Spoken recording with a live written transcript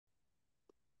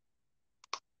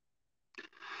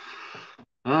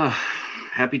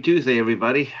Happy Tuesday,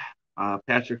 everybody.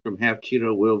 Patrick from Half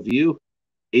Cheetah Will View.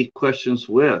 8 questions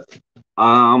with.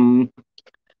 Um,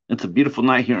 it's a beautiful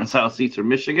night here in southeastern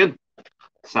Michigan,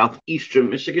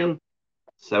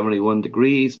 71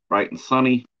 degrees, bright and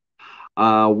sunny.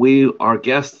 Our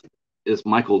guest is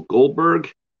Michael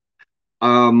Goldberg.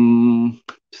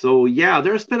 So yeah,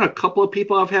 there's been a couple of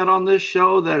people I've had on this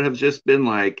show that have just been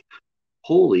like,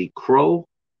 holy crow.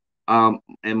 And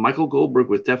Michael Goldberg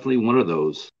was definitely one of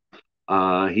those.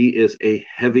 He is a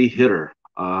heavy hitter.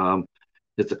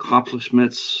 His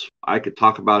accomplishments, I could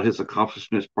talk about his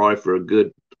accomplishments probably for a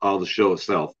good the show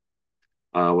itself,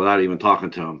 without even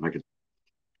talking to him. I could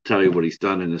tell you what he's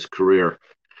done in his career.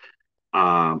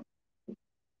 Um,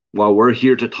 while we're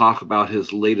here to talk about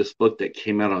his latest book that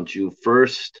came out on June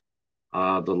 1st,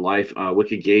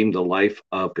 Wicked Game, The Life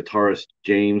of Guitarist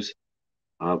James,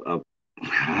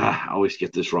 I always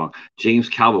get this wrong, James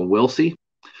Calvin Wilsey.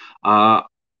 Uh,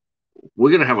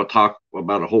 we're going to have a talk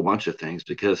about a whole bunch of things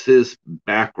because his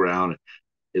background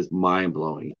is mind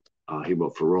blowing. He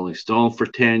wrote for Rolling Stone for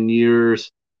 10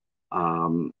 years.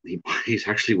 He's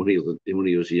actually when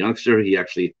he was a youngster, he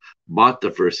actually bought the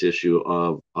first issue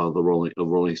of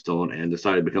Rolling Stone and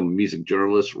decided to become a music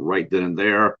journalist right then and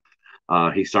there.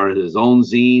 He started his own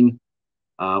zine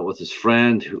with his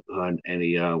friend, and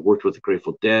he worked with the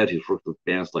Grateful Dead. He's worked with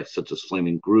bands like such as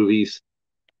Flaming Groovies.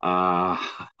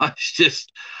 It's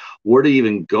just where to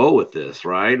even go with this,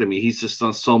 right? I mean, he's just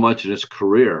done so much in his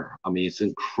career. I mean, it's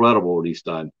incredible what he's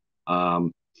done.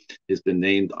 He's been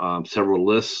named several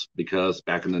lists because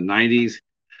back in the '90s,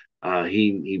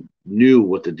 he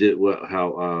knew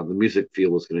how the music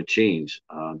field was going to change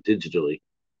digitally,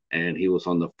 and he was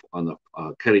on the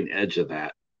cutting edge of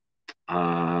that.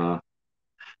 Uh,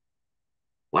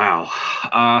 wow.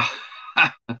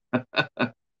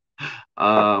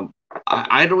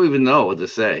 I don't even know what to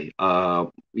say.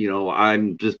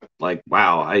 I'm just like,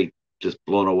 wow, I just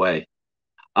blown away.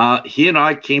 He and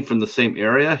I came from the same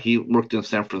area. He worked in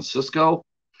San Francisco.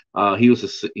 He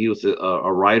was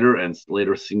a writer and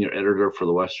later senior editor for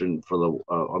the Western for the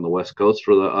on the West Coast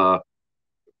for the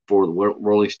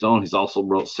Rolling Stone. He's also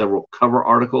wrote several cover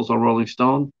articles on Rolling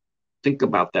Stone. Think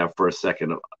about that for a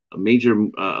second. A major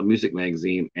music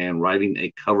magazine and writing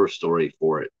a cover story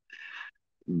for it.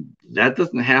 That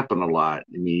doesn't happen a lot.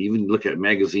 I mean, even look at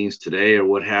magazines today or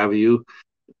what have you.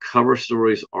 Cover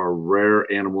stories are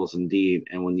rare animals indeed.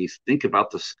 And when you think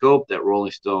about the scope that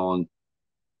Rolling Stone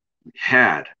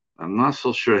had, I'm not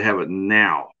so sure they have it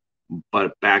now,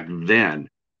 but back then,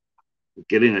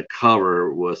 getting a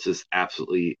cover was just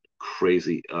absolutely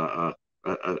crazy, a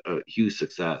huge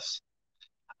success.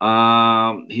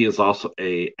 He is also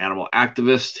a animal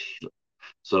activist.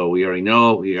 So we already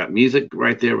know we got music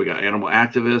right there. We got animal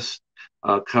activists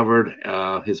covered.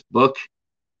 His book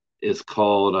is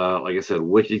called, like I said,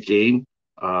 Wicked Game,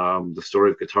 the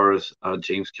story of guitarist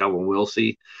James Calvin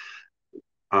Wilsey.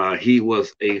 He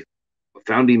was a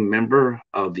founding member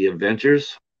of the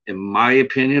Avengers. In my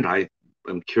opinion, I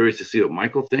am curious to see what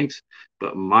Michael thinks,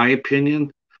 but in my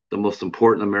opinion, the most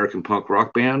important American punk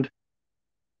rock band.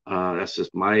 That's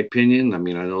just my opinion. I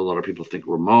mean, I know a lot of people think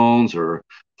Ramones or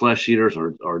Flesh Eaters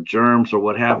or Germs or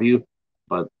what have you,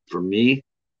 but for me,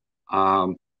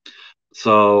 um,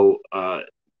 so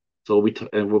we'll be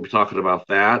talking about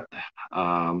that.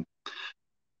 Um,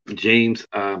 James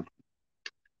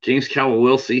James Calvin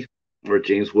Wilsey or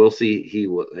James Wilsey, he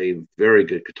was a very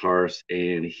good guitarist,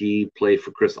 and he played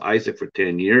for Chris Isaak for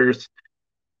 10 years.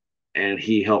 And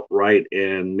he helped write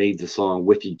and made the song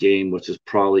 "Wicked Game," which is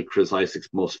probably Chris Isaak's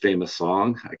most famous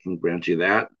song. I can grant you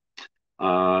that.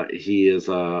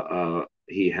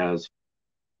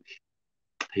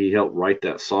 He helped write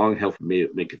that song, helped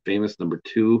make it famous. Number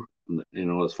two,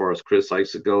 as far as Chris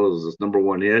Isaak goes, is his number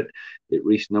one hit. It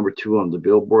reached number two on the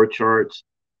Billboard charts.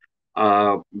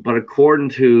 But according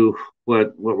to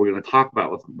what we're going to talk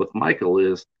about with Michael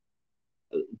is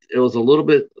it was a little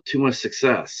bit too much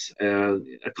success.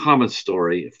 A common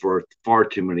story for far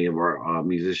too many of our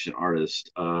musician artists.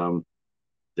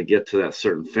 They get to that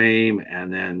certain fame,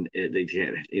 and then they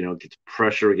get gets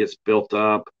pressure gets built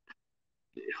up.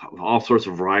 All sorts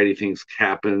of variety of things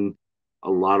happen. A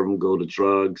lot of them go to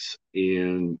drugs,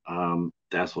 and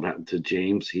that's what happened to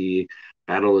James. He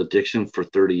battled addiction for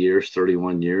 30 years,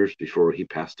 31 years before he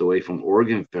passed away from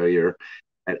organ failure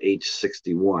at age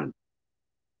 61.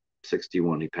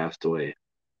 61, he passed away.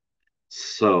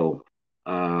 So,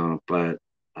 but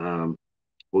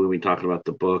we're going to be talking about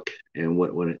the book and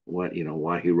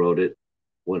why he wrote it,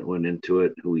 what went into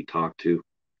it, who he talked to.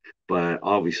 But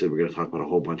obviously, we're going to talk about a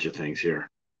whole bunch of things here,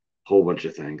 whole bunch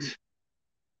of things.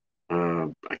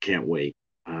 I can't wait.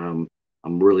 I'm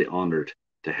really honored.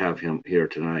 to have him here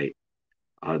tonight.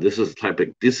 This is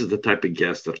the type of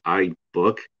guest that I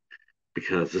book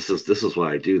because this is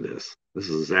why I do this. This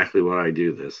is exactly what I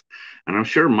do this, and I'm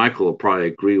sure Michael will probably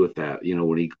agree with that. You know,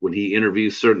 when he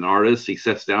interviews certain artists, he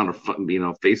sits down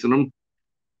and facing them.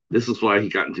 This is why he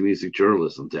got into music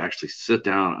journalism, to actually sit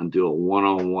down and do a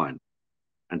one-on-one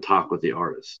and talk with the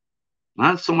artist.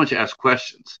 Not so much ask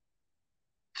questions,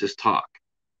 just talk,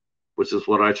 which is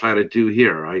what I try to do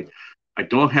here. I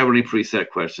don't have any preset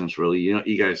questions really. You know,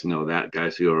 you guys know that,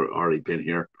 guys who are already been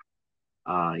here.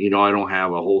 I don't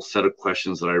have a whole set of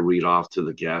questions that I read off to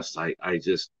the guests. I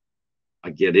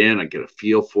get in, I get a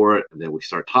feel for it, and then we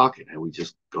start talking, and we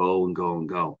just go and go and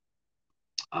go.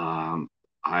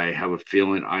 I have a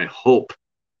feeling, I hope,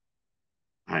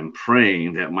 I'm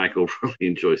praying that Michael really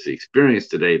enjoys the experience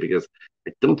today, because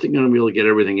I don't think I'm going to be able to get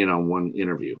everything in on one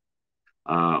interview.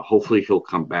 Hopefully he'll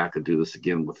come back and do this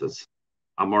again with us.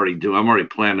 I'm already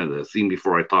planning this even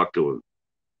before I talk to him.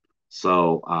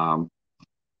 So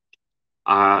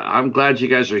I'm glad you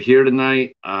guys are here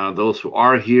tonight. Those who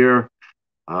are here,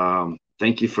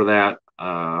 thank you for that.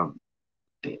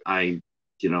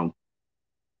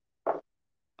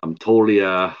 I'm totally.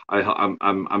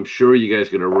 I'm sure you guys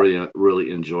are gonna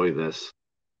really enjoy this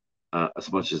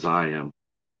as much as I am.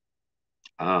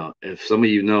 If some of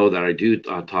you know that I do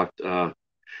talk.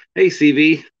 Hey,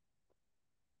 CV.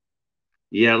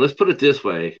 Yeah, let's put it this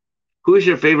way. Who's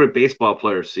your favorite baseball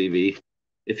player, CV?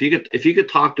 If you could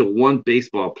talk to one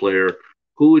baseball player,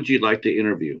 who would you like to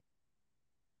interview?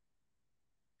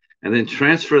 And then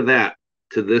transfer that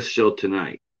to this show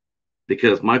tonight,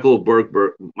 because Michael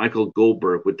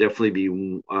Goldberg would definitely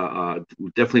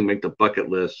make the bucket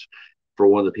list for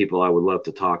one of the people I would love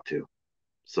to talk to.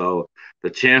 So the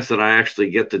chance that I actually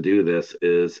get to do this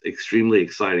is extremely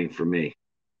exciting for me.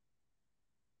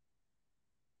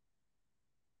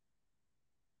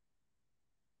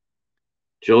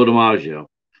 Joe DiMaggio.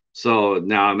 So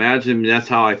now imagine that's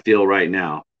how I feel right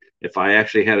now. If I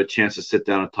actually had a chance to sit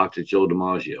down and talk to Joe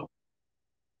DiMaggio.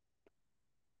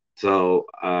 So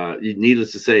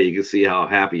needless to say, you can see how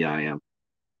happy I am.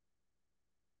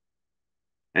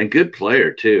 And good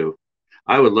player too.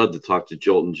 I would love to talk to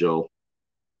Jolton Joe.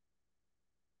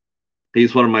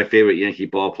 He's one of my favorite Yankee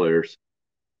ball players.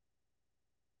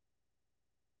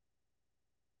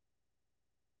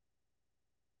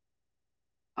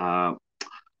 Uh,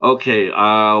 okay,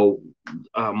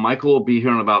 Michael will be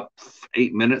here in about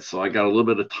 8 minutes, so I got a little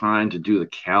bit of time to do the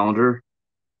calendar,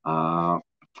 uh,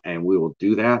 and we will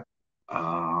do that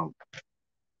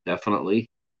definitely.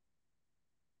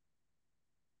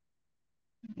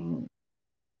 Mm.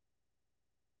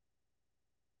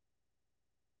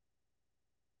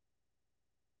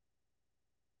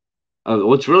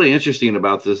 What's really interesting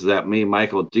about this is that me and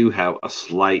Michael do have a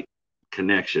slight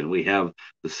connection. We have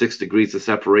the 6 degrees of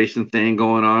separation thing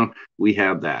going on. We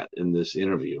have that in this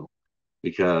interview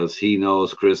because he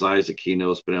knows Chris Isaak, he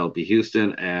knows Penelope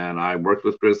Houston, and I worked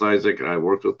with Chris Isaak, I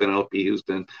worked with Penelope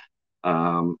Houston.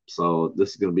 So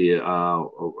this is going to be a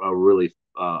really,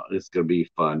 it's going to be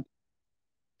fun.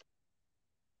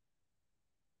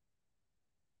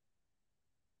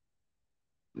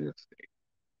 Let's see.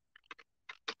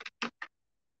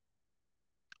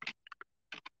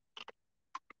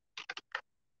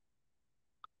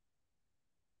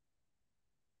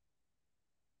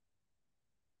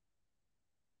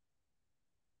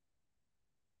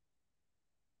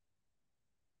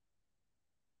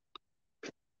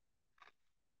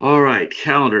 All right,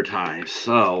 calendar time.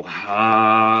 So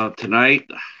tonight,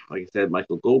 like I said,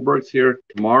 Michael Goldberg's here.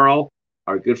 Tomorrow,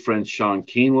 our good friend Sean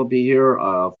Keane will be here,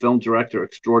 film director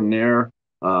extraordinaire,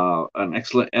 an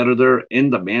excellent editor,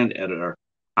 in-demand editor.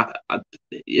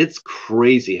 It's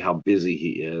crazy how busy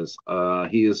he is.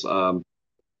 He is. I'm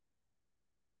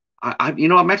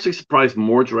actually surprised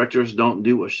more directors don't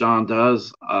do what Sean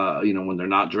does. When they're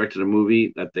not directing a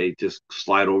movie, that they just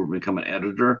slide over and become an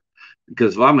editor.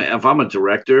 Because if I'm a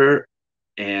director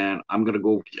and I'm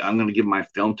gonna give my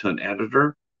film to an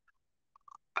editor.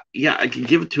 Yeah, I can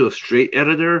give it to a straight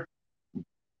editor,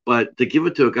 but to give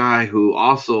it to a guy who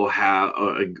also have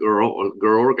a girl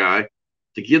or guy,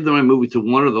 to give them a movie to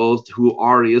one of those who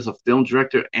already is a film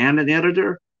director and an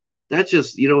editor, that's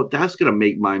just that's gonna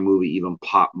make my movie even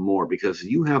pop more, because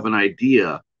you have an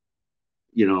idea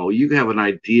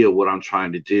what I'm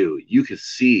trying to do. You can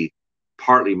see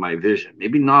partly my vision,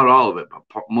 maybe not all of it,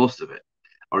 but most of it,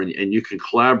 and you can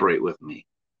collaborate with me.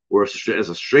 Whereas as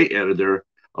a straight editor,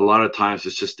 a lot of times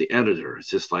it's just the editor. It's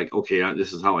just like, okay,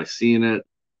 this is how I seen it.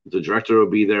 The director will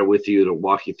be there with you to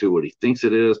walk you through what he thinks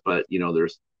it is, but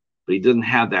but he doesn't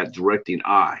have that directing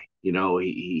eye. He knows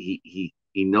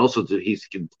what he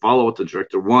can follow what the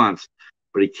director wants,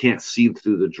 but he can't see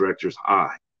through the director's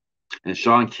eye. And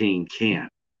Sean Kane can.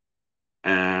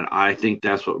 And I think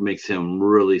that's what makes him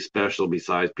really special.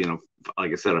 Besides being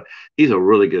like I said, he's a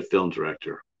really good film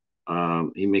director.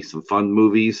 He makes some fun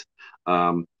movies.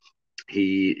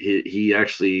 He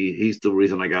actually he's the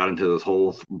reason I got into this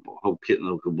whole kit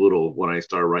and caboodle when I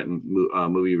started writing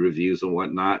movie reviews and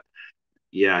whatnot.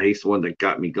 Yeah, he's the one that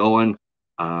got me going.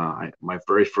 My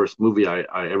very first movie I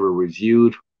ever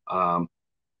reviewed. Um,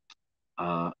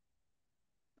 uh,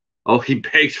 oh, he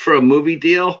begged for a movie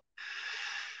deal.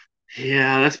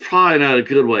 Yeah, that's probably not a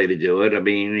good way to do it. I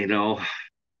mean,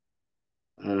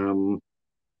 um,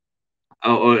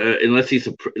 unless he's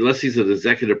an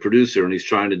executive producer and he's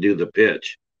trying to do the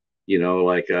pitch,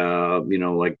 like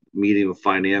meeting with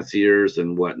financiers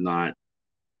and whatnot.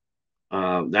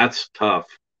 That's tough.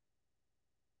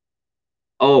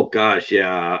 Oh gosh,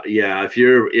 yeah. If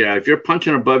you're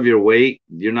punching above your weight,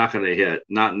 you're not going to hit.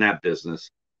 Not in that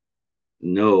business.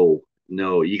 No,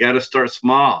 no. You got to start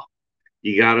small.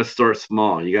 You got to start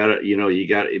small. I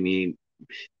mean,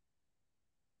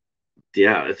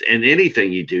 yeah. And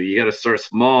anything you do, you got to start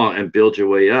small and build your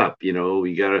way up. You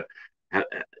got to.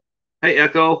 Hey,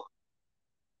 Echo.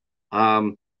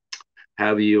 Um,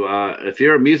 if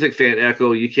you're a music fan,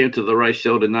 Echo, you came to the right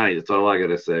show tonight. That's all I got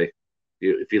to say.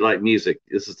 If you like music,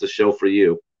 this is the show for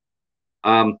you.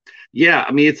 Um, yeah,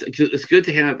 I mean, it's good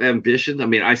to have ambition. I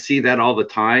mean, I see that all the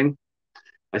time.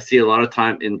 I see a lot of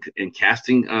time in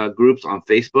casting groups on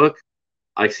Facebook.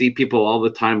 I see people all the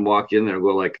time walk in there and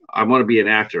go like, "I want to be an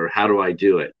actor. How do I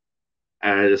do it?"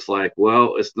 And it's like,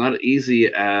 well, it's not as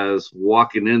easy as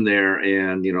walking in there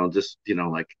and just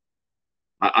like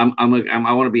I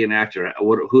want to be an actor.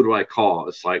 Who do I call?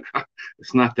 It's like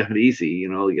it's not that easy.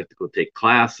 You have to go take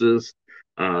classes.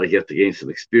 You have to gain some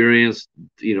experience.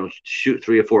 Shoot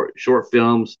 3 or 4 short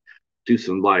films, do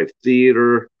some live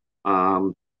theater.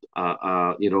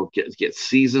 Get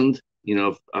seasoned.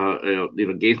 Gain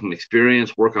some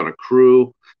experience. Work on a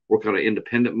crew. Work on an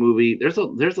independent movie.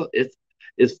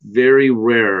 It's very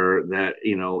rare that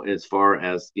as far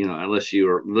as unless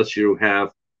you're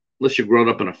grown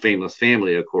up in a famous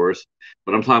family, of course.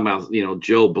 But I'm talking about,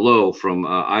 Joe Blow from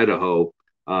Idaho.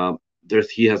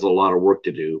 He has a lot of work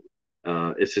to do.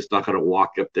 It's just not going to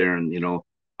walk up there and,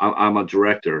 I'm a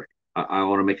director. I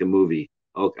want to make a movie.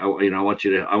 Okay, I want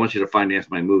you to finance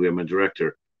my movie. I'm a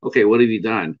director. Okay, what have you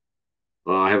done?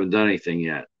 Well, I haven't done anything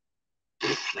yet.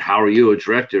 How are you a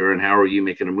director and how are you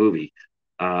making a movie?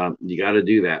 You got to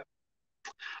do that.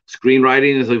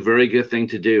 Screenwriting is a very good thing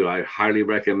to do. I highly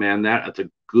recommend that. It's a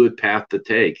good path to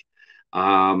take.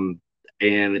 And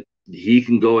he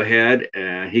can go ahead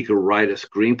and he can write a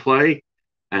screenplay,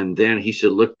 and then he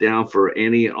should look down for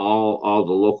any and all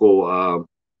the local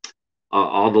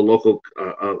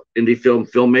indie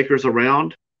filmmakers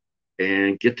around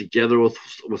and get together with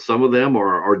some of them,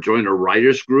 or join a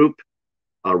writers group,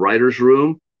 a writers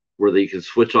room, where they can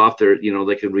switch off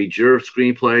they can read your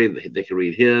screenplay, they can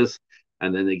read his,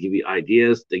 and then they give you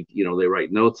ideas. They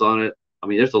write notes on it. I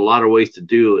mean, there's a lot of ways to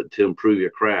do it to improve your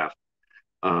craft.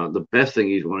 The best thing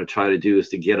you want to try to do is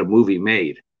to get a movie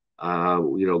made.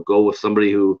 Go with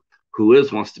somebody who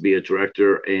wants to be a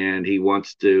director, and he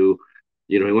wants to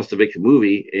make a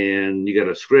movie, and you got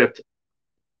a script.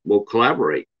 We'll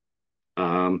collaborate.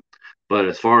 But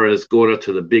as far as going up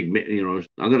to the big, I'm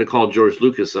going to call George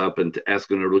Lucas up and ask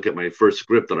him to look at my first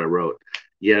script that I wrote.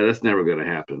 Yeah, that's never going to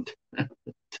happen.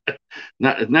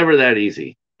 It's never that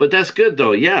easy. But that's good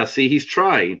though. Yeah, see, he's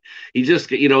trying. You just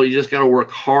got to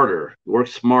work harder, work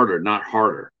smarter, not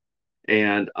harder.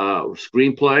 And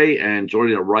screenplay and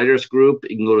joining a writers group.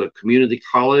 You can go to a community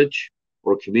college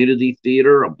or community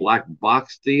theater, a black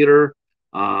box theater,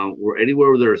 or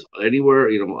anywhere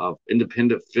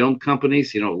independent film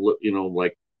companies.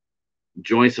 Like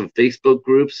join some Facebook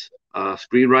groups,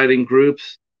 screenwriting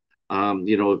groups.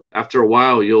 After a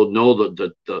while, you'll know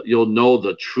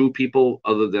the true people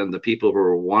other than the people who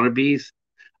are wannabes.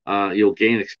 You'll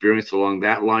gain experience along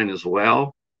that line as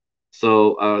well.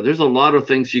 So there's a lot of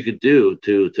things you could do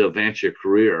to advance your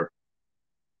career.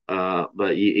 But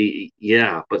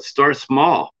start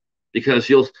small,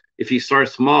 because if you start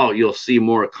small, you'll see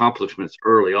more accomplishments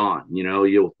early on.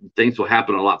 Things will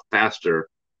happen a lot faster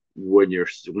when you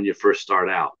first start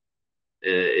out.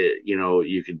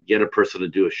 You could get a person to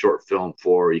do a short film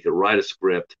you could write a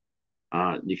script.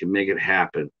 You can make it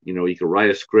happen. You can write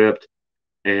a script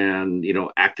and,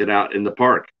 act it out in the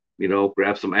park,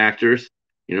 grab some actors,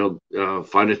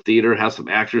 find a theater, have some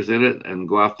actors in it, and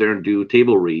go out there and do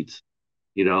table reads.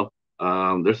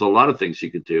 There's a lot of things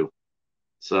you could do.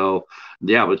 So,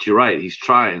 yeah, but you're right. He's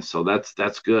trying. So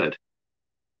that's good.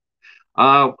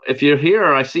 If you're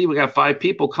here, I see we got 5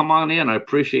 people. Come on in. I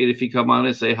appreciate if you come on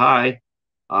and say hi.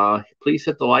 Please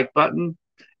hit the like button.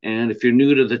 And if you're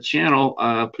new to the channel,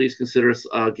 please consider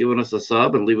giving us a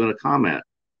sub and leaving a comment.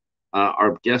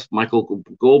 Our guest, Michael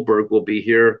Goldberg, will be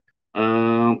here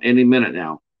any minute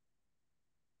now.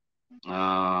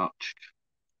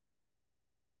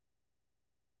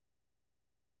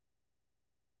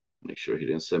 Make sure he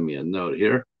didn't send me a note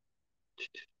here.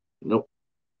 Nope.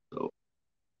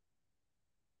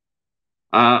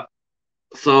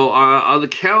 So on the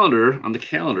calendar,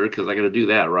 because I got to do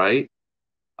that, right?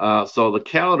 So the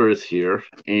calendar is here,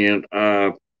 and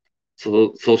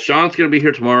so Sean's going to be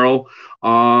here tomorrow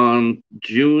on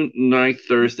June 9th,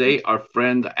 Thursday. Our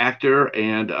friend, actor,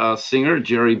 and singer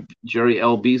Jerry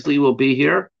L. Beasley will be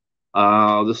here.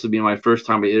 This will be my first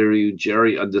time I interview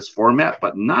Jerry on this format,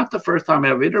 but not the first time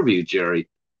I've interviewed Jerry.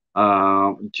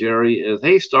 Jerry is,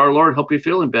 hey, Star-Lord, hope you're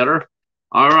feeling better.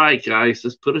 All right, guys,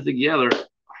 let's put it together.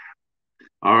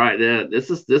 All right, this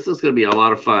is going to be a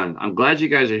lot of fun. I'm glad you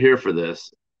guys are here for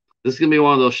this. This is going to be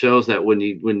one of those shows that when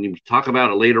you talk about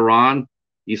it later on,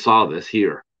 you saw this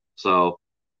here. So,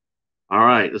 all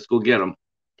right, let's go get him.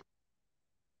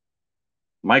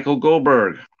 Michael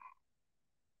Goldberg.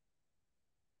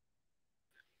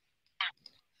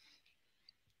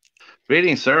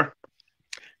 Greetings, sir.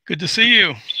 Good to see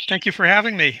you. Thank you for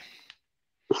having me.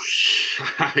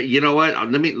 You know what?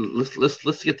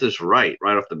 Let's get this right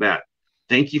off the bat.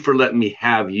 Thank you for letting me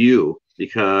have you,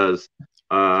 because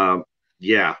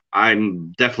yeah,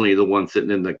 I'm definitely the one sitting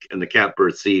in the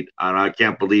catbird seat, and I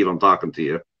can't believe I'm talking to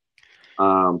you.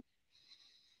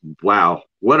 Wow,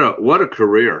 what a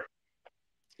career!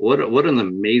 What an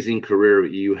amazing career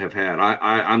you have had.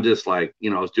 I'm just like,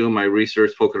 I was doing my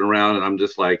research, poking around, and I'm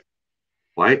just like,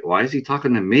 why is he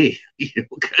talking to me?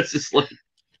 Because it's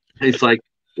like,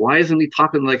 why isn't he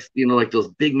talking like those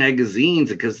big magazines?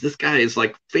 Because this guy is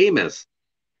like famous.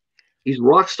 He's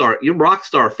rock star. You're rock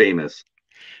star famous.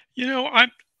 I'm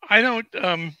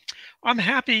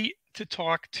happy to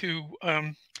talk to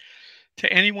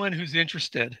anyone who's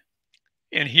interested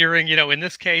in hearing, in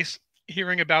this case,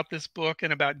 hearing about this book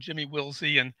and about Jimmy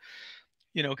Wilsey and,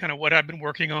 kind of what I've been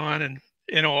working on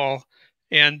and all.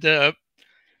 And, I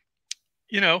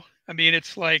mean,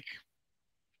 it's like,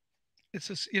 it's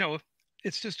just,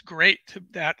 it's just great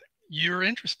that you're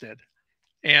interested.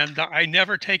 And I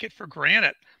never take it for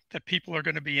granted that people are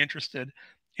going to be interested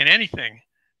in anything,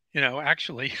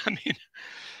 actually. I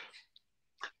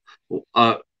mean,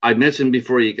 I mentioned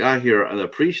before you got here on the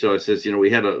pre-show, it says, we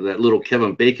had that little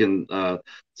Kevin Bacon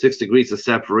 6 degrees of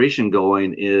separation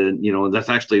going in, and that's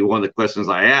actually one of the questions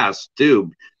I asked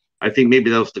too. I think maybe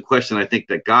that was the question I think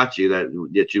that got you,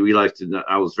 that you realized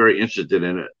I was very interested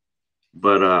in it.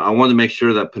 But I wanted to make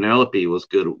sure that Penelope was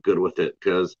good with it,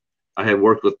 because I had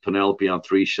worked with Penelope on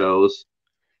 3 shows,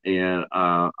 and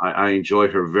I enjoy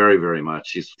her very, very much.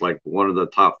 She's like one of the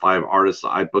top 5 artists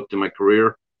I booked in my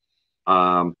career.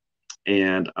 And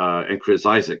Chris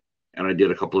Isaak, and I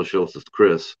did a couple of shows with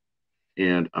Chris,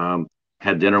 and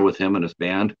had dinner with him and his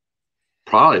band.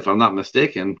 Probably, if I'm not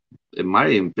mistaken, it might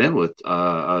have even been with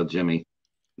Jimmy.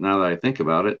 Now that I think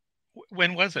about it,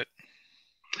 when was it?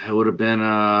 It would have been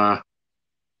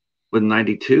with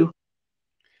 92.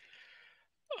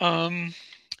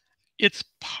 It's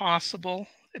possible.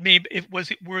 I mean,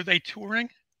 were they touring?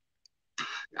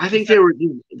 I think they were.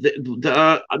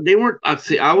 They weren't.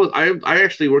 See, I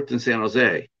actually worked in San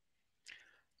Jose.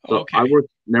 So okay. I worked.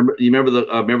 Remember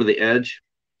the Edge?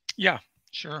 Yeah,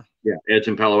 sure. Yeah, Edge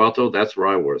in Palo Alto. That's where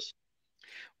I was.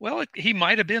 Well, he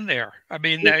might have been there. I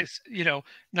mean, yeah.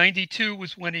 92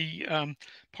 was when he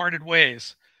parted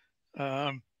ways.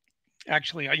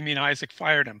 Actually, I mean, Isaac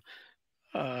fired him.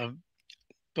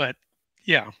 But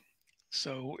yeah,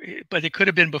 so, but it could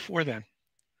have been before then.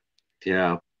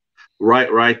 Yeah,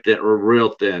 right then, or real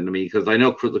thin. I mean, because I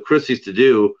know the Chris used to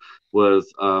do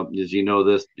was, as you know,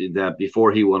 that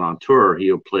before he went on tour,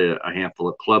 he would play a handful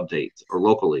of club dates or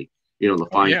locally, the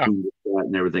fine tune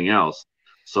and everything else.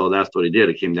 So that's what he did.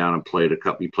 He came down and played a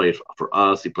couple. He played for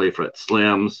us. He played for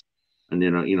Slim's, and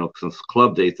then some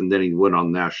club dates, and then he went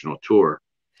on national tour.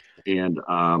 And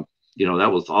that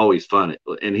was always fun.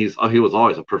 And he was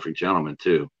always a perfect gentleman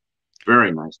too.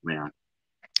 Very nice man.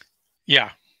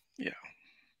 Yeah.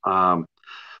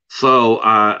 So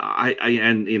like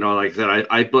I said,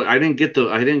 I didn't get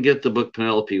the book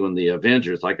Penelope when the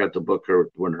Avengers. I got to book her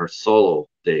when her solo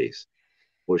days,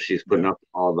 where she's putting up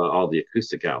all the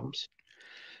acoustic albums.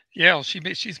 Yeah,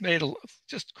 she's made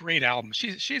just great albums.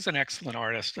 She's an excellent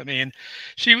artist. I mean,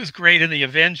 she was great in the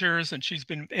Avengers, and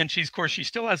of course she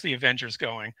still has the Avengers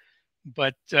going.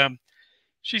 But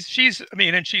she's I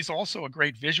mean, and she's also a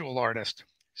great visual artist.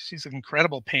 She's an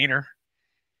incredible painter.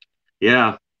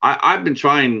 Yeah, I've been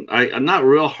trying. I'm not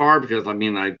real hard because I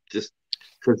mean I just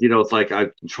because it's like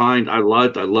I'm trying. I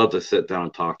love to sit down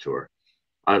and talk to her.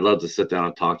 I'd love to sit down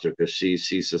and talk to her because she's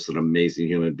just an amazing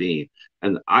human being.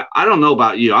 And I don't know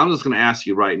about you. I'm just going to ask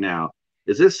you right now: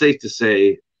 is it safe to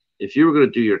say if you were going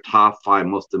to do your top five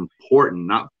most important,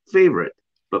 not favorite,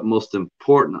 but most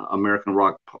important American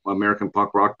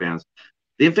punk rock bands,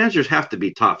 the Avengers have to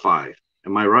be top five?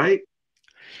 Am I right?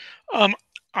 Um,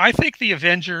 I think the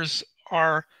Avengers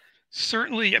are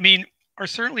certainly, I mean, are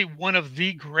certainly one of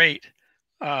the great,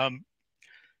 um,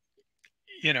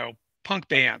 you know, punk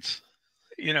bands,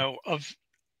 of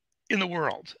in the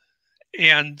world.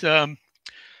 And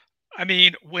I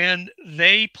mean, when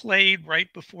they played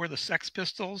right before the Sex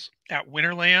Pistols at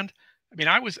Winterland, I mean,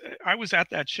 I was at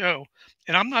that show,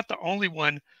 and I'm not the only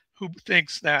one who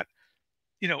thinks that,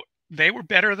 you know, they were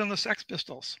better than the Sex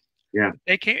Pistols. Yeah,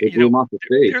 They can't, they blew them off the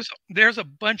stage. there's a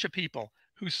bunch of people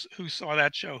who saw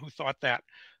that show who thought that,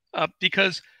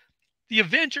 because the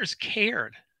Avengers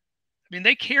cared. I mean,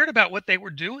 they cared about what they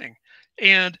were doing,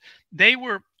 and they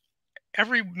were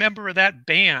every member of that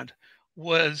band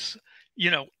was,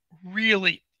 you know,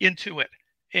 really into it.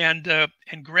 And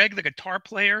Greg, the guitar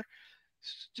player,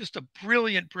 just a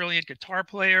brilliant, brilliant guitar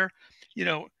player. You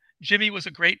know, Jimmy was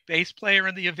a great bass player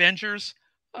in the Avengers.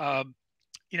 Um,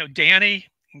 Danny,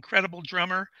 incredible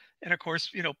drummer, and of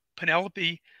course,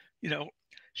 Penelope. You know,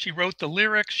 she wrote the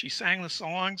lyrics, she sang the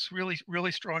songs. Really,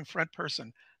 really strong front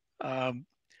person. Um,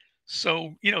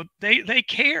 so they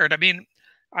cared. I mean,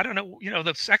 I don't know.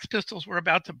 The Sex Pistols were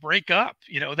about to break up.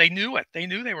 They knew it. They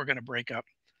knew they were going to break up.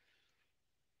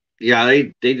 Yeah,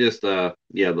 they just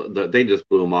yeah they just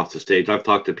blew them off the stage. I've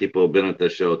talked to people who've been at the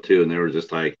show too, and they were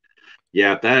just like,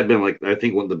 yeah, if that had been like I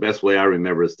think one of the best way I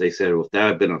remember is they said well, if that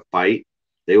had been a fight,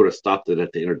 they would have stopped it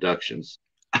at the introductions.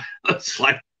 It's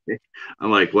like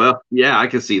I'm like, well, yeah, I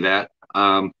can see that.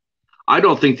 I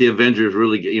don't think the Avengers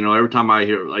really get, every time I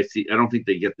don't think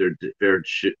they get their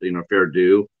fair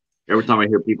due. Every time I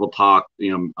hear people talk,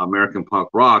 American punk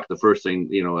rock, the first thing,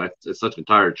 it's such a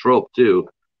tired trope too.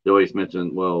 They always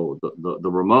mention, well,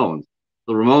 the Ramones.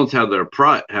 The Ramones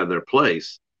have their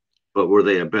place, but were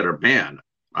they a better band?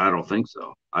 I don't think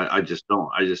so. I just don't.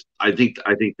 I think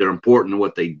they're important in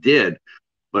what they did,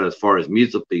 but as far as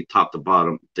musically, top to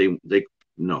bottom, they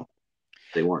no,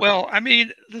 they weren't. Well, I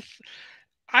mean,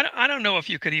 I don't know if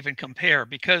you could even compare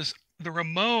because the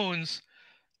Ramones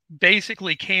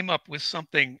basically came up with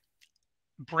something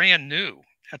brand new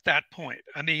at that point.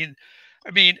 I mean,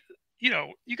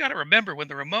 you got to remember when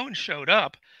the Ramones showed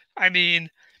up. I mean,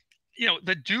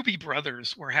 the Doobie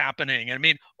Brothers were happening. I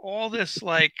mean, all this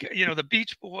like, the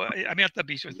Beach Boy. I mean, not the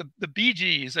Beach Boys, the Bee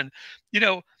Gees, and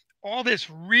all this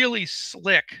really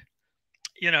slick,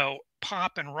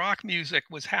 pop and rock music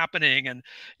was happening, and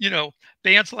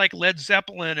bands like Led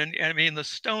Zeppelin and I mean the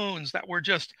Stones that were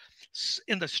just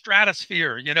in the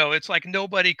stratosphere. It's like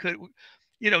nobody could,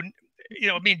 you know,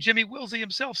 I mean Jimmy Wilsey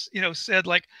himself, said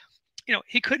like,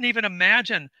 he couldn't even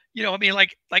imagine, I mean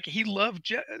like he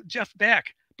loved Jeff Beck,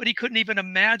 but he couldn't even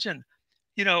imagine,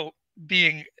 you know,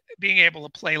 being being able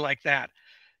to play like that,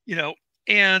 you know,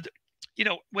 and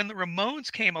when the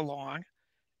Ramones came along,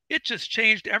 it just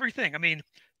changed everything. I mean,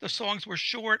 the songs were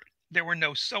short. There were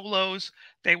no solos.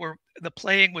 The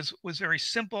playing was very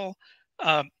simple.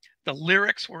 Um, the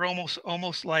lyrics were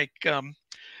almost like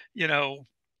you know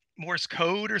Morse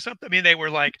code or something. I mean, they were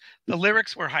like the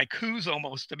lyrics were haikus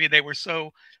almost. I mean, they were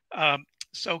so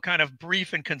kind of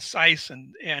brief and concise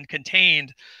and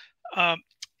contained. Um,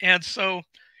 and so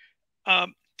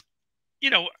um,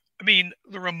 I mean,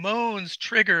 the Ramones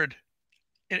triggered,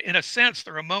 in a sense,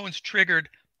 the Ramones triggered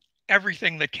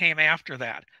everything that came after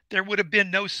that. There would have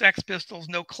been no Sex Pistols,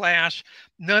 no Clash,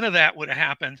 none of that would have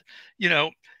happened. You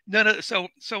know, none of so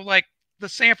like the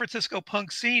San Francisco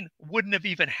punk scene wouldn't have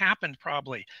even happened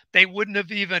probably. They wouldn't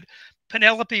have even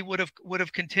Penelope would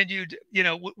have continued,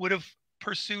 would have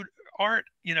pursued art,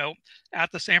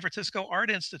 at the San Francisco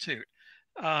Art Institute.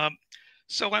 Um,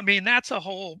 so I mean that's a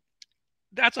whole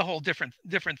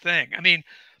different thing. I mean,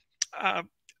 uh,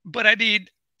 but I mean,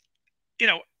 you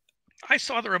know, I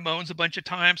saw the Ramones a bunch of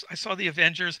times. I saw the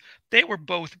Avengers. They were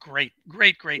both great,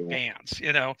 great, great Yeah, bands.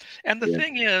 And the yeah,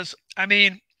 thing is, I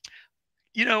mean,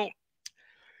 you know,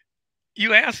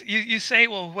 you say,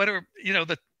 well, what are,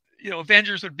 the,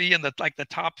 Avengers would be in the like the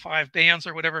top five bands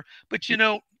or whatever. But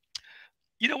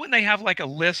when they have like a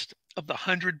list of the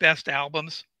 100 best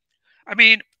albums, I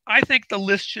mean, I think the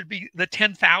list should be the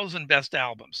 10,000 best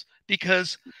albums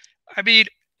because, I mean,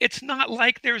 it's not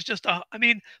like there's just I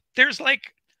mean, there's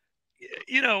like,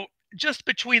 you know, just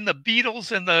between the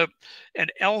Beatles and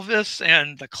Elvis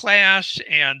and the Clash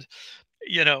and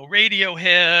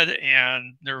Radiohead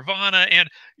and Nirvana, and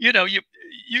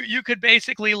you could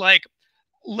basically like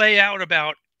lay out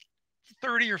about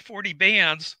 30 or 40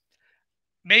 bands,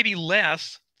 maybe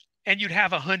less, and you'd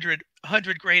have 100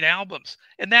 great albums,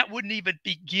 and that wouldn't even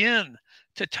begin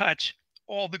to touch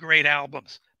all the great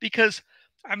albums. Because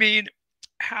I mean,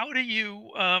 how do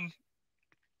you I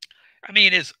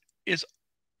mean, is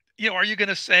are you going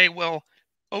to say, well,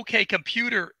 okay,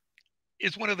 Computer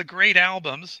is one of the great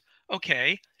albums?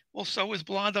 Okay, well, so is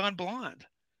Blonde on Blonde.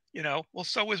 Well,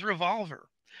 so is Revolver.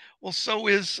 Well, so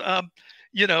is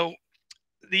you know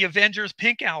the Avengers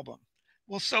Pink album.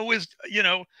 Well, so is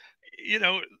the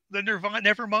Nirvana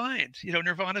Nevermind.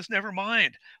 Nirvana's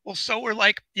Nevermind. Well, so are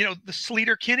like the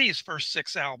Sleater Kinney's first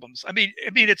 6 albums. I mean,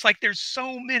 it's like there's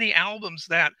so many albums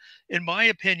that, in my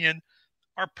opinion,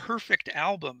 are perfect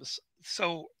albums.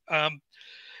 So I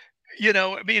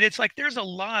mean, it's like there's a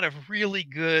lot of really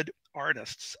good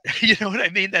artists, you know what I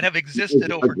mean, that have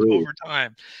existed over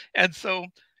time. And so,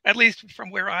 at least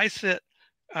from where I sit,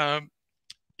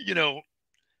 you know,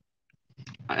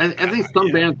 I think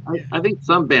some bands. I think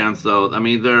some bands, though. I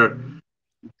mean, they're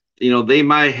they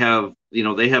might have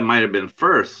might have been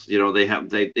first.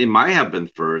 They might have been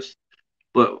first,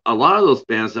 but a lot of those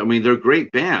bands, I mean, they're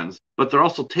great bands, but they're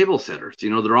also table setters.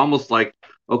 They're almost like,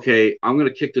 okay, I'm going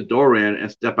to kick the door in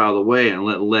and step out of the way and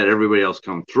let everybody else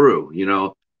come through.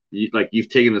 Like you've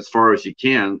taken as far as you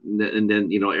can, and then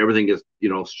everything gets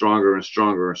stronger and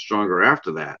stronger and stronger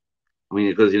after that. I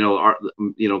mean, because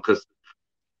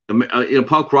because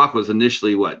punk rock was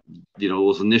initially the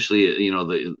was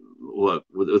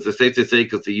it safe to say,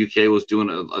 because the UK was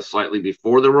doing a slightly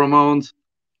before the Ramones.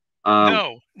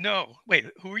 No. Wait,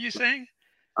 who are you saying?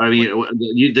 I mean,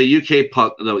 the UK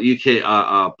punk,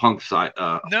 punk side.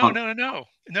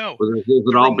 No. Was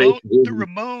it all based?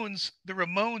 The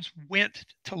Ramones went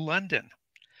to London,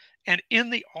 and in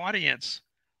the audience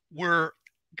were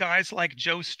guys like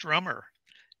Joe Strummer,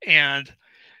 and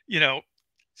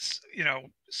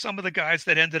some of the guys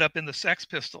that ended up in the Sex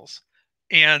Pistols,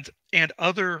 and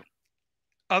other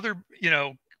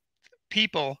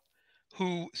people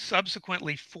who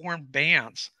subsequently formed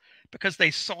bands because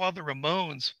they saw the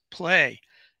Ramones play,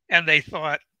 and they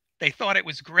thought it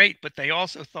was great, but they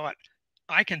also thought,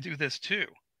 I can do this too.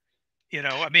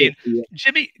 I mean, Yeah.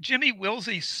 Jimmy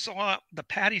Wilsey saw the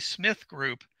Patti Smith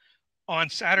group on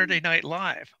Saturday Night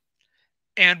Live,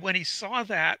 and when he saw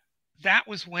that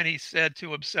was when he said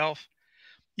to himself,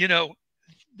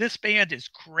 this band is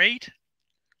great,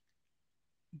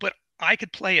 but I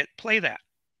could play that.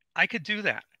 I could do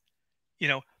that.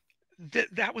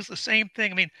 That was the same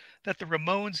thing. I mean, that the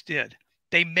Ramones did.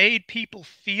 They made people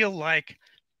feel like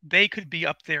they could be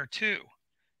up there too,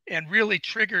 and really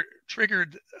triggered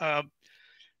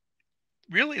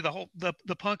really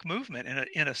the punk movement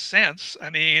in a sense.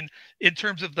 I mean, in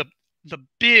terms of the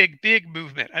big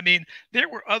movement. I mean, there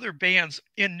were other bands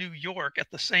in New York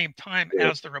at the same time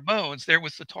as the Ramones. There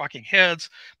was the Talking Heads,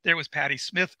 there was Patti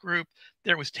Smith Group,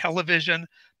 there was Television,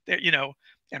 there,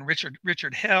 and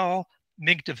Richard Hell,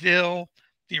 Mink DeVille,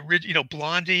 the original,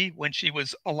 Blondie, when she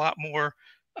was a lot more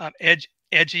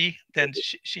edgy than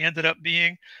she ended up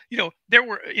being. There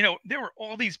were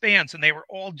all these bands, and they were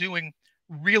all doing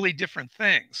really different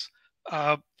things.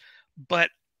 But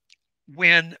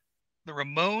when the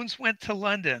Ramones went to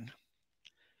London,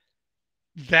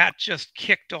 that just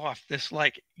kicked off this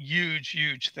like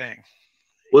huge thing.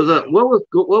 What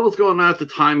was going on at the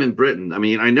time in Britain? I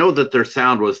mean, I know that their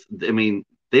sound was, I mean,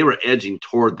 they were edging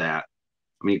toward that.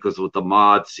 I mean, because with the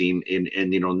mod scene and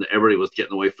everybody was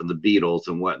getting away from the Beatles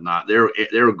and whatnot. They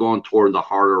were going toward the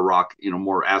harder rock,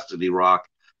 more acidy rock.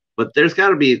 But there's got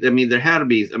to be, I mean, there had to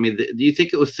be. I mean, do you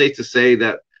think it was safe to say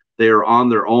that they were on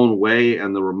their own way,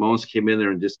 and the Ramones came in there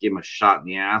and just gave them a shot in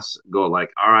the ass, go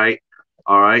like, all right.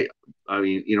 I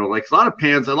mean, like a lot of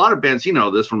bands,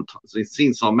 this from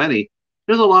seeing so many.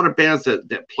 There's a lot of bands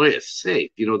that play it safe.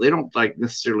 They don't like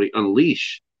necessarily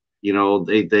unleash.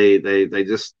 They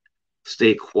just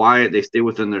stay quiet. They stay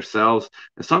within themselves.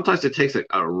 And sometimes it takes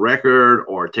a record,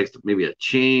 or it takes maybe a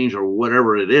change or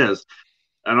whatever it is.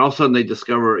 And all of a sudden they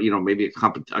discover, maybe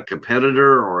a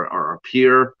competitor or a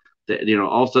peer that,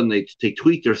 all of a sudden they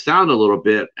tweak their sound a little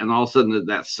bit. And all of a sudden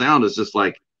that sound is just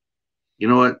like, you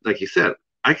know what, like you said,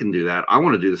 I can do that. I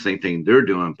want to do the same thing they're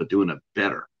doing, but doing it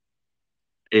better.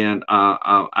 And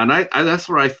that's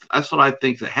what I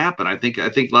think that happened. I think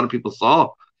a lot of people saw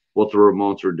what the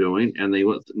Ramones were doing, and they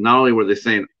went, not only were they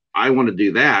saying, I want to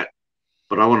do that,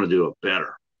 but I want to do it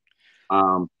better.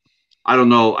 I don't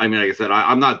know. I mean, like I said,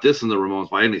 I'm not dissing the Ramones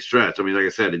by any stretch. I mean, like I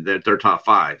said, they're top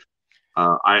 5.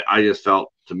 I just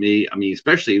felt, to me, I mean,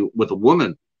 especially with a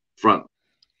woman front,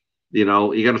 you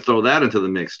know, you got to throw that into the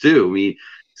mix too. I mean,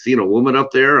 seeing a woman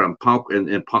up there and punk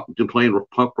and punk, playing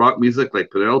punk rock music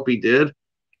like Penelope did,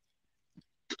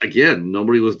 again,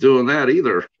 nobody was doing that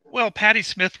either. Well, Patti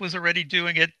Smith was already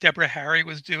doing it. Deborah Harry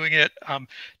was doing it. Uh,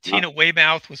 Tina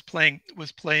Weymouth was playing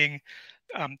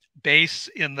bass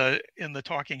in the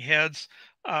Talking Heads.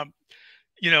 Um,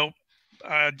 you know,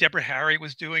 Deborah Harry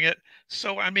was doing it.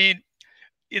 So I mean,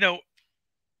 you know,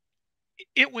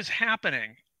 it was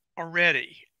happening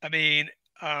already. I mean,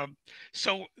 um,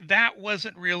 so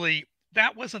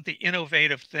that wasn't the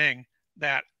innovative thing.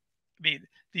 That I mean,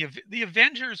 the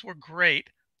Avengers were great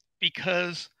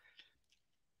because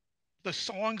the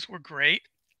songs were great,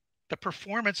 the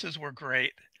performances were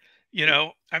great.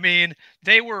 I mean,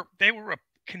 they were a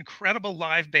incredible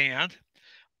live band.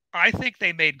 I think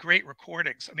they made great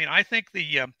recordings. I mean, I think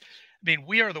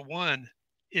 "We Are the One"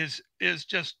 is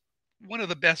just one of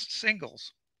the best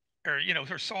singles, or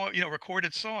song,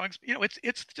 recorded songs.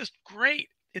 It's just great.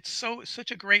 It's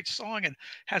such a great song and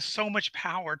has so much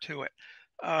power to it.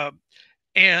 Um,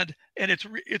 and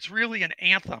it's really an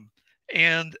anthem.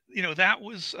 And that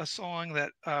was a song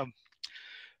that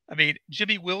I mean,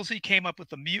 Jimmy Wilsey came up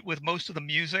with with most of the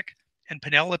music, and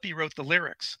Penelope wrote the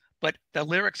lyrics. But the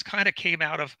lyrics kind of came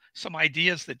out of some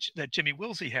ideas that Jimmy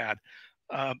Wilsey had.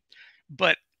 Um,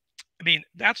 but I mean,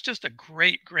 that's just a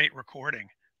great, great recording.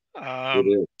 it Um,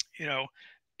 is. you know,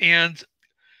 and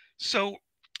so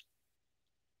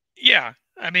yeah,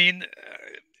 I mean,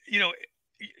 you know,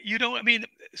 you don't. I mean,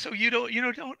 so you don't.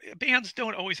 Don't bands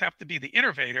don't always have to be the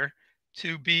innovator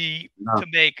No, to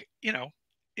make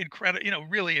incredible,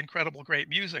 really incredible, great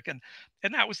music. And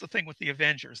that was the thing with the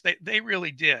Avengers. They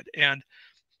really did. And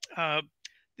uh,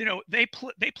 they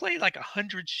played like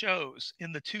 100 shows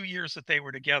in the 2 years that they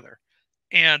were together,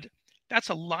 and that's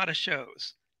a lot of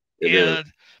shows. it is.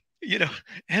 And you know,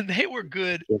 and they were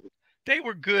good,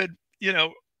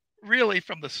 really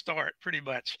from the start, pretty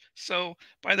much. So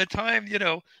by the time,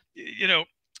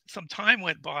 some time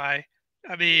went by,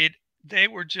 I mean, they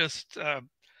were just,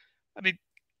 I mean,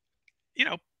 you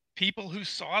know, people who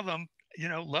saw them,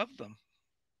 loved them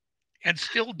and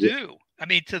still Yeah, do. I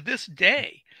mean, to this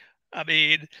day, I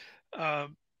mean,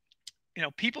 um,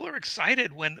 people are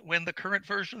excited when the current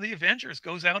version of the Avengers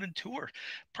goes out and tour.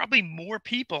 Probably more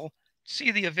people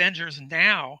see the Avengers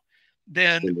now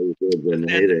than in the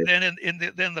heyday.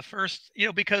 than the first,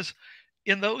 because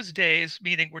in those days,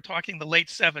 meaning we're talking the late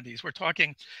 70s, we're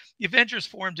talking the Avengers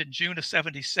formed in June of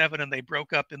 77 and they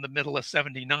broke up in the middle of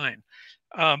 79.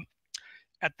 Um,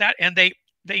 at that and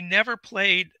they never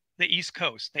played the East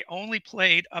Coast. They only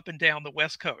played up and down the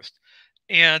West Coast.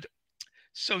 And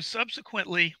so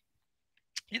subsequently,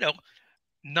 you know,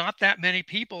 not that many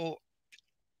people,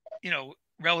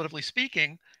 relatively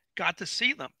speaking, got to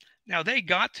see them. Now they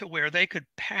got to where they could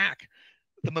pack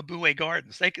the Mabue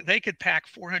Gardens. They could pack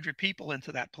 400 people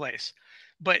into that place,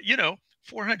 but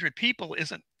 400 people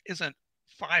isn't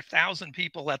 5,000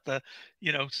 people at the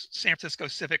San Francisco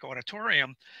Civic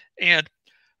Auditorium. And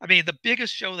I mean, the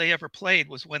biggest show they ever played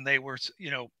was when they were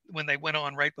when they went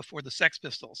on right before the Sex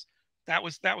Pistols. That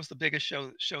was the biggest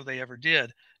show they ever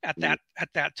did at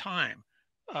that time.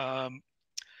 Um,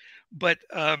 but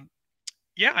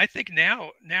yeah, I think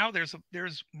now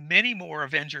there's many more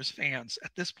Avengers fans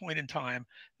at this point in time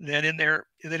than in their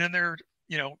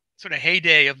sort of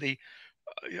heyday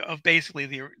of basically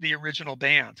the original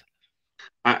band.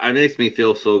 It makes me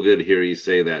feel so good to hear you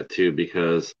say that too,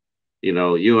 because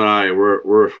you and I,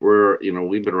 we're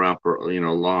we've been around for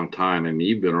a long time. I mean,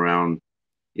 you've been around,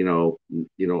 you know,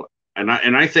 and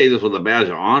I say this with a badge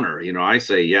of honor. I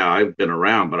say, yeah, I've been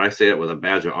around, but I say it with a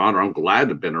badge of honor. I'm glad to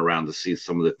have been around to see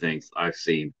some of the things I've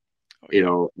seen. Oh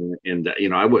yeah.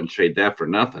 And I wouldn't trade that for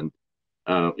nothing.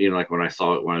 Like when I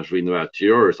saw it when I was reading about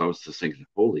yours, I was just thinking,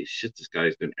 holy shit, this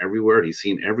guy's been everywhere. He's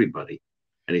seen everybody,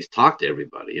 and he's talked to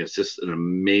everybody. It's just an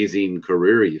amazing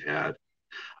career you've had.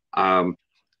 Um,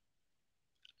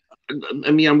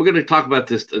 I mean, we're going to talk about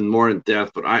this in more in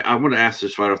depth, but I want to ask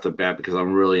this right off the bat because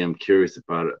I'm curious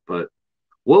about it. But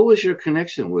what was your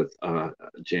connection with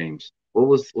James? What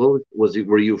was he?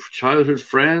 Were you childhood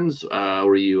friends?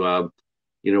 Were you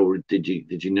did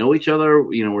you know each other?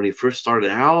 When he first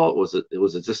started out, was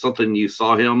it just something you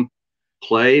saw him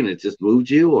play and it just moved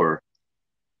you, or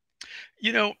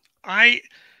You know, I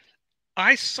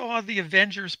I saw the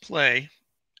Avengers play.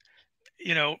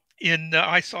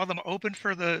 I saw them open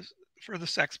for the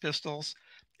Sex Pistols,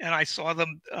 and I saw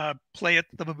them play at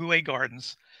the Mabue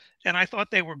Gardens, and I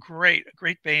thought they were great, a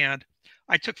great band.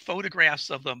 I took photographs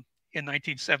of them in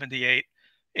 1978,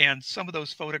 and some of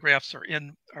those photographs are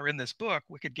in this book,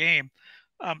 Wicked Game.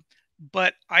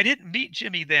 But I didn't meet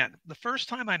Jimmy then. The first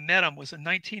time I met him was in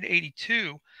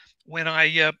 1982 when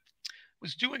I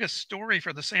was doing a story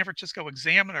for the San Francisco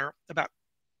Examiner about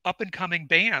up and coming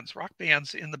bands, rock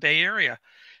bands in the Bay Area.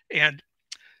 And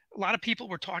a lot of people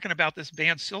were talking about this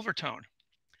band Silvertone.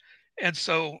 And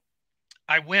so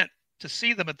I went to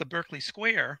see them at the Berkeley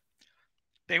Square.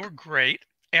 They were great.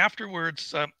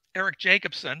 Afterwards, Eric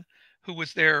Jacobson, who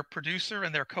was their producer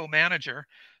and their co-manager,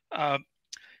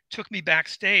 took me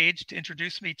backstage to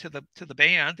introduce me to the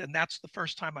band, and that's the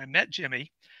first time I met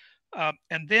Jimmy.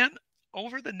 And then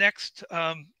over the next,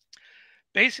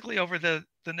 basically over the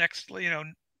next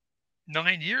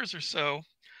 9 years or so,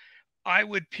 I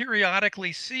would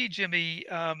periodically see Jimmy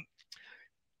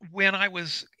when I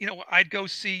was, I'd go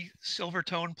see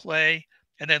Silvertone play,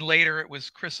 and then later it was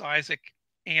Chris Isaak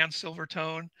and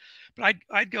Silvertone. But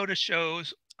I'd go to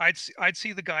shows. I'd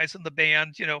see the guys in the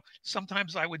band.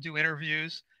 Sometimes I would do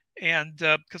interviews, and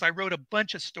because I wrote a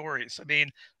bunch of stories. I mean,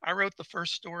 I wrote the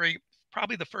first story,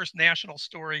 probably the first national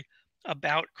story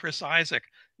about Chris Isaak,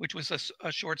 which was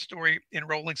a short story in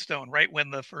Rolling Stone right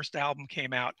when the first album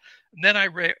came out. And then I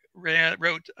wrote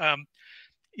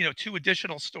 2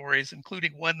 additional stories,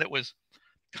 including one that was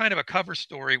kind of a cover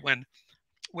story when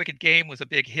Wicked Game was a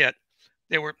big hit.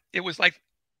 It was like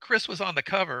Chris was on the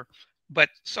cover, but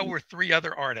so were 3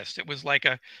 other artists. It was like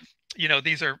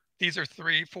these are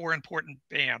 3-4 important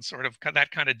bands, sort of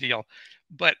that kind of deal.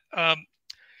 But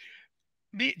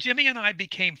Jimmy and I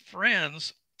became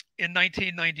friends in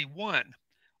 1991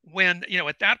 when,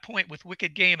 at that point with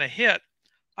Wicked Game a hit,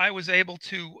 I was able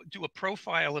to do a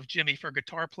profile of Jimmy for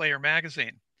Guitar Player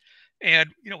magazine.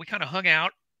 And, we kind of hung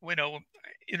out,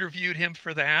 interviewed him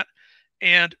for that.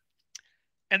 And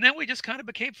then we just kind of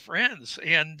became friends.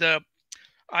 And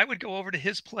I would go over to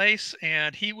his place,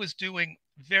 and he was doing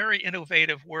very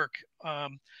innovative work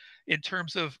in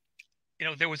terms of,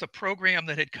 there was a program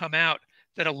that had come out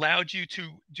that allowed you to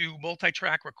do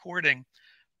multi-track recording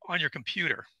on your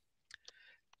computer.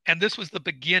 And this was the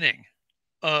beginning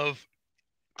of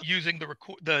using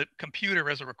the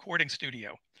computer as a recording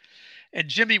studio. And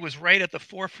Jimmy was right at the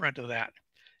forefront of that.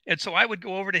 And so I would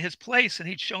go over to his place, and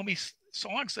he'd show me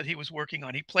songs that he was working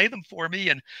on. He'd play them for me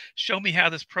and show me how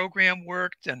this program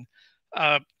worked. And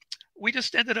we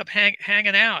just ended up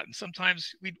hanging out. And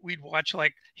sometimes we'd watch,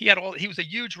 like, he was a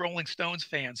huge Rolling Stones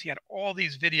fan. He had all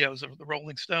these videos of the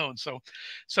Rolling Stones. So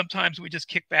sometimes we just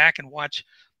kick back and watch,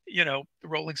 the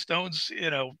Rolling Stones,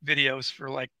 videos for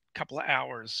like a couple of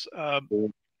hours.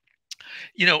 And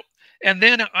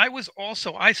then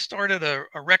I started a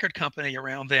record company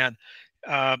around then,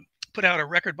 put out a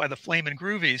record by the Flamin'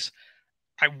 Groovies.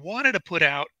 I wanted to put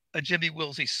out a Jimmy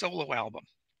Wilsey solo album,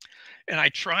 and I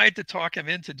tried to talk him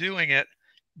into doing it,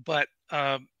 but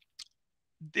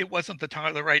it wasn't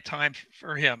the right time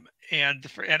for him, and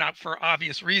for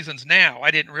obvious reasons. Now,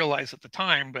 I didn't realize at the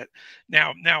time, but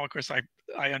now of course I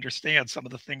understand some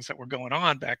of the things that were going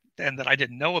on back then that I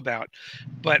didn't know about.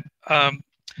 But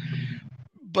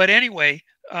anyway,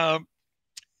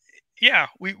 yeah,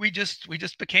 we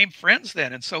just became friends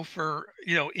then. And so for,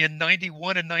 in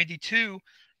 91 and 92,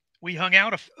 we hung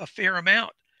out a fair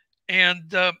amount.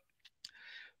 And,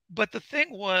 but the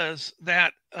thing was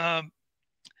that,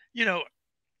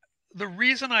 the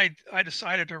reason I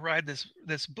decided to write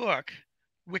this book,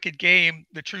 Wicked Game,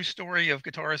 The True Story of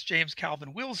Guitarist James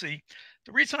Calvin Wilsey,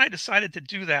 the reason I decided to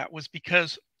do that was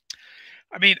because,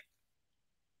 I mean,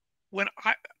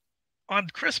 on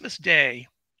Christmas Day,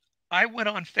 I went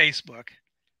on Facebook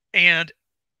and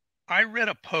I read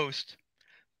a post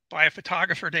by a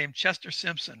photographer named Chester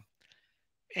Simpson.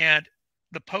 And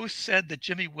the post said that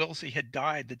Jimmy Wilsey had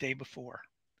died the day before.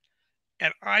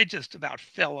 And I just about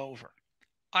fell over.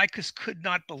 I just could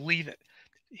not believe it.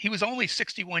 He was only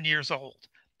 61 years old.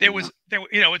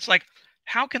 It's like,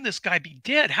 how can this guy be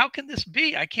dead? How can this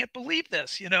be? I can't believe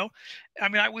this, I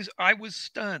mean, I was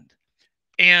stunned.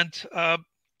 And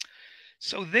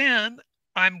so then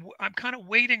I'm kind of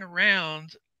waiting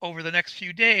around over the next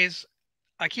few days.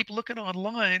 I keep looking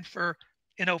online for,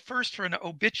 first for an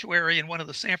obituary in one of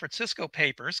the San Francisco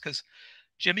papers, because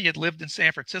Jimmy had lived in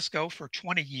San Francisco for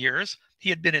 20 years. He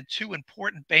had been in 2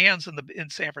 important bands in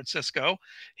San Francisco.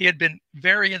 He had been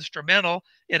very instrumental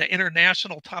in an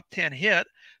international top 10 hit.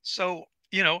 So,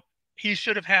 he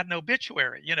should have had an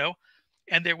obituary,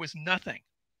 and there was nothing,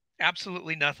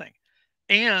 absolutely nothing.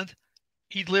 And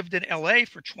he lived in LA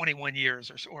for 21 years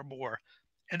or more,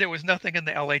 and there was nothing in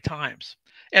the LA Times,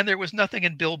 and there was nothing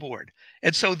in Billboard.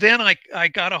 And so then I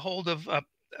got a hold of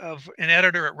of an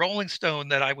editor at Rolling Stone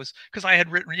that I was, because I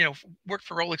had written, worked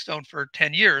for Rolling Stone for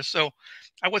 10 years. So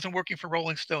I wasn't working for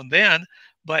Rolling Stone then,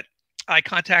 but I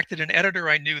contacted an editor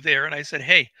I knew there and I said,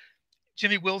 hey,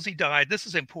 Jimmy Wilsey died. This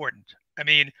is important. I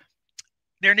mean,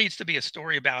 there needs to be a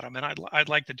story about him, and I'd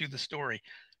like to do the story.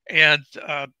 And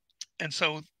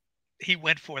so he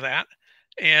went for that.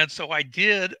 And so I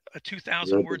did a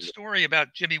 2,000 word story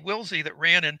about Jimmy Wilsey that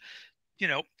ran in,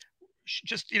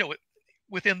 just,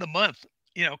 within the month,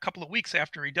 a couple of weeks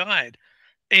after he died.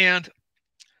 And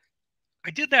I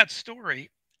did that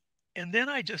story. And then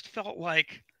I just felt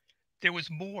like there was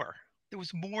more. There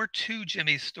was more to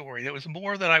Jimmy's story. There was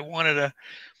more that I wanted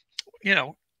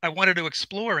to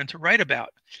explore and to write about.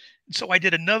 And so I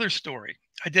did another story.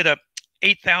 I did a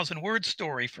 8,000 word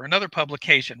story for another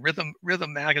publication,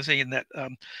 Rhythm magazine. That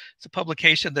it's a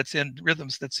publication that's in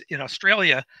rhythms that's in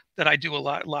Australia that I do a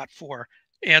lot for.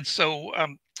 And so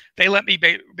they let me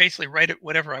basically write it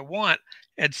whatever I want.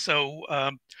 And so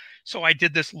I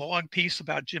did this long piece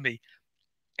about Jimmy.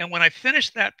 And when I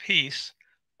finished that piece,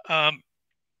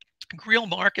 Greil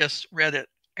Marcus read it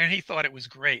and he thought it was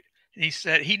great. And he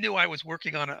said he knew I was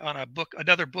working on a book,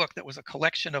 another book that was a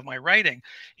collection of my writing.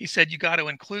 He said, you got to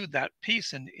include that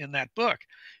piece in that book.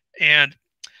 And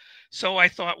so I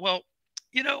thought, well,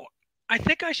 I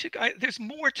think I should. There's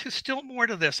still more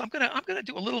to this. I'm gonna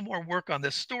do a little more work on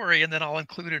this story, and then I'll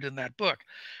include it in that book.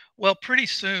 Well, pretty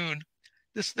soon,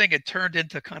 this thing had turned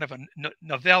into kind of a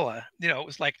novella. It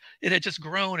was like it had just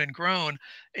grown and grown,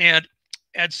 and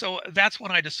so that's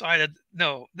when I decided,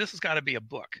 no, this has got to be a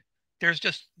book.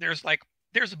 There's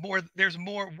more,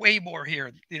 way more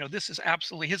here. This is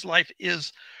absolutely, his life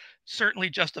is certainly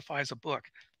justifies a book,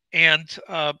 and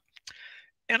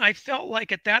I felt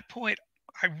like at that point,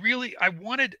 I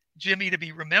wanted Jimmy to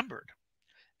be remembered,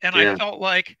 and I felt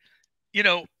like,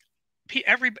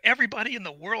 everybody in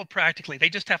the world practically, they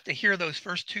just have to hear those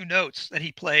first two notes that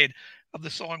he played of the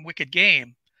song "Wicked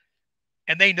Game,"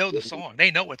 and they know the song.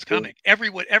 They know what's coming.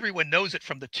 Everyone knows it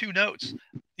from the two notes,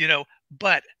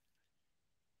 but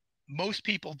most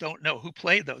people don't know who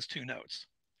played those two notes.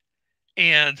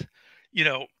 And,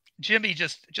 Jimmy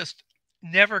just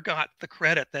never got the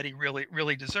credit that he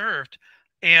really deserved.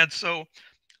 And so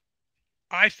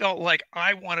I felt like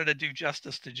I wanted to do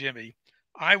justice to Jimmy.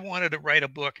 I wanted to write a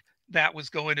book that was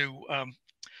going to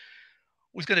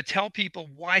tell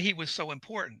people why he was so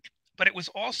important, but it was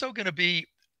also going to be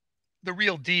the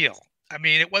real deal. I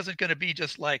mean, it wasn't going to be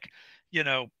just like,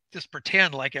 just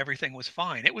pretend like everything was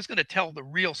fine. It was going to tell the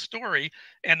real story.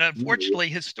 And unfortunately,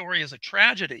 his story is a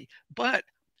tragedy. But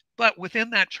within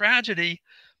that tragedy,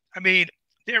 I mean,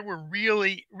 there were real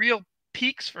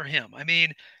peaks for him. I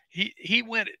mean, he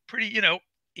went pretty,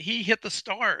 he hit the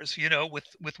stars,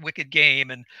 with Wicked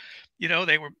Game, and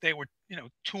they were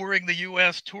touring the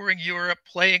U.S., touring Europe,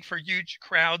 playing for huge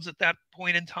crowds at that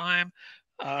point in time.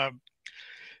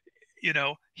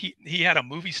 He had a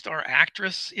movie star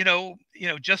actress,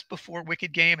 just before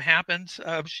Wicked Game happened.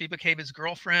 She became his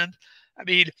girlfriend. I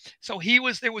mean, so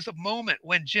there was a moment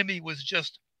when Jimmy was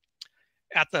just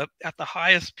at the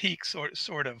highest peak,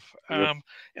 sort of. And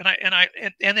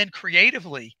then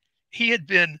creatively, he had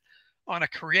been on a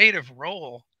creative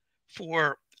role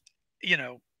for,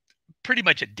 pretty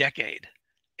much a decade.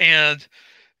 And,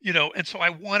 and so I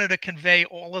wanted to convey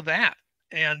all of that.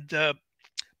 And,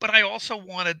 but I also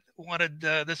wanted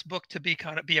this book to be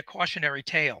a cautionary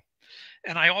tale.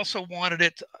 And I also wanted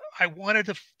to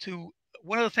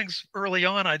one of the things early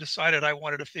on I decided I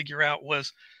wanted to figure out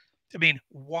was, I mean,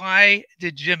 why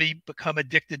did Jimmy become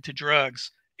addicted to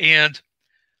drugs? And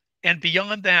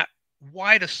beyond that,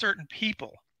 why do certain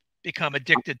people become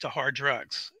addicted to hard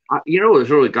drugs? What's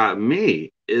really got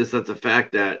me is that the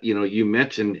fact that, you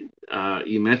mentioned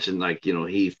like,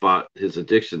 he fought his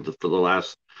addiction for the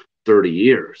last 30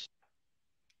 years.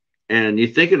 And you're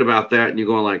thinking about that and you're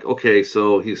going like, okay,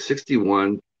 so he's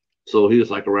 61. So he was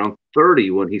like around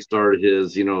 30 when he started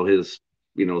his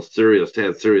serious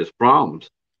problems.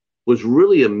 What's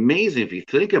really amazing, if you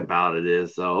think about it,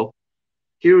 is though,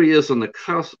 here he is on the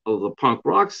cusp of the punk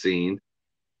rock scene,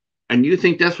 and you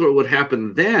think that's what would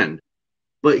happen then,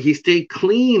 but he stayed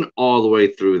clean all the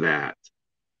way through that.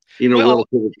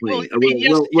 Relatively clean.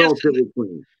 Relatively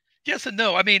clean. Yes and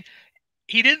no. I mean,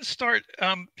 he didn't start.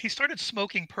 He started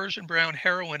smoking Persian brown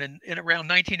heroin in around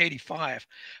 1985,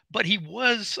 but he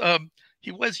was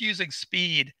using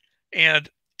speed and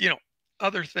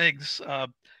other things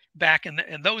back in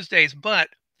those days. But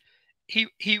he,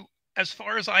 as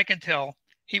far as I can tell,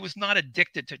 he was not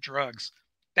addicted to drugs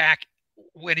back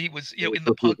when he was in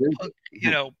the punk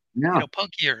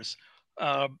punk years.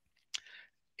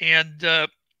 And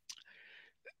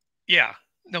yeah.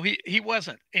 no, he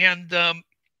wasn't. And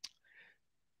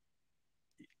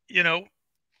you know,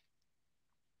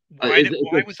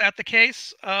 why was that the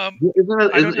case? I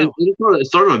don't know.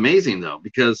 It's sort of amazing though,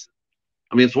 because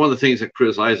I mean, it's one of the things that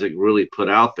Chris Isaak really put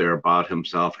out there about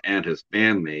himself and his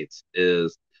bandmates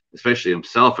is, especially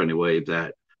himself anyway,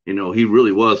 that he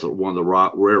really was one of the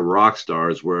rare rock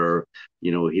stars where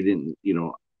he didn't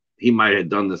he might have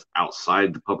done this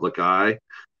outside the public eye,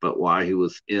 but while he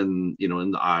was in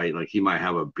the eye, like he might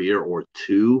have a beer or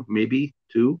two, maybe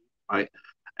two. I,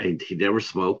 he never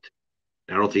smoked.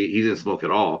 I don't think he didn't smoke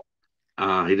at all.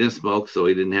 He didn't smoke, so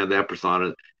he didn't have that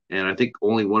persona. And I think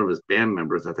only one of his band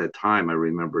members at that time, I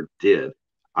remember, did.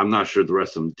 I'm not sure the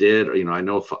rest of them did. Or, I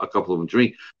know a couple of them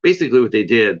drink. Basically, what they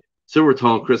did,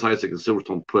 Silvertone, Chris Isaak, and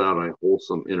Silvertone put out a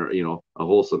wholesome a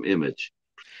whole image.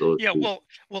 So yeah, well,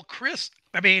 Chris.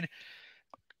 I mean,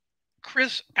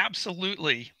 Chris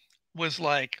absolutely was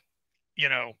like,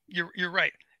 you're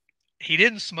right. He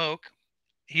didn't smoke.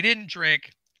 He didn't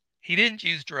drink. He didn't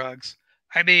use drugs.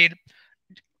 I mean,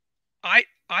 I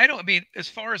don't. I mean, as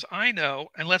far as I know,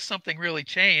 unless something really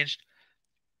changed,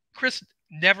 Chris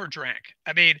never drank.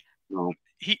 I mean, no,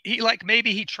 he like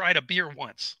maybe he tried a beer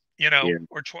once, yeah,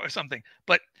 or try something.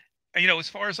 But as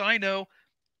far as I know,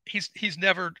 he's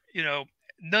never,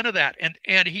 none of that.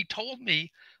 And he told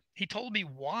me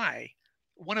why.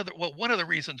 One of the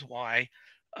reasons why,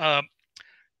 um,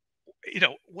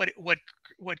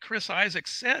 what Chris Isaak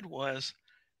said was,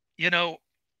 you know,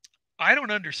 I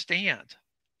don't understand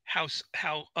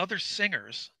how other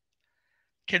singers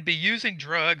can be using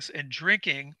drugs and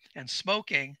drinking and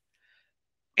smoking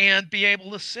and be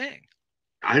able to sing,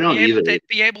 I don't either.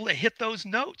 be able to hit those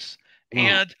notes.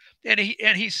 No, And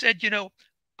he said,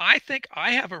 I think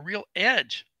I have a real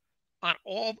edge on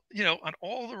all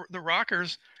the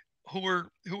rockers who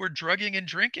were drugging and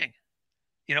drinking.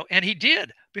 And he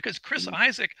did, because Chris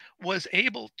Isaak was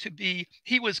able to be,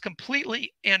 he was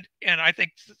completely, and I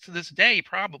think to this day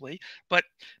probably, but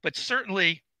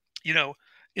certainly,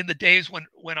 in the days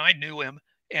when I knew him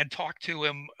and talked to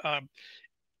him,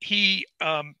 he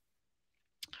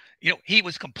he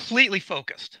was completely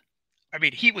focused. I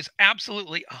mean, he was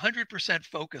absolutely 100%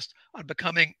 focused on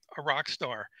becoming a rock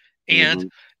star, and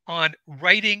mm-hmm. on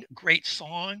writing great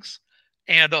songs,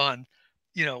 and on,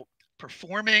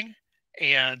 performing,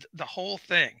 and the whole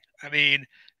thing. I mean,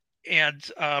 and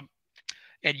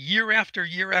year after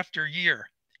year after year,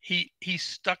 he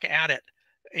stuck at it,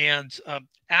 and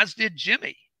as did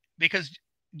Jimmy, because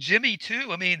Jimmy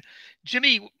too. I mean,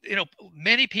 Jimmy,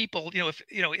 many people, if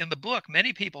in the book,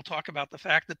 many people talk about the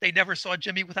fact that they never saw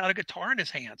Jimmy without a guitar in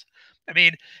his hands. I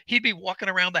mean, he'd be walking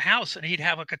around the house and he'd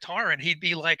have a guitar and he'd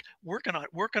be like working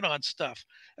on stuff.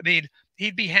 I mean,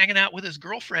 he'd be hanging out with his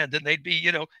girlfriend and they'd be,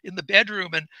 in the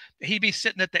bedroom, and he'd be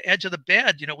sitting at the edge of the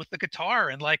bed, with the guitar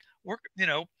and like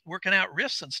working out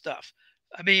riffs and stuff.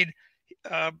 I mean,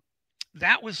 uh,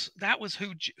 that was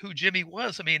who Jimmy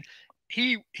was. I mean,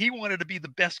 he wanted to be the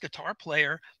best guitar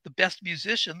player, the best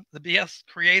musician, the best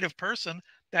creative person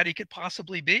that he could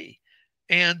possibly be.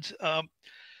 And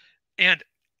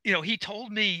he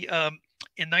told me,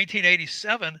 in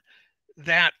 1987,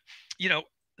 that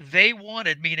they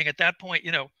wanted, meaning at that point,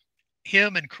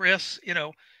 him and Chris,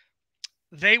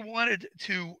 they wanted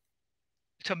to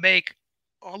make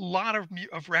a lot of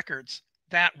records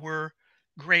that were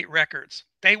great records.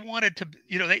 They wanted to,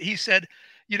 he said,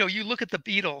 you look at the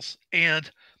Beatles, and,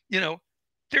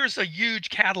 there's a huge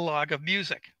catalog of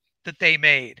music that they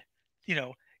made. You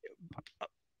know,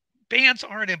 bands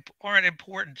aren't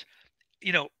important,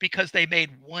 because they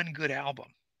made one good album.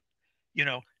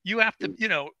 You have to,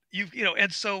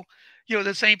 and so,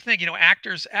 the same thing,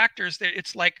 actors,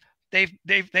 it's like they've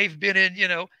been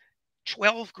in,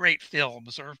 12 great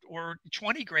films, or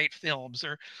 20 great films,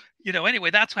 or, anyway,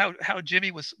 that's how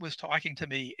Jimmy was talking to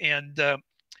me. And,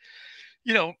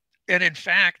 you know, and in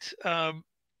fact, in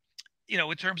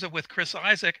terms of with Chris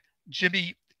Isaak,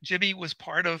 Jimmy was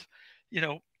part of,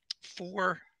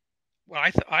 four,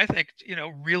 well, I think,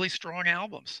 really strong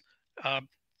albums. Um,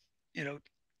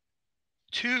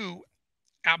 two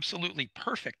absolutely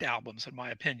perfect albums, in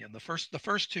my opinion. The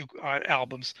first two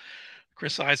albums,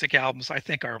 Chris Isaak albums, I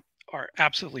think are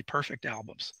absolutely perfect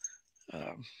albums.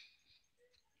 Um,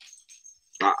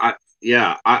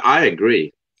 I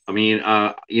agree. I mean,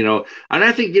 and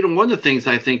I think, one of the things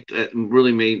I think that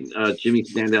really made Jimmy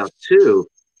stand out too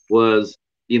was,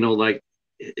 like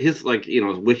his, like,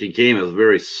 Wicked Game is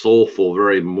very soulful,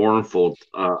 very mournful,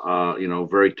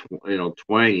 very,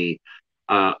 twangy.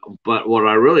 But what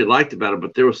I really liked about it,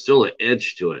 but there was still an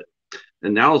edge to it.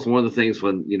 And that was one of the things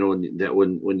when,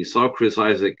 when you saw Chris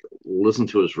Isaak listen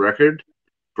to his record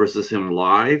versus him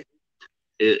live,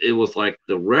 it was like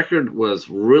the record was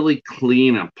really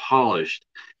clean and polished,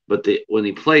 but when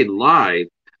he played live,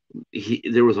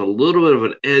 there was a little bit of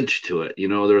an edge to it. There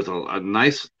was a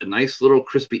nice little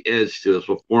crispy edge to his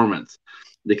performance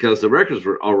because the records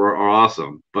are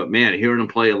awesome. But man, hearing him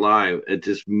play live, it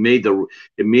just made you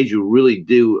really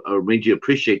made you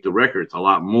appreciate the records a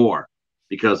lot more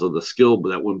because of the skill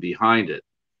that went behind it.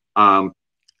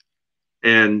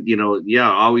 And yeah,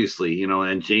 obviously,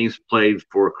 and James played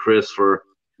for Chris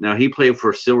now he played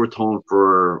for Silvertone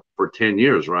for 10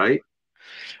 years, right?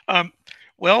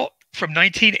 Well, from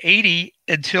 1980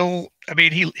 until, I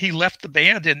mean, he left the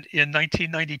band in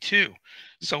 1992.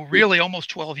 So really almost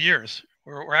 12 years,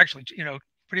 or actually,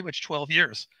 pretty much 12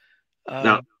 years.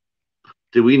 Now,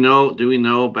 do we know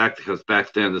because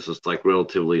back then this was like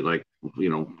relatively like,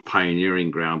 pioneering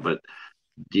ground, but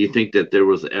do you think that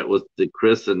was the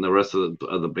Chris and the rest of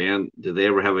the band, did they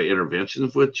ever have an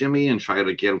intervention with Jimmy and try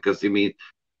to get him? Because I mean,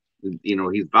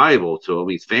 he's valuable to him,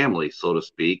 he's family, so to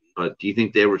speak. But do you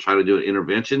think they ever try to do an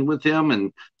intervention with him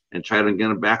and try to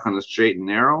get him back on the straight and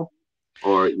narrow?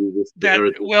 Or you just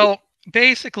well,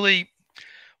 basically,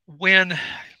 I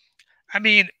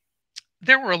mean,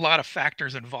 there were a lot of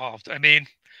factors involved. I mean,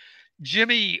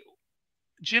 Jimmy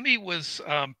was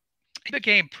he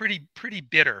became pretty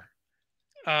bitter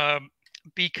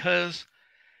because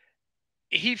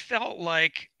he felt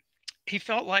like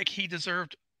he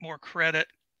deserved more credit,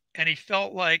 and he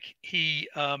felt like he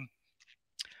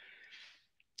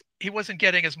wasn't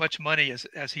getting as much money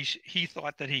as he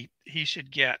thought that he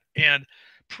should get. And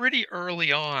pretty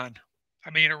early on,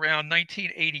 I mean, around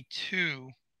 1982,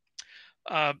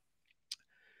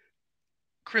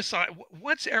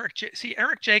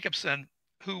 Eric Jacobson,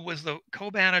 who was the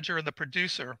co-manager and the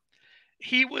producer,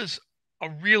 he was a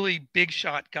really big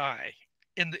shot guy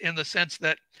in the sense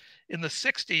that in the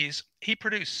 60s he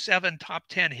produced 7 top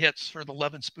 10 hits for the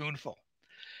Lovin' Spoonful,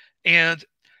 and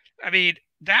I mean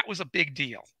that was a big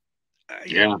deal.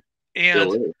 Yeah,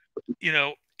 and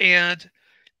and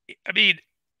I mean,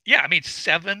 yeah, I mean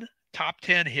 7 top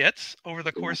 10 hits over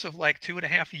the course of like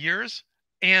 2.5 years,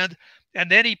 and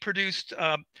then he produced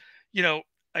a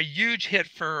huge hit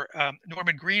for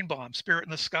Norman Greenbaum, Spirit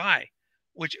in the Sky,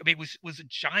 which I mean was a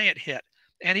giant hit,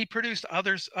 and he produced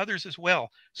others as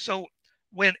well. So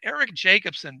when Eric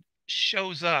Jacobson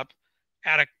shows up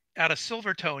at a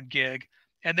Silvertone gig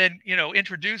and then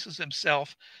introduces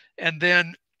himself and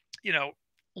then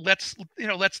lets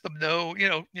them know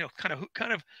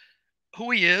kind of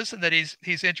who he is, and that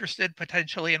he's interested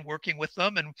potentially in working with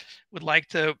them and would like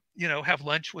to have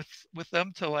lunch with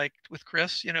them, to like with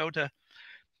Chris, to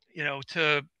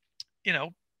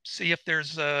see if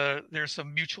there's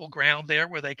some mutual ground there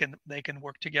where they can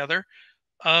work together.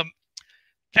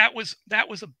 That was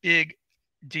a big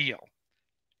deal.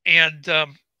 And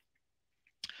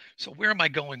so where am I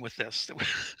going with this?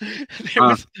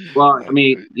 Well, I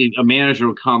mean, a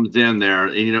manager comes in there,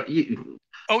 and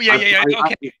oh yeah.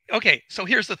 Okay. So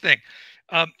here's the thing.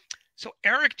 So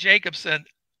Eric Jacobson,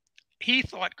 he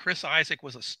thought Chris Isaak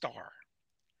was a star.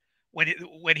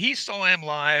 When he saw him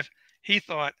live, he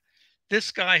thought, this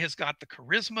guy has got the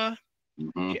charisma,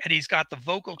 and he's got the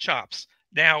vocal chops.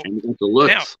 Now, and the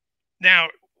looks. Now,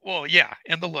 well, yeah,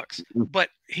 and the looks. But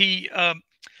he,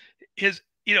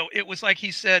 it was like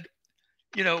he said,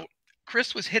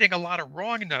 Chris was hitting a lot of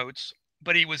wrong notes,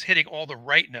 but he was hitting all the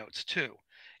right notes too.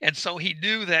 And so he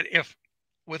knew that if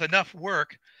with enough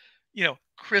work,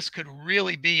 Chris could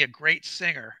really be a great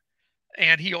singer.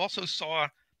 And he also saw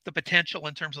the potential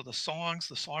in terms of the songs,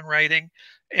 the songwriting.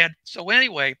 And so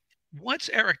anyway, once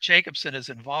Eric Jacobson is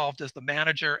involved as the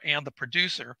manager and the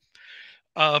producer,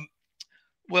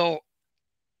 well,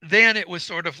 then it was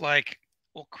sort of like,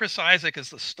 well, Chris Isaak is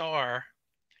the star,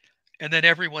 and then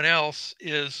everyone else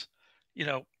is,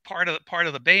 part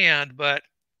of the band, but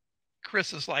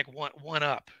Chris is like one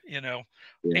up, Yeah.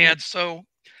 And so,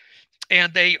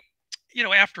 and they,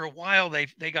 after a while,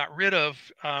 they got rid of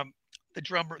the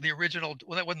drummer, the original.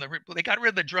 Well, that wasn't they got rid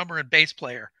of the drummer and bass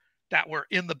player that were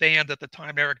in the band at the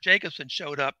time Eric Jacobson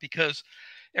showed up, because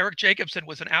Eric Jacobson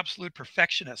was an absolute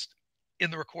perfectionist in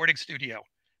the recording studio,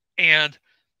 and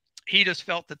he just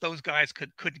felt that those guys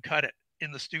couldn't cut it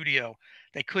in the studio.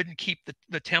 They couldn't keep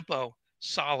the tempo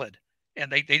solid,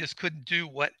 and they just couldn't do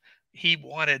what he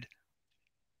wanted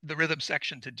the rhythm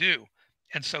section to do.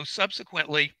 And so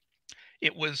subsequently,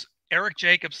 it was Eric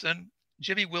Jacobson,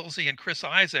 Jimmy Wilsey, and Chris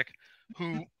Isaak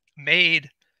who made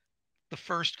the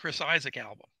first Chris Isaak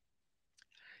album.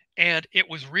 And it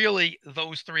was really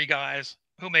those 3 guys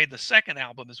who made the second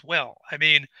album as well. I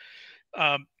mean,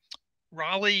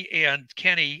 Raleigh and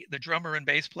Kenny, the drummer and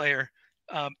bass player,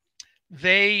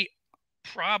 they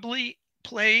probably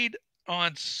played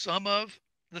on some of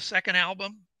the second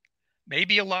album,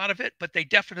 maybe a lot of it, but they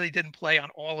definitely didn't play on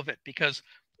all of it because,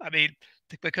 I mean,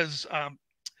 because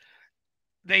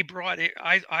they brought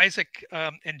Isaak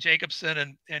and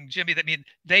Jacobson and Jimmy. I mean,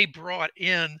 they brought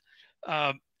in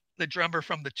the drummer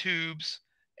from the Tubes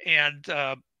and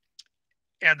the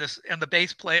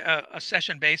bass play, a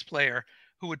session bass player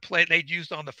who would play. They'd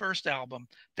used on the first album.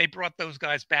 They brought those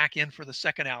guys back in for the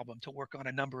second album to work on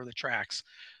a number of the tracks.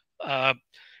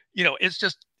 It's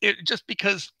just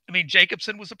because, I mean,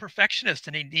 Jacobson was a perfectionist,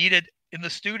 and he needed in the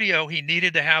studio, he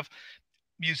needed to have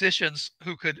musicians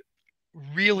who could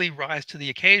really rise to the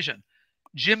occasion.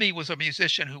 Jimmy was a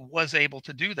musician who was able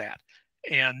to do that.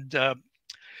 And, but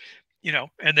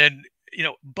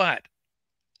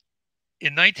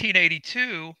in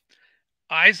 1982,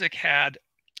 Isaak had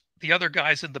the other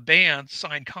guys in the band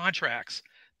sign contracts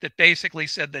that basically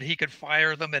said that he could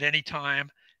fire them at any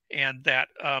time, and that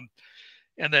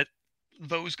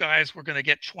those guys were going to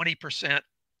get 20%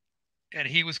 and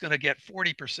he was going to get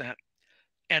 40%.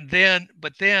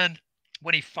 But then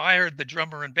when he fired the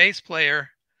drummer and bass player,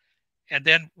 and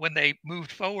then when they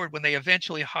moved forward, when they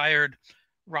eventually hired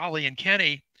Raleigh and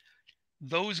Kenny,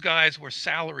 those guys were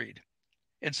salaried.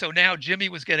 And so now Jimmy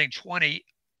was getting 20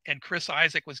 and Chris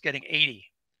Isaak was getting 80.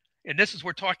 And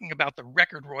we're talking about the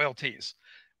record royalties.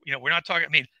 We're not talking,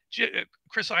 I mean,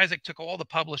 Chris Isaak took all the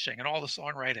publishing and all the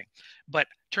songwriting, but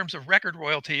in terms of record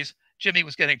royalties, Jimmy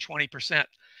was getting 20%.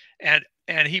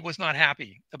 And he was not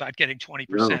happy about getting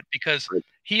 20% because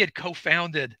he had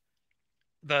co-founded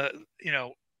the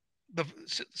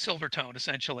Silvertone,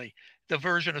 essentially the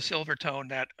version of Silvertone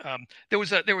that there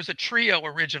was a trio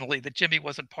originally that Jimmy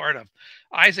wasn't part of.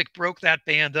 Isaak broke that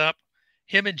band up.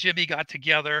 Him and Jimmy got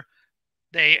together.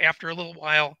 After a little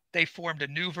while, they formed a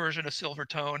new version of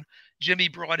Silvertone. Jimmy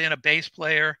brought in a bass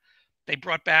player. They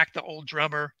brought back the old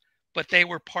drummer, but they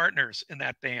were partners in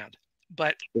that band.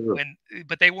 But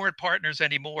they weren't partners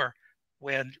anymore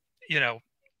when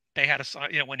they had to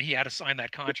sign. When he had to sign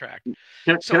that contract.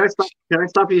 Can I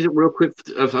stop you real quick?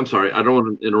 I'm sorry, I don't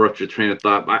want to interrupt your train of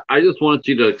thought. I just wanted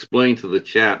you to explain to the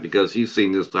chat, because you've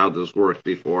seen how this works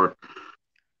before.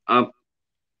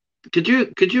 Could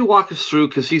you walk us through,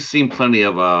 because you've seen plenty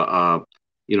of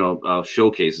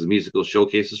showcases, musical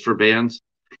showcases for bands.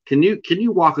 Can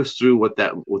you walk us through what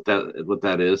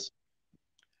that is?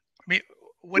 I mean,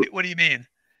 what do you mean?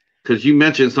 Because you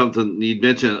mentioned something. You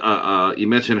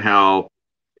mentioned how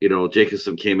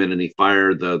Jacobson came in and he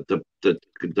fired the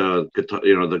guitar,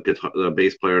 the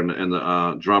bass player and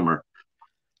the drummer.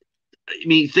 I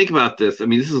mean, think about this. I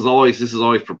mean, this has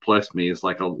always perplexed me. It's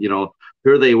like,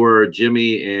 here they were,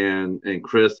 Jimmy and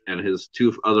Chris and his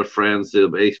two other friends, the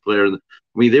bass player. I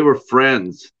mean, they were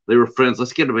friends.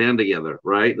 Let's get a band together,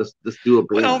 right? Let's do a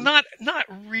band. Well, not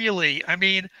really. I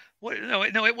mean, no,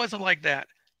 it wasn't like that.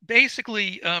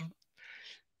 Basically,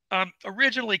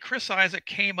 originally Chris Isaak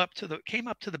came up to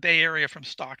the Bay Area from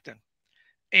Stockton,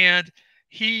 and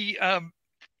he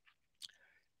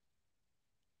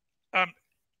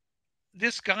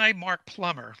this guy Mark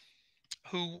Plummer,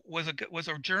 who was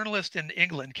a journalist in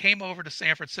England, came over to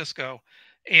San Francisco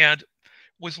and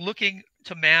was looking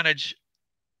to manage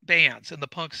bands in the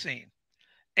punk scene.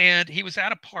 And he was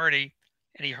at a party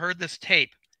and he heard this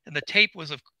tape, and the tape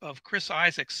was of Chris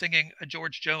Isaak singing a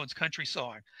George Jones country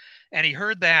song. And he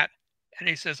heard that and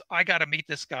he says, I got to meet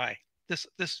this guy. This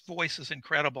voice is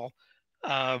incredible.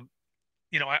 I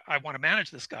want to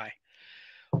manage this guy.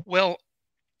 Well,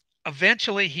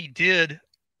 eventually he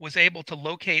was able to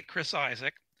locate Chris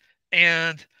Isaak,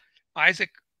 and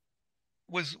Isaak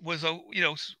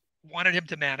wanted him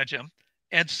to manage him.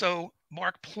 And so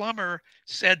Mark Plummer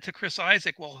said to Chris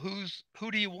Isaak, well,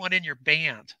 who do you want in your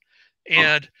band?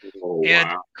 And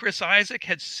Chris Isaak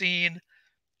had seen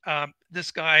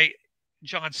this guy,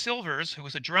 John Silvers, who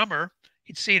was a drummer.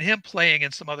 He'd seen him playing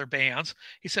in some other bands.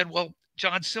 He said, well,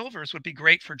 John Silvers would be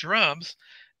great for drums.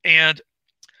 And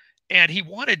he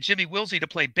wanted Jimmy Wilsey to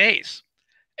play bass.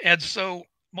 And so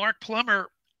Mark Plummer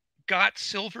got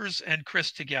Silvers and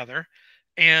Chris together,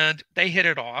 and they hit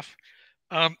it off.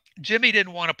 Jimmy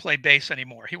didn't want to play bass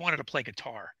anymore. He wanted to play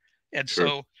guitar. And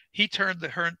so he turned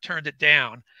it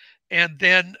down. And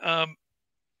then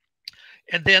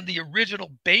the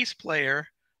original bass player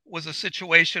was a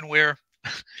situation where,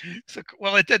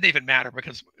 it didn't even matter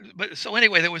so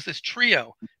anyway, there was this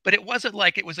trio, but it wasn't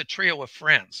like it was a trio of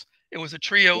friends. It was a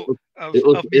trio of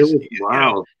music.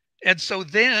 Wow. And so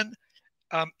then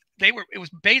it was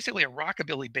basically a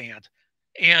rockabilly band.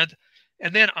 And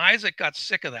then Isaak got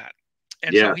sick of that.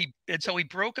 And so he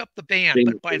broke up the band.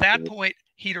 But by that point,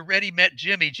 he'd already met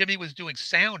Jimmy. Jimmy was doing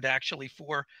sound actually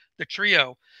for the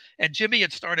trio, and Jimmy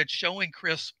had started showing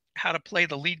Chris how to play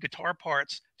the lead guitar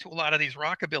parts to a lot of these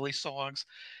rockabilly songs,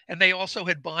 and they also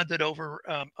had bonded over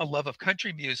a love of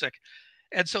country music,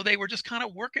 and so they were just kind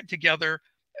of working together,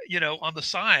 on the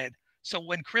side. So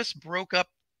when Chris broke up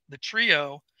the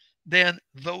trio, then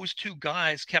those two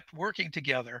guys kept working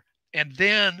together, and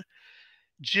then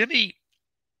Jimmy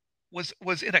was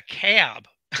in a cab.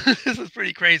 This is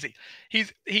pretty crazy.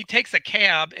 He takes a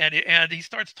cab and he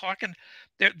starts talking.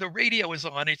 The radio is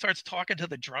on. He starts talking to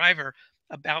the driver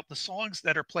about the songs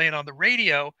that are playing on the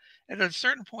radio. And at a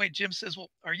certain point, Jim says, "Well,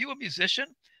 are you a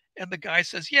musician?" And the guy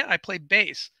says, "Yeah, I play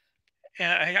bass.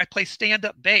 I play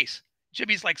stand-up bass."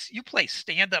 Jimmy's like, "You play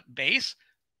stand-up bass?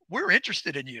 We're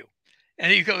interested in you."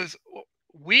 And he goes,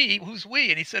 "We? Who's we?"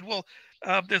 And he said, "Well,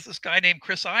 there's this guy named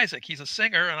Chris Isaak. He's a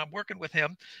singer, and I'm working with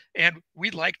him, and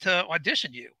we'd like to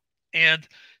audition you." And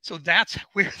so that's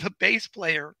where the bass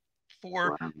player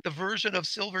for Wow. the version of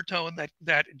Silvertone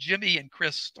that Jimmy and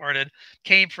Chris started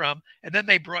came from. And then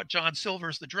they brought John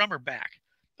Silvers, the drummer, back.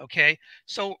 Okay,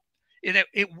 so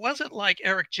it wasn't like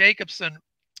Eric Jacobson.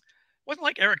 Wasn't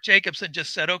like Eric Jacobson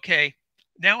just said, "Okay,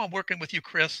 now I'm working with you,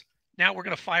 Chris. Now we're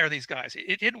going to fire these guys."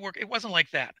 It didn't work. It wasn't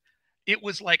like that. It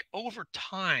was like over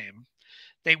time,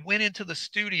 they went into the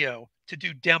studio to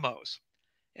do demos.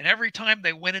 And every time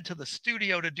they went into the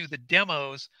studio to do the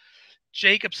demos,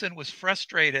 Jacobson was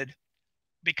frustrated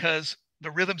because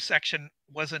the rhythm section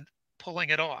wasn't pulling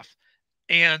it off.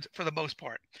 And for the most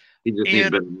part. He just needs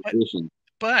And better musician.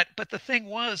 but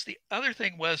the other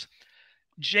thing was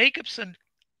Jacobson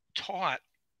taught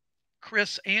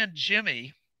Chris and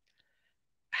Jimmy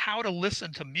how to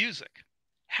listen to music,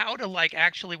 how to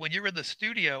actually, when you're in the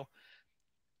studio,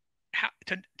 how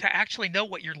to actually know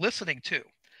what you're listening to.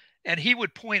 And he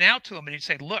would point out to him and he'd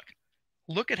say,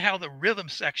 look at how the rhythm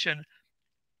section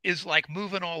is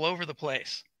moving all over the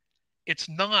place. It's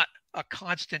not a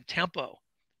constant tempo,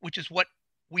 which is what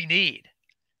we need.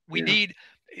 We need,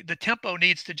 the tempo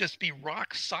needs to just be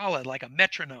rock solid, like a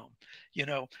metronome,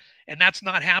 and that's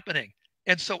not happening.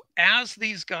 And so as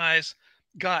these guys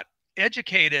got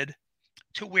educated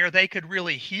to where they could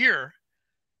really hear,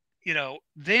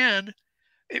 then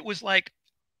it was like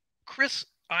Chris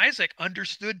Isaak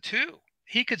understood too.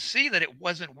 He could see that it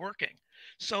wasn't working.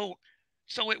 So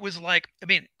it was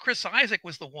Chris Isaak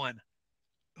was the one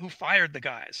who fired the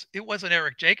guys. It wasn't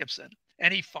Eric Jacobson.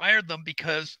 And he fired them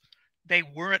because they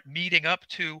weren't meeting up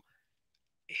to,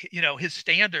 his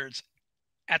standards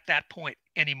at that point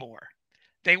anymore.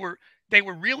 They were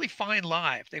really fine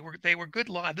live. They were good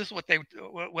live. This is what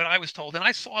I was told. And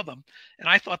I saw them and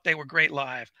I thought they were great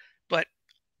live, but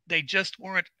they just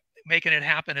weren't making it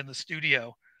happen in the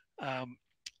studio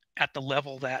at the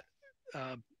level that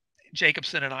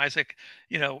Jacobson and Isaak,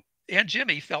 and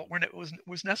Jimmy felt when it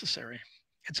was necessary.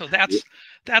 And so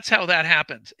that's how that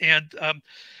happened. And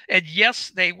yes,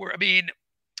 they were.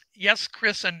 Yes,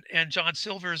 Chris and John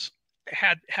Silvers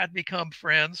had become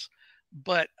friends,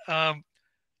 but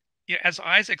as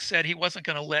Isaak said, he wasn't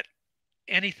going to let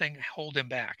anything hold him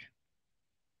back.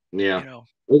 Yeah,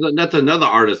 that's another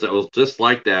artist that was just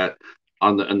like that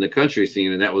on the country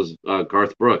scene, and that was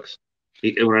Garth Brooks.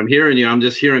 When I'm hearing you, I'm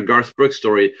just hearing Garth Brooks'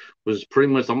 story was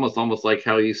pretty much almost like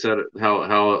how you said it,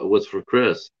 how it was for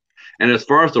Chris. And as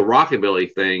far as the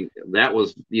rockabilly thing, that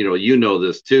was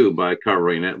this too by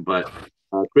covering it. But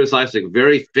Chris Isaak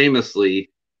very famously,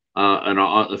 and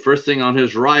the first thing on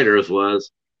his riders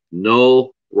was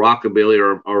no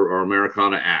rockabilly or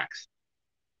Americana acts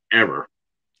ever.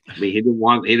 He didn't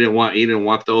want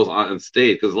those on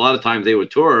stage, because a lot of times they would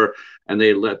tour and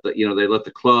they let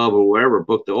the club or wherever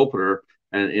book the opener,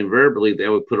 and invariably they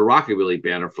would put a rockabilly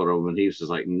band in front of him, and he was just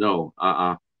like, no,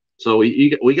 So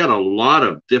we got a lot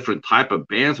of different type of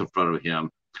bands in front of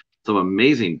him, some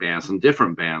amazing bands, some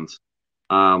different bands.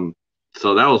 So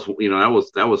that was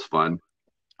fun.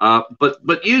 But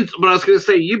I was going to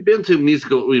say, you've been to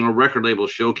musical record label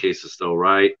showcases though,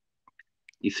 right?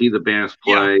 You see the bands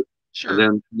play. Yeah, sure.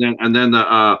 And then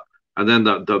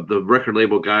the record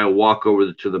label guy will walk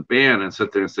over to the band and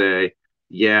sit there and say,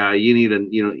 "Yeah, you need a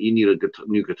new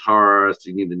guitarist,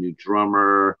 you need a new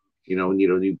drummer, you need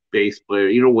a new bass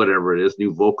player, whatever it is,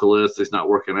 new vocalist. It's not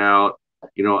working out,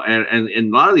 and a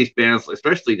lot of these bands,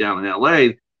 especially down in LA,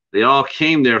 they all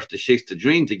came there to chase the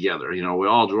dream together. We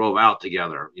all drove out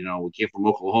together. We came from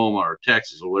Oklahoma or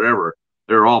Texas or whatever.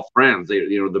 They're all friends.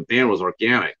 The band was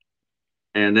organic."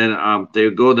 And then they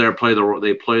would go there, play their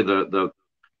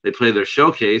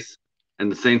showcase, and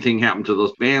the same thing happened to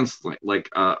those bands, what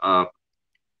happened,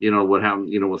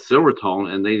 with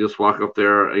Silvertone, and they just walk up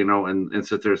there, and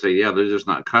sit there and say, yeah, they're just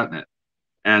not cutting it.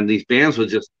 And these bands would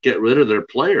just get rid of their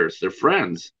players, their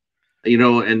friends,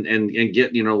 and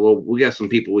get, well, we got some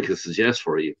people we could suggest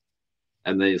for you,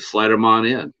 and they slide them on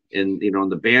in, and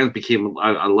the band became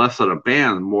less of a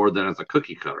band more than as a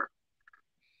cookie cutter.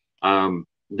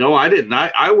 No, I didn't.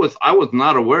 I was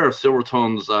not aware of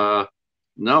Silvertone's.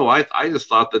 No, I just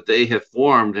thought that they had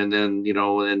formed, and then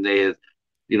and they had,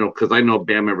 because I know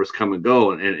band members come and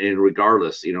go, and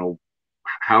regardless,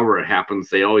 however it happens,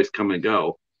 they always come and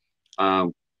go.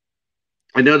 Um,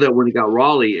 I know that when he got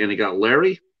Raleigh and he got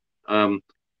Larry, um,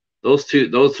 those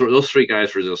three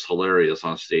guys were just hilarious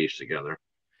on stage together.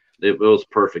 It was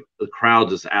perfect. The crowd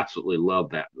just absolutely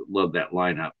loved that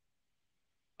lineup.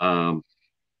 Um,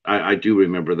 I do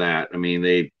remember that. I mean,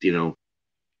 they,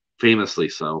 famously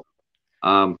so.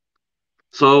 Um,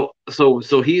 so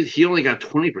he only got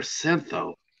 20%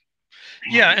 though.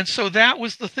 Yeah, Man. and so that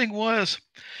was the thing, was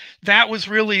that was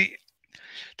really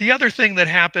the other thing that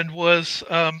happened was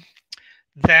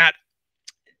that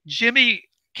Jimmy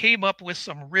came up with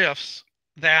some riffs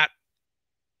that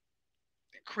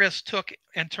Chris took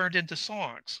and turned into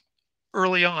songs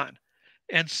early on.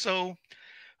 And so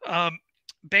um,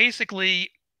 basically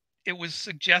it was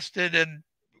suggested and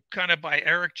kind of by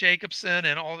Eric Jacobson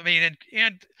and all, I mean,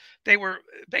 and they were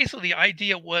basically, the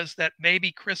idea was that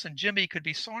maybe Chris and Jimmy could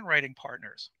be songwriting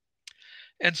partners.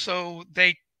 And so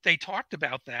they talked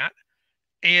about that.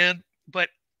 And but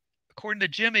according to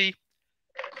Jimmy,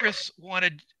 Chris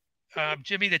wanted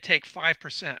Jimmy to take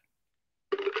 5%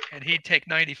 and he'd take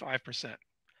 95%.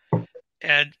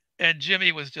 And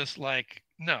Jimmy was just like,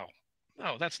 no,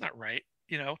 that's not right.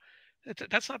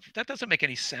 That doesn't make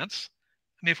any sense.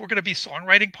 I mean, if we're going to be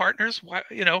songwriting partners, why,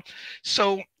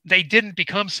 so they didn't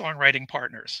become songwriting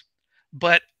partners,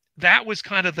 but that was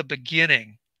kind of the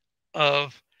beginning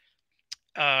of,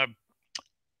 uh,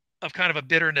 of kind of a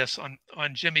bitterness on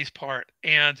Jimmy's part.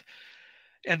 And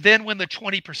then when the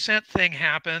 20% thing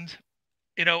happened,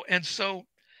 and so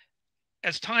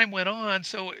as time went on,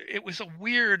 so it was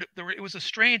a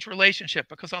strange relationship,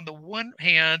 because on the one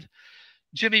hand,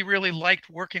 Jimmy really liked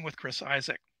working with Chris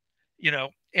Isaak,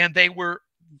 and they worked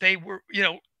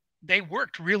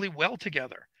really well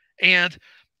together. And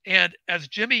as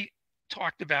Jimmy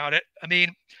talked about it, I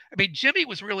mean, Jimmy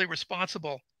was really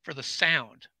responsible for the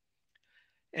sound,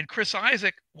 and Chris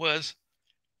Isaak was,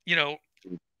 you know,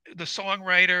 the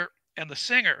songwriter and the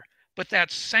singer. But that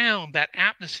sound, that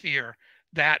atmosphere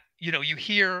that you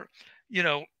hear, you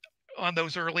know, on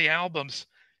those early albums,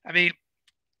 I mean,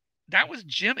 that was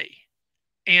Jimmy.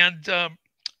 And I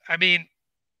mean,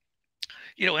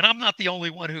 and I'm not the only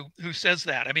one who says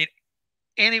that. I mean,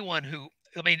 anyone who,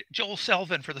 I mean, Joel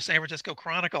Selvin for the San Francisco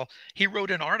Chronicle, he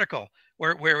wrote an article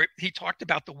where he talked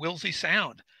about the Wilsey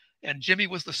sound, and Jimmy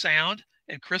was the sound,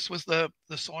 and Chris was the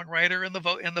songwriter and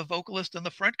the vocalist and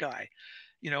the front guy,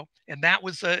 and that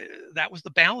was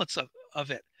the balance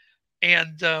of it.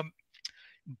 And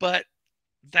but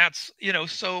that's,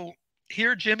 so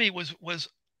here Jimmy was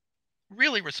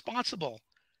really responsible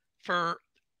for,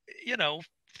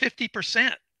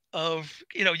 50% of,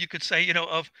 you could say,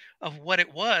 of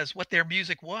what their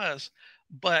music was.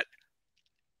 But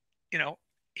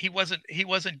he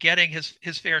wasn't getting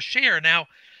his fair share. Now,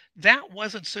 that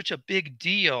wasn't such a big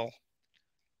deal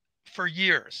for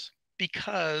years,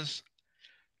 because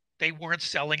they weren't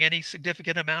selling any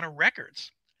significant amount of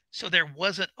records, so there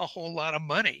wasn't a whole lot of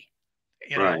money.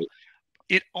 you know Right.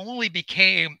 it only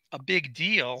became a big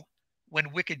deal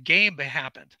when Wicked Game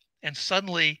happened, and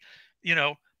suddenly,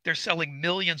 they're selling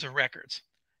millions of records,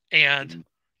 and Mm-hmm.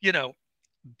 you know,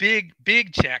 big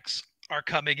checks are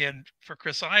coming in for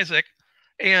Chris Isaak,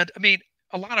 and I mean,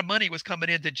 a lot of money was coming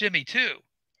into Jimmy too,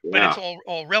 but it's Yeah.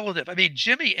 all relative. I mean,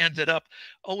 Jimmy ended up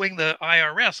owing the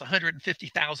IRS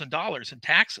 $150,000 in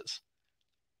taxes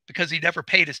because he never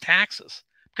paid his taxes,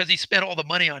 because he spent all the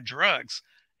money on drugs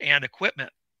and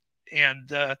equipment, and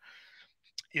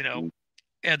you know,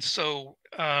 and so,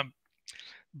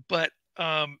 but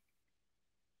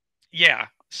yeah.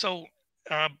 So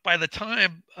by the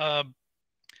time,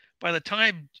 by the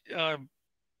time, the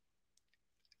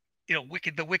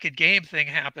Wicked Game thing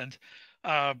happened,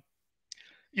 uh,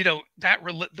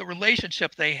 the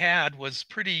relationship they had was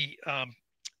pretty,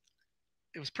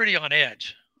 it was pretty on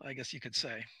edge, I guess you could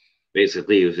say.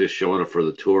 Basically, he was just showing up for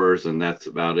the tours, and that's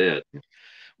about it.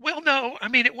 Well, no, I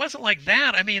mean, it wasn't like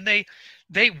that. I mean,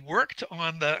 they worked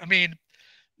on the. I mean,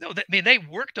 no, I mean, they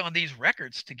worked on these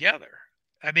records together.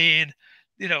 I mean,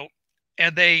 you know,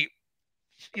 and they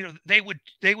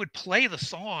would play the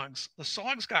songs. The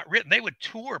songs got written. They would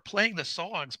tour playing the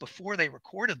songs before they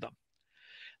recorded them.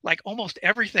 Like almost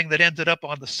everything that ended up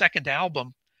on the second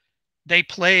album, they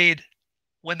played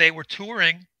when they were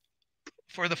touring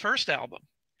for the first album.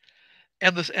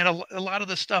 and this and a lot of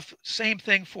the stuff, same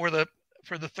thing for the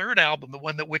third album, the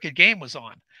one that Wicked Game was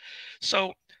on.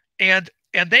 So and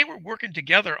they were working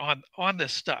together on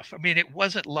this stuff. I mean, it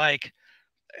wasn't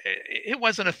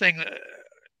a thing.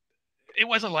 It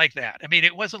wasn't like that. I mean,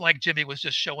 it wasn't like Jimmy was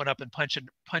just showing up and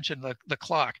punching the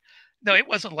clock. No, it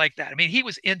wasn't like that. I mean, he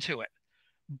was into it,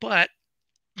 but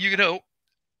you know,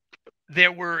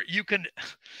 there were you can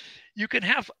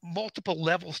have multiple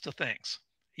levels to things,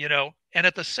 you know, and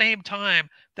at the same time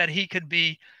that he can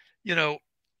be, you know,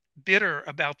 bitter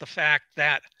about the fact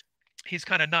that he's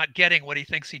kind of not getting what he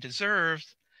thinks he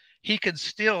deserves, he can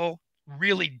still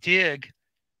really dig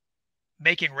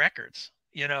making records,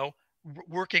 you know,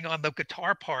 working on the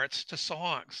guitar parts to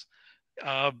songs.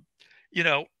 Um, you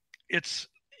know, it's,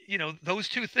 you know, those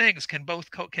two things can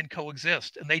can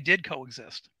coexist, and they did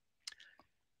coexist.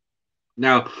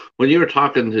 Now, when you were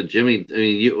talking to Jimmy, I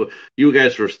mean, you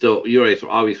guys were still, you guys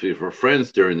obviously were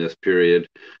friends during this period.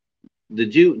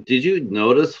 Did you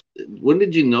notice, when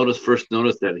did you first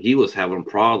notice that he was having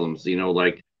problems?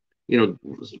 Like, you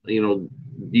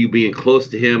you being close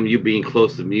to him, you being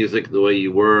close to music the way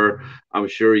you were. I'm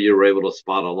sure you were able to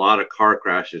spot a lot of car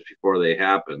crashes before they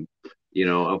happened. Well,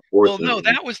 no, Unfortunately.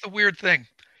 that was the weird thing.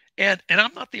 And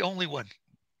I'm not the only one.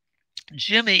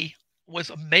 Jimmy was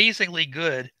amazingly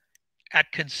good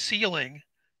at concealing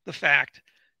the fact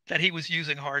that he was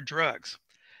using hard drugs.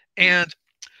 And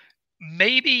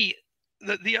maybe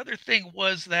the other thing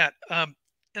was that,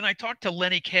 and I talked to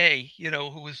Lenny Kaye, you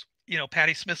know, who was, you know,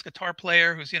 Patti Smith's guitar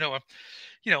player, who's, you know,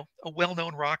 a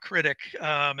well-known rock critic,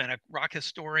 and a rock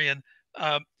historian,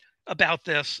 about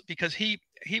this, because he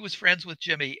was friends with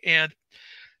Jimmy, and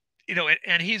you know,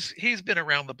 and he's been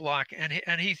around the block, and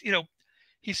he's, you know,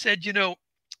 he said, you know,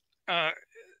 uh,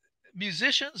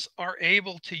 musicians are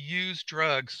able to use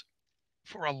drugs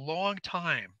for a long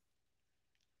time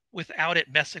without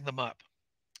it messing them up,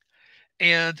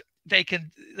 and they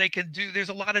can do, there's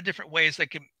a lot of different ways they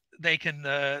can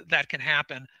that can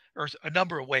happen, or a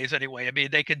number of ways anyway. I mean,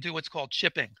 they can do what's called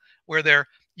chipping, where they're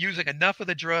using enough of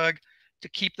the drug to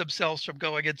keep themselves from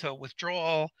going into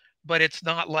withdrawal, but it's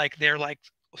not like they're like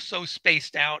so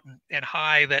spaced out and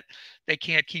high that they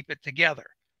can't keep it together.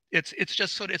 It's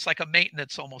just sort of, it's like a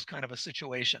maintenance almost kind of a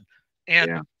situation. And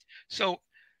Yeah. so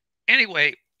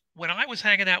anyway, when I was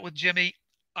hanging out with Jimmy,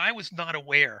 I was not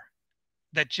aware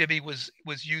that Jimmy was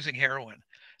using heroin.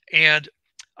 And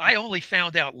I only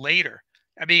found out later.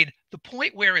 I mean, the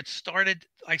point where I started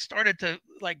to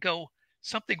like go,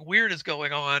 something weird is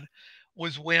going on,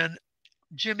 was when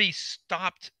Jimmy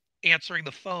stopped answering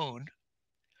the phone.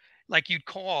 Like, you'd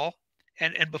call,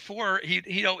 and before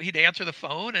he'd answer the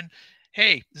phone, and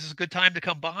hey, this is a good time to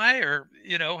come by, or,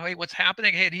 you know, hey, what's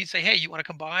happening? Hey, and he'd say, hey, you want to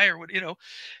come by, or what, you know,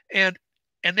 and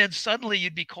then suddenly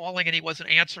you'd be calling and he wasn't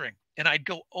answering, and I'd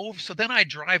go over. So then I'd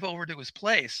drive over to his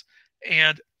place,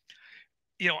 and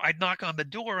you know, I'd knock on the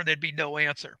door and there'd be no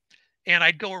answer. And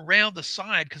I'd go around the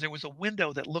side because there was a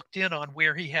window that looked in on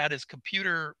where he had his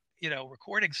computer, you know,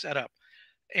 recording set up.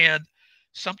 And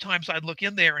sometimes I'd look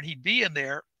in there and he'd be in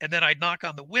there, and then I'd knock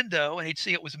on the window and he'd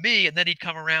see it was me, and then he'd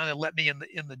come around and let me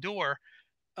in the door.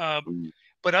 Um, Mm.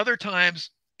 but other times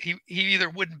he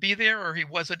either wouldn't be there, or he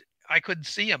wasn't. I couldn't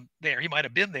see him there. He might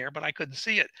have been there, but I couldn't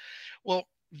see it. Well,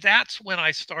 that's when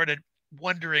I started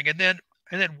wondering. And then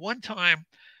one time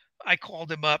I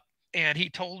called him up, and he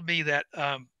told me that,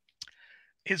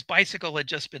 his bicycle had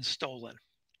just been stolen.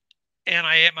 And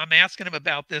I'm asking him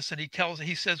about this, and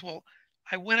he says, well,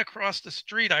 I went across the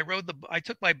street. I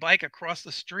took my bike across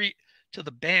the street to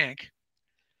the bank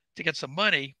to get some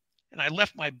money, and I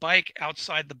left my bike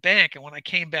outside the bank. And when I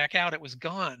came back out, it was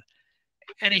gone.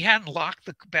 And he hadn't locked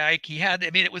the bike. I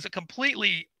mean, it was a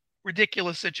completely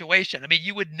ridiculous situation. I mean,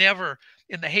 you would never,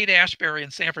 in the Haight Ashbury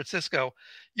in San Francisco,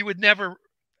 you would never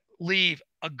leave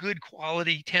a good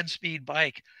quality 10-speed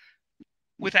bike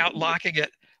without locking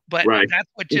it. But Right. that's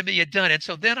what Jimmy had done. And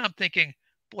so then I'm thinking,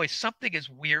 boy, something is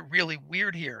weird, really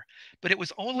weird here. But it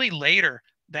was only later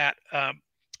that,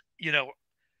 you know,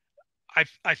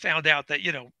 I found out that,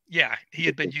 you know, yeah, he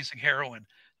had been using heroin,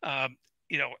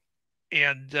 you know,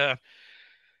 and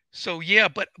so yeah,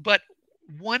 but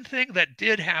one thing that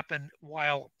did happen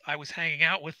while I was hanging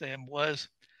out with him was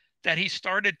that he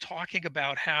started talking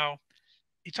about how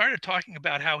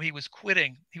he was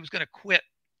quitting. He was going to quit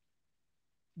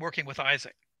working with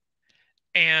Isaac.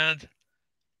 And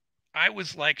I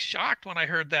was like shocked when I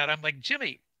heard that. I'm like,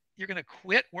 Jimmy, you're going to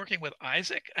quit working with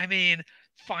Isaac? I mean,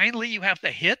 finally you have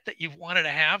the hit that you've wanted to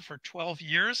have for 12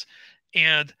 years.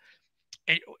 And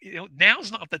you know,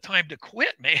 now's not the time to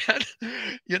quit, man.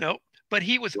 You know, but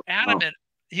he was Oh, adamant.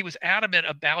 He was adamant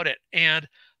about it. And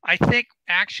I think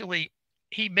actually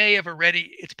he may have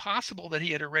already, it's possible that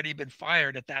he had already been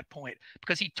fired at that point,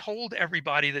 because he told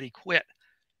everybody that he quit.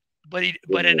 But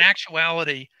in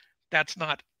actuality, that's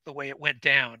not the way it went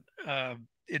down.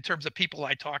 In terms of people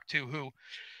I talked to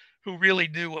who really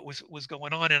knew what was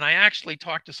going on. And I actually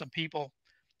talked to some people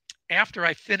after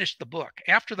I finished the book,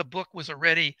 after the book was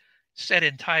already set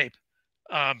in type.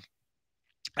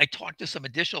 I talked to some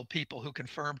additional people who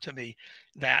confirmed to me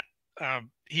that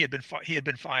he had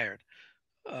been fired.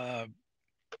 Uh,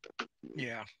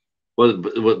 yeah,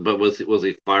 But was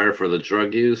he fired for the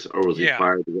drug use, or was he yeah,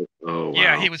 fired? Oh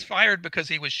yeah. wow. He was fired because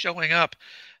he was showing up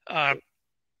uh,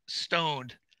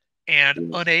 stoned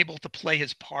and unable to play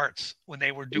his parts when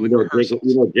they were doing rehearsals.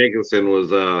 Jacobson was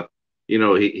that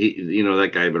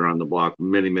guy had been around the block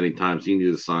many times. He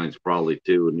knew the signs probably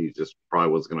too, and he just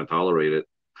probably wasn't going to tolerate it.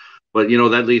 But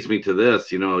that leads me to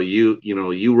this.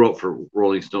 You wrote for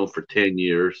Rolling Stone for 10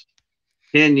 years.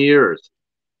 10 years.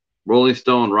 Rolling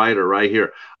Stone writer right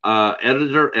here.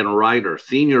 Editor and writer,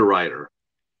 senior writer,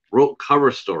 wrote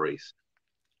cover stories.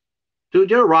 Dude,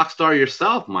 you're a rock star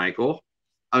yourself, Michael.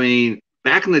 I mean,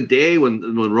 back in the day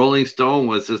when Rolling Stone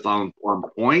was just on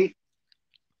point,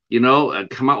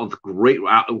 come out with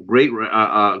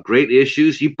great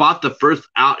issues. You bought the first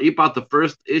out. You bought the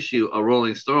first issue of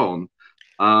Rolling Stone.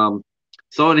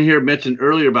 Someone here mentioned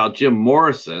earlier about Jim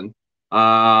Morrison.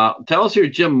 Tell us your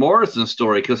Jim Morrison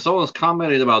story, because someone's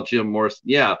commenting about Jim Morrison.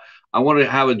 Yeah, I want to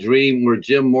have a dream where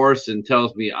Jim Morrison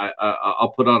tells me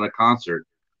I'll put on a concert.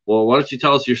 Well, why don't you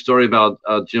tell us your story about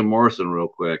Jim Morrison real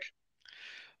quick?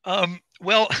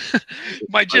 Well,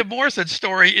 my Jim Morrison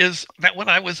story is that when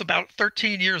I was about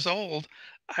 13 years old,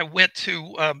 I went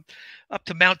to up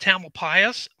to Mount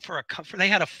Tamalpais they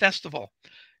had a festival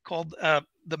called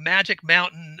the Magic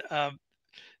Mountain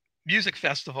Music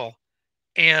Festival,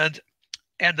 and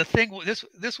the thing,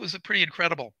 this was pretty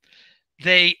incredible.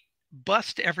 They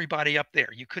bussed everybody up there.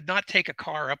 You could not take a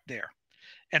car up there.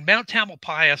 And Mount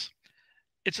Tamalpais,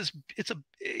 it's a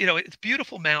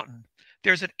beautiful mountain.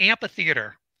 There's an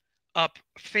amphitheater up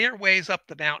fairways up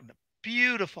the mountain,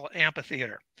 beautiful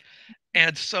amphitheater.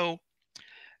 And so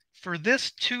for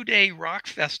this 2-day rock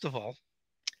festival,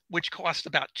 which cost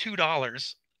about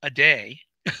 $2 a day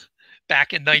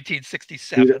back in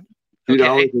 1967.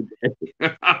 Okay.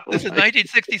 This is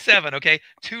 1967. Okay.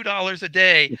 $2 a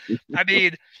day. I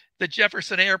mean, the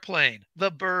Jefferson Airplane,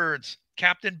 the Byrds,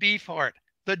 Captain Beefheart,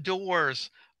 the Doors.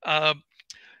 Oh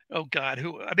God,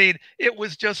 it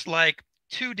was just like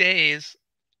 2 days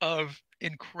of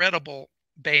incredible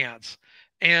bands.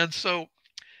 And so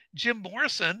Jim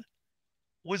Morrison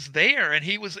was there, and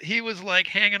he was like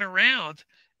hanging around,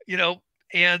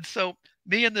 and so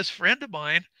me and this friend of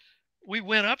mine, we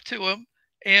went up to him,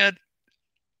 and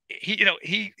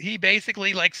he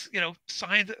basically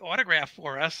signed the autograph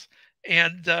for us.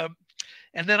 And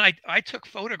then I took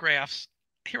photographs.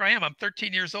 Here I am, I'm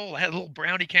 13 years old. I had a little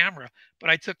brownie camera, but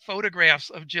I took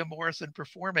photographs of Jim Morrison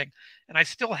performing, and I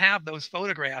still have those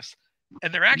photographs,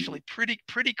 and they're actually pretty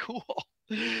cool.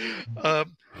 But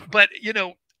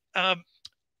the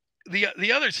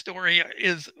other story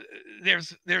is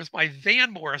there's my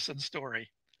Van Morrison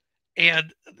story.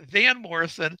 And Van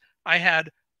Morrison, I had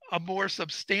a more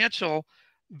substantial,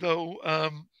 though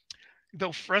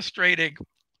frustrating,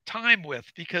 time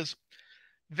with, because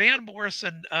Van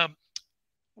Morrison,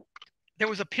 there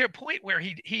was a point where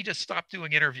he just stopped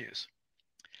doing interviews,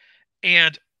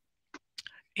 and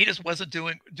he just wasn't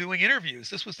doing interviews.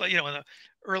 This was in the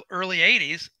early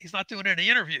 80s. He's not doing any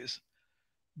interviews,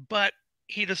 but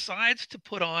he decides to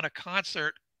put on a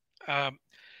concert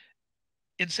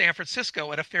in San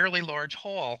Francisco at a fairly large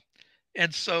hall.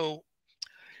 And so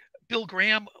Bill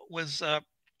Graham was that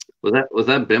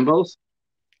Bimbo's?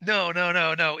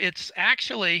 No. It's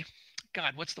actually,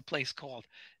 God, what's the place called?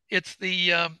 It's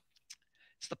the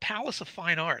Palace of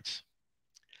Fine Arts.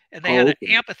 And they had an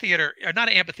amphitheater, or not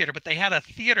an amphitheater, but they had a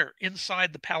theater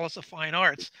inside the Palace of Fine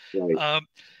Arts. Right.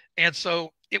 And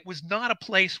so it was not a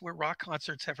place where rock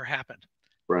concerts ever happened,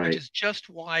 right. Which is just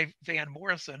why Van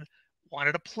Morrison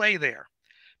wanted to play there.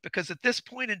 Because at this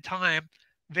point in time,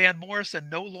 Van Morrison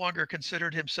no longer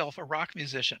considered himself a rock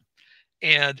musician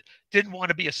and didn't want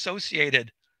to be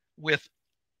associated with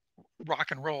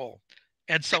rock and roll.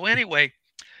 And so anyway,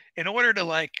 in order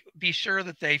to be sure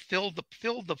that they filled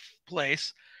the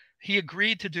place, he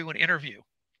agreed to do an interview.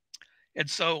 And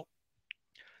so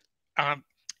I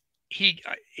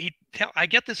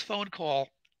get this phone call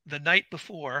the night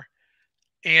before,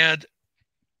 and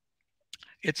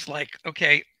it's like,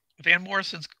 okay, Van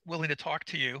Morrison's willing to talk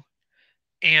to you,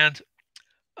 and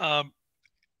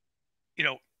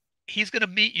he's going to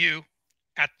meet you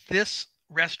at this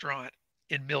restaurant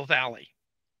in Mill Valley.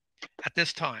 at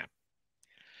this time.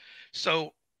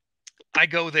 So I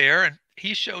go there and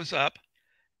he shows up,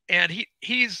 and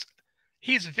he's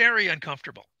very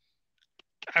uncomfortable.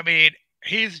 I mean,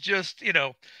 he's just, He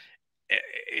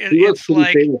was it's pretty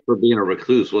like, famous for being a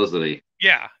recluse, wasn't he?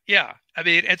 yeah, yeah. I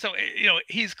mean, and so,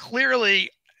 he's clearly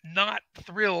not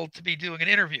thrilled to be doing an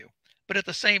interview, but at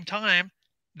the same time,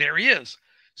 there he is.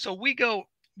 So we go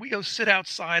sit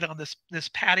outside on this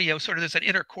patio. Sort of, there's an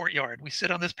inner courtyard. We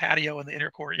sit on this patio in the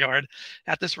inner courtyard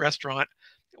at this restaurant,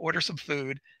 order some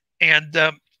food, and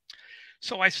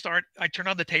so I turn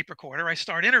on the tape recorder, I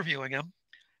start interviewing him,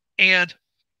 and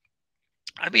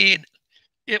I mean,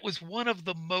 it was one of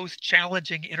the most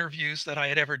challenging interviews that I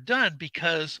had ever done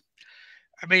because,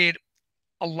 I mean,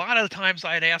 a lot of the times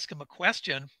I'd ask him a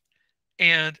question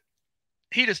and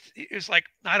he was like,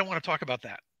 I don't want to talk about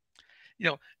that. You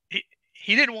know,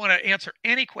 he didn't want to answer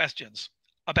any questions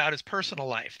about his personal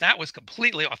life. That was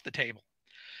completely off the table.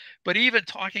 But even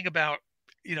talking about,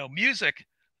 music,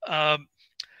 um,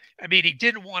 I mean, he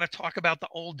didn't want to talk about the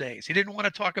old days. He didn't want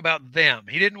to talk about them.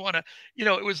 He didn't want to,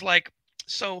 it was like,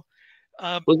 so,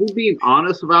 um, Was he being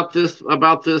honest about this?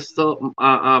 About this, though,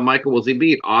 Michael? Was he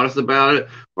being honest about it,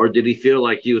 or did he feel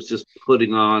like he was just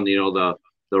putting on,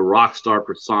 the rock star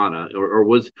persona, or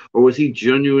was he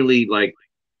genuinely like,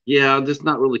 yeah, I'm just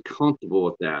not really comfortable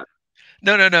with that?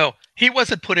 no, no, no. He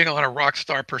wasn't putting on a rock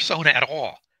star persona at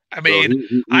all. I So mean,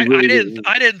 he I really didn't didn't.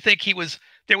 I didn't think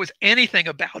there was anything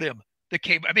about him that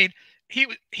came. I mean,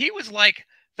 he was like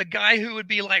the guy who would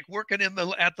be like working at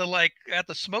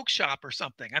the smoke shop or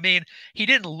something. I mean, he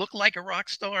didn't look like a rock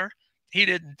star. He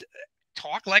didn't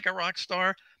talk like a rock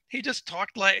star. He just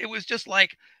talked like it was just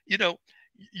like, you know,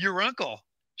 your uncle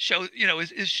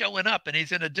is showing up and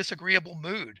he's in a disagreeable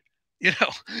mood. You know,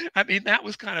 I mean, that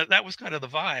was kind of the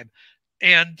vibe.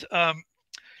 And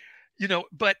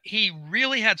but he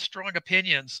really had strong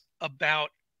opinions about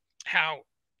how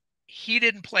he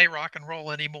didn't play rock and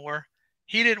roll anymore.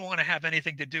 He didn't want to have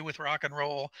anything to do with rock and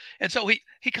roll. And so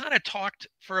he kind of talked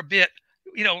for a bit.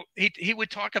 He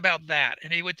would talk about that,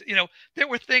 and he would, there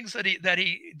were things that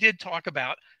he did talk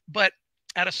about, but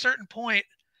at a certain point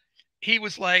he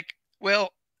was like,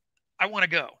 well, I want to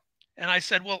go. And I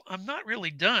said, well, I'm not really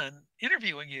done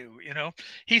interviewing you.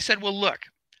 He said, well, look,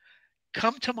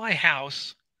 come to my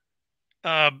house,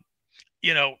 um,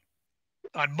 you know,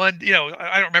 on Monday.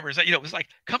 I don't remember. It was like,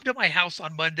 come to my house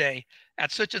on Monday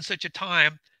at such and such a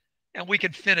time, and we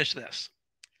can finish this.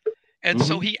 And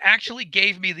so Hmm. he actually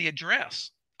gave me the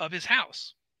address of his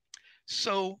house.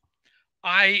 So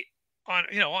I,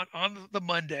 on the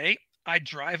Monday, I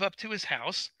drive up to his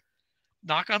house,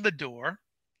 knock on the door,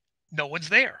 no one's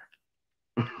there.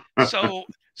 So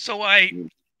so I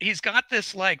he's got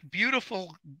this like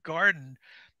beautiful garden,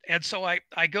 and so I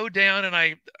go down and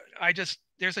I just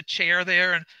there's a chair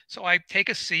there, and so I take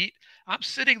a seat. I'm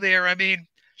sitting there. I mean,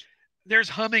 there's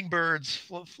hummingbirds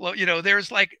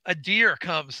there's like a deer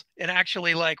comes and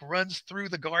actually like runs through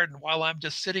the garden while I'm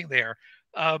just sitting there.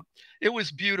 um, it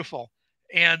was beautiful,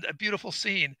 and a beautiful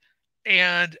scene.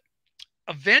 And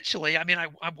eventually, I mean, I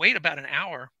wait about an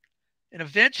hour, and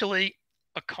eventually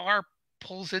a car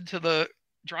pulls into the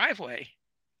driveway,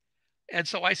 and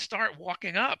so I start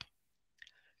walking up,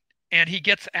 and he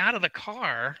gets out of the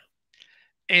car,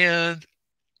 and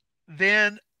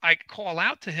then I call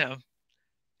out to him,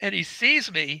 and he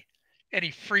sees me, and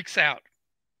he freaks out.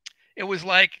 It was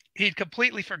like he'd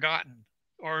completely forgotten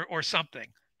or something.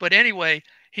 But anyway,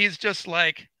 he's just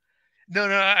like, no,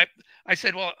 no. I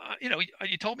said, well,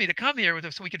 you told me to come here with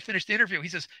us so we could finish the interview. He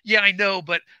says, yeah, I know,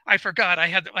 but I forgot. I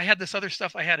had this other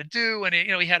stuff I had to do, and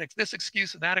he had this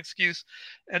excuse and that excuse,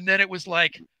 and then it was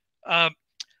like, um,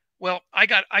 well, I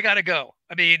got to go.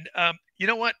 I mean, you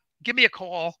know what? Give me a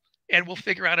call and we'll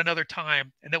figure out another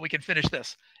time, and then we can finish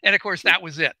this. And of course, that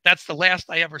was it. That's the last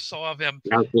I ever saw of him.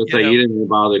 I was gonna You say you know, didn't even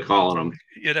bother calling him.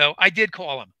 I did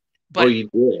call him, Oh, but you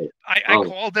did. I Oh,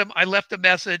 called him. I left a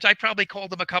message. I probably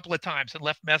called him a couple of times and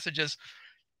left messages.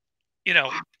 You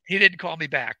know, he didn't call me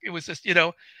back. It was just,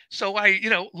 so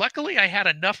luckily I had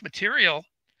enough material.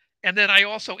 And then I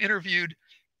also interviewed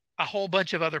a whole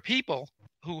bunch of other people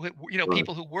right.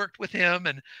 people who worked with him,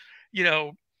 and, you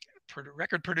know,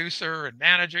 record producer and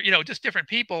manager, just different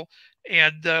people.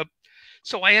 And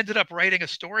so I ended up writing a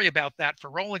story about that for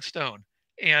Rolling Stone.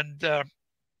 And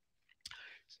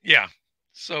yeah,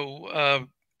 so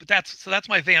but that's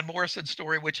my Van Morrison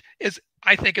story, which is,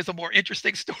 I think, is a more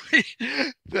interesting story.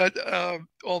 That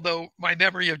although my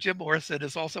memory of Jim Morrison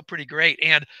is also pretty great,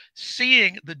 and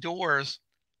seeing the Doors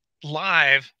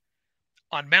live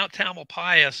on Mount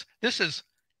Tamalpais, this is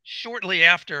shortly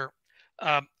after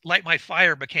Light My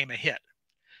Fire became a hit.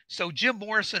 So Jim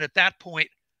Morrison at that point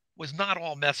was not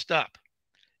all messed up.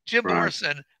 Jim Right.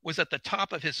 Morrison was at the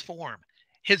top of his form.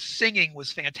 His singing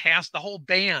was fantastic. The whole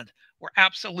band were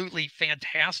absolutely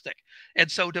fantastic. And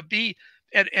so to be,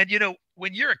 and you know,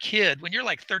 when you're a kid, when you're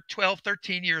like 12,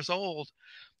 13 years old,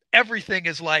 everything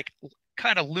is like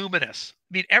kind of luminous.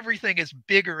 I mean, everything is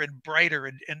bigger and brighter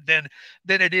and than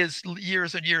it is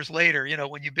years and years later, you know,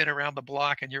 when you've been around the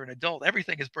block and you're an adult,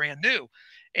 everything is brand new.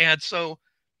 And so,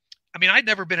 I mean, I'd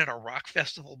never been in a rock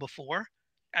festival before.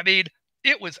 I mean,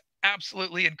 it was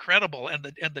absolutely incredible. And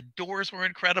the Doors were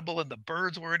incredible and the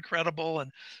Byrds were incredible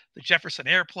and the Jefferson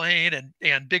Airplane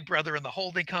and Big Brother and the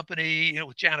Holding Company, you know,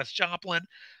 with Janis Joplin.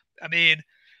 I mean,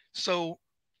 so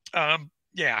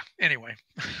yeah, anyway.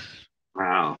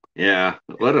 Wow. Yeah.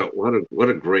 Yeah. What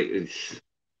a great.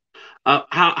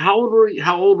 How old were you?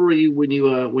 How old were you when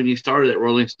you started at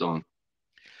Rolling Stone?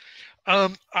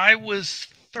 I was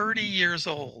 30 years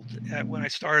old when I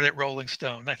started at Rolling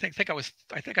Stone. I think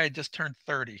I just turned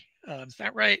 30. Is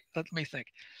that right? Let me think.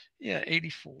 Yeah,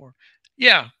 84.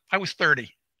 Yeah, I was 30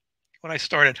 when I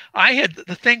started.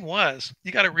 The thing was,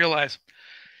 you got to realize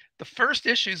the first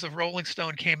issues of Rolling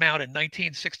Stone came out in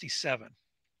 1967.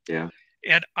 Yeah.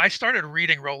 And I started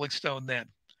reading Rolling Stone then.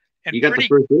 And You got the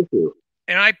first issue.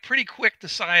 I pretty quick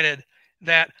decided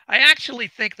that I actually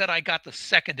think that I got the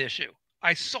second issue.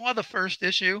 I saw the first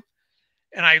issue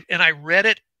and I read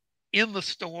it in the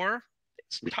store,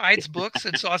 Tides Books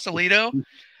in Sausalito.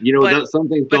 You know, But some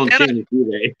things but don't then I change, do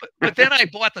they? but then I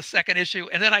bought the second issue,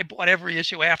 and then I bought every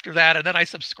issue after that, and then I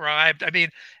subscribed. I mean,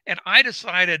 and I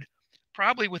decided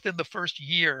probably within the first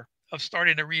year of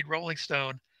starting to read Rolling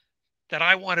Stone that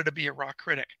I wanted to be a rock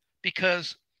critic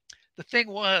because the thing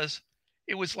was,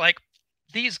 it was like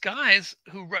these guys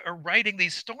who are writing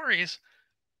these stories,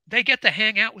 they get to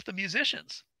hang out with the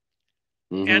musicians.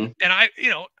 Hmm. And I, you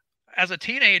know, as a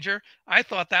teenager, I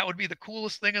thought that would be the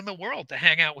coolest thing in the world to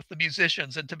hang out with the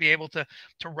musicians and to be able to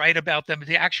write about them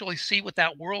and to actually see what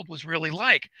that world was really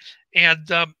like. And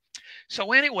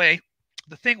so anyway,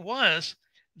 the thing was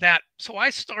that so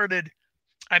I started.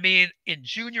 I mean, in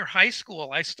junior high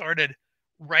school, I started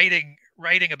writing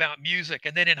about music,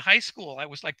 and then in high school, I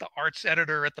was like the arts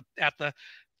editor at the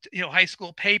high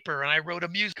school paper, and I wrote a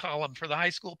music column for the high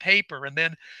school paper. And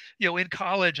then in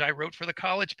college I wrote for the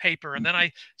college paper, and then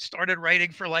I started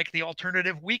writing for like the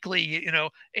alternative weekly.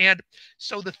 And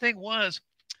so the thing was,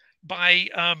 by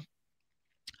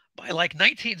like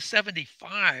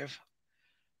 1975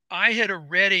 I had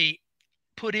already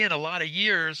put in a lot of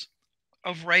years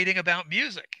of writing about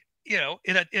music, in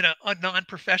a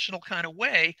non-professional kind of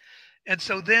way. And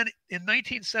so then in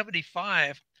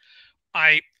 1975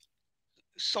 I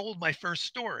sold my first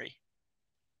story,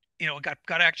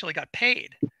 got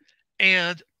paid.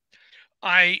 And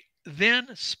I then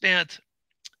spent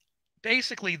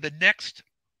basically the next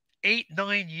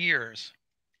 8-9 years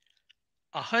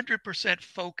 100%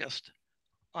 focused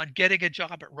on getting a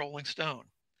job at Rolling Stone.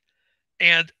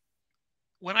 And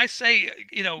when I say,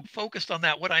 focused on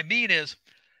that, what I mean is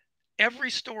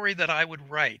every story that I would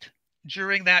write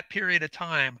during that period of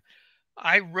time,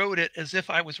 I wrote it as if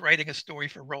I was writing a story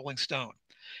for Rolling Stone.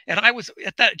 And I was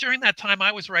during that time,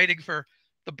 I was writing for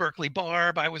the Berkeley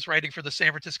Barb. I was writing for the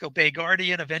San Francisco Bay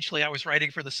Guardian. Eventually I was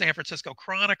writing for the San Francisco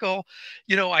Chronicle.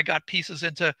 I got pieces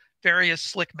into various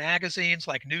slick magazines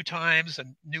like New Times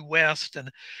and New West. And,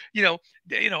 you know,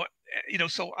 you know,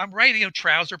 so I'm writing,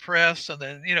 Trouser Press, and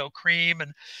then, Creem,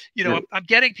 and, I'm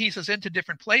getting pieces into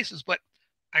different places, but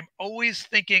I'm always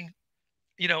thinking,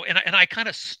 and I kind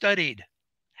of studied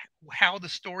how the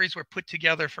stories were put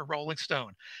together for Rolling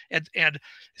Stone. And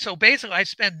so basically I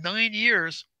spent 9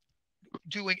 years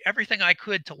doing everything I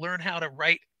could to learn how to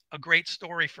write a great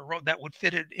story that would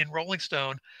fit it in Rolling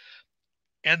Stone.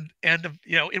 And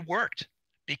it worked,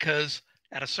 because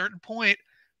at a certain point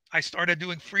I started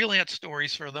doing freelance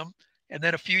stories for them. And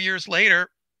then a few years later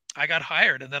I got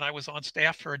hired, and then I was on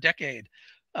staff for a decade.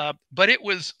 But it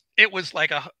was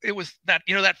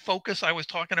that focus I was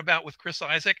talking about with Chris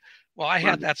Isaak. Well, I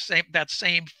had Right. that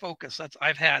same focus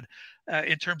I've had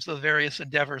in terms of the various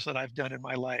endeavors that I've done in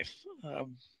my life.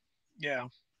 Yeah.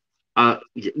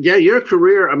 Yeah, your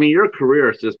career. I mean, your career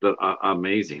is just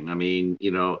amazing. I mean,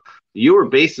 you were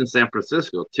based in San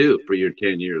Francisco too for your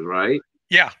 10 years, right?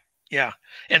 Yeah. Yeah.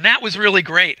 And that was really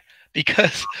great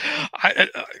because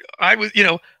I was,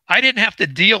 I didn't have to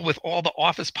deal with all the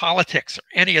office politics or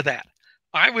any of that.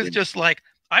 I was Yeah. just like,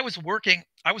 I was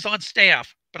on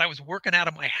staff, but I was working out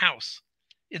of my house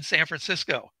in San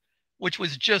Francisco, which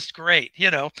was just great.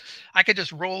 I could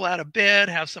just roll out of bed,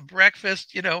 have some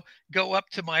breakfast, go up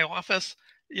to my office,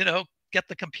 get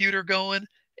the computer going,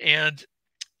 and,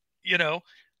 you know,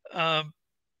 um,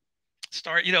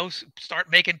 start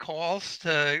making calls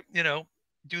to,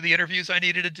 do the interviews I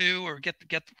needed to do, or get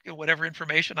whatever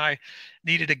information I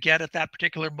needed to get at that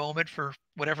particular moment for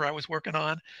whatever I was working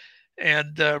on.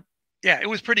 And yeah, it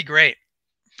was pretty great.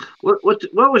 What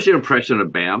was your impression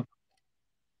of BAM?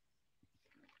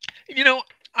 You know,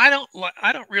 I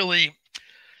don't really.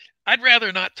 I'd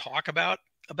rather not talk about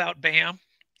BAM.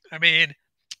 I mean,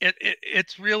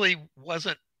 it really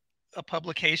wasn't a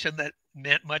publication that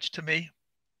meant much to me.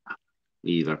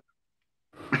 Either.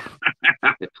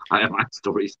 I have my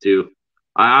stories too.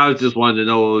 I was just wanted to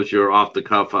know what was your off the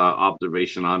cuff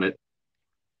observation on it.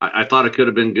 I thought it could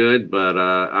have been good, but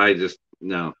I just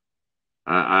no.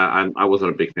 I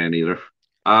wasn't a big fan either.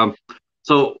 Um,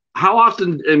 so how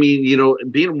often? I mean,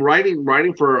 being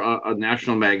writing for a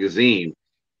national magazine.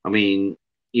 I mean,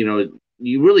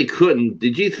 you really couldn't.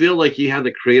 Did you feel like you had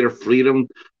the creative freedom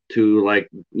to like,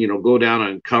 go down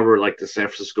and cover like the San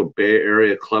Francisco Bay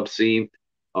Area club scene,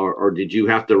 or did you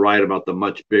have to write about the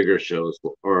much bigger shows?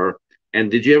 Or and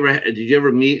did you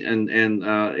ever meet and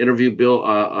interview Bill?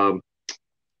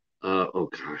 Oh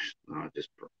gosh, just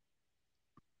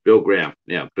Bill Graham.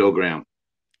 Yeah, Bill Graham.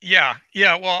 Yeah,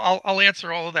 yeah. Well, I'll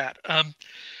answer all of that.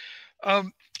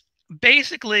 Um,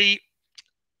 Basically,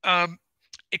 um,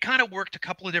 it kind of worked a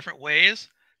couple of different ways.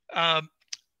 Um,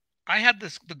 I had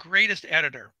the greatest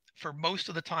editor for most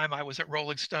of the time I was at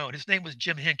Rolling Stone. His name was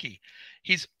Jim Hinkey.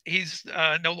 He's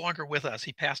no longer with us.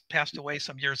 He passed away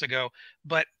some years ago.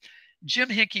 But Jim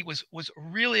Hinkey was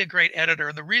really a great editor,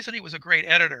 and the reason he was a great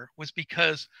editor was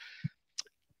because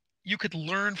you could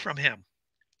learn from him.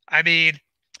 I mean,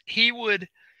 he would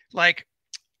like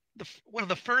one of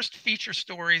the first feature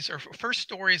stories or first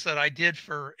stories that I did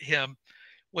for him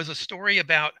was a story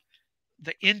about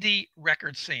the indie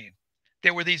record scene.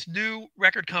 There were these new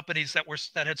record companies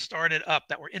that had started up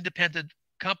that were independent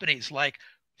companies, like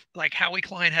Howie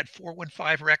Klein had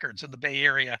 415 Records in the Bay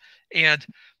Area, and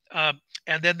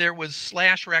then there was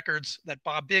Slash Records that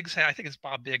Bob Biggs had. I think it's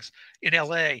Bob Biggs in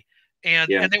L.A. Yeah.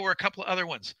 And there were a couple of other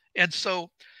ones. And so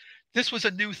this was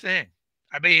a new thing.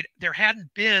 I mean, it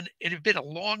had been a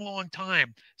long, long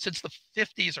time since the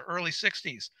 50s or early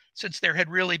 60s since there had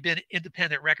really been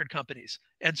independent record companies.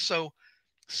 And so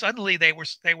suddenly they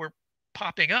were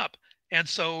popping up. And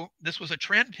so this was a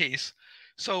trend piece.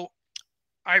 So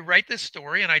I write this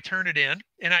story and I turn it in,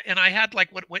 and I had like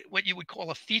what you would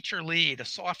call a feature lead, a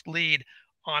soft lead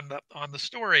on the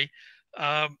story.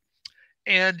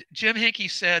 And Jim Hinkey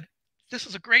said, "This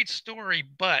is a great story,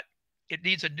 but it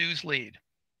needs a news lead."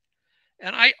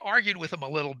 And I argued with him a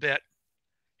little bit.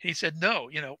 He said,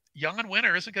 "No, Young and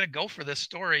Winter isn't going to go for this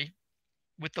story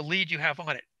with the lead you have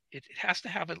on it. It has to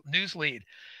have a news lead."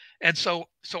 And so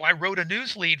I wrote a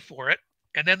news lead for it,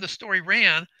 and then the story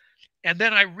ran, and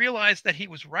then I realized that he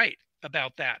was right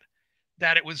about that.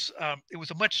 That it was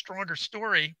a much stronger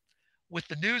story with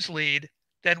the news lead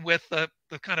than with the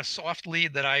kind of soft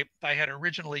lead that I had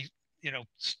originally you know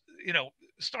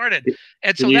started.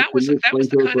 And Can so you that was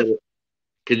the kind of.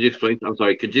 Could you explain? I'm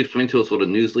sorry. Could you explain to us what a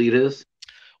news lead is?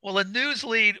 Well, a news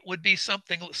lead would be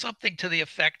something to the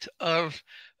effect of,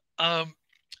 um,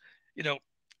 you know,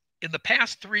 in the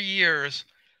past 3 years,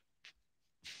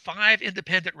 5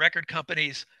 independent record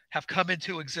companies have come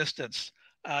into existence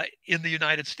in the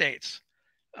United States.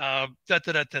 Da, da,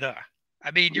 da, da, da.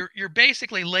 I mean, you're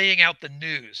basically laying out the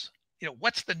news.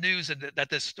 What's the news that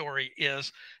this story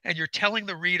is, and you're telling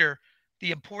the reader the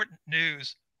important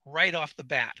news right off the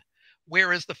bat.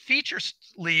 Whereas the feature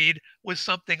lead was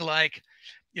something like,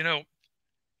 you know,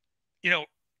 you know,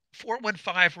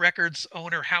 415 Records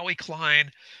owner Howie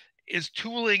Klein is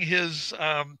tooling his,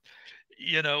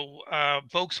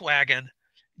 Volkswagen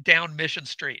down Mission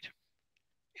Street,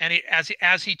 and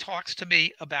as he talks to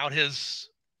me about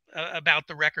about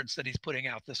the records that he's putting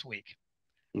out this week.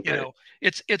 Okay.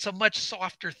 It's a much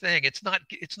softer thing. It's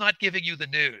not giving you the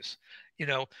news.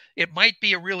 It might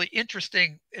be a really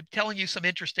interesting, telling you some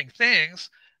interesting things,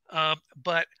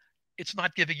 but it's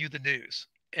not giving you the news.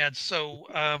 And so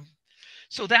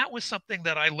that was something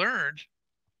that I learned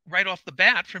right off the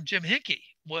bat from Jim Hinkey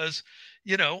was,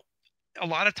 a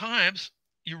lot of times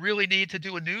you really need to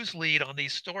do a news lead on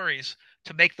these stories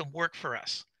to make them work for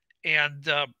us. And,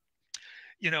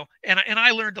 and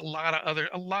I learned a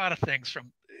lot of things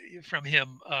from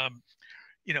him,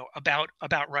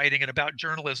 about writing and about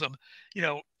journalism,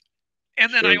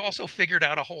 and then I Sure. also figured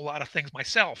out a whole lot of things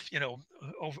myself,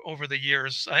 over the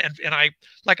years. And I,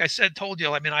 like I said, told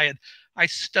you, I mean, I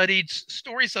studied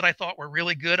stories that I thought were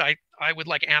really good. I would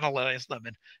like analyze them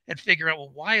and figure out,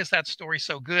 well, why is that story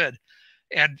so good?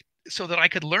 And so that I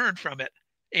could learn from it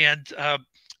and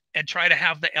try to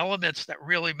have the elements that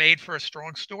really made for a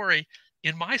strong story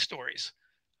in my stories.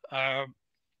 Uh,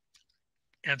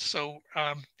 and so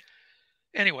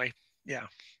anyway, yeah.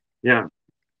 Yeah.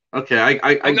 Okay. I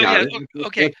Oh, oh got yeah. it.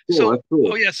 Okay. That's cool. That's Oh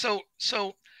cool. yeah. So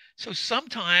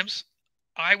sometimes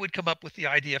I would come up with the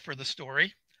idea for the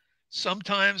story.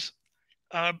 Sometimes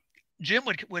uh, Jim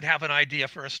would have an idea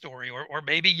for a story, or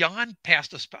maybe Jan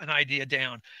passed us an idea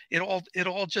down. It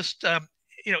all just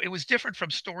it was different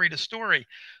from story to story.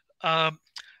 Um,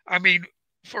 I mean,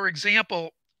 for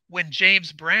example, when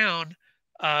James Brown,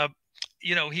 uh,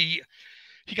 he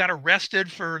got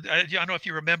arrested for I don't know if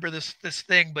you remember this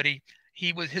thing, but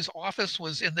his office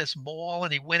was in this mall,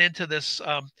 and he went into this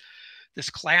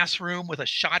classroom with a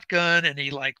shotgun, and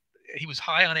he was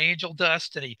high on angel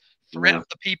dust, and he Yeah. threatened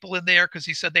the people in there because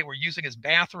he said they were using his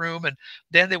bathroom. And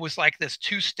then there was like this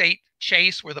two-state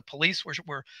chase where the police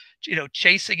were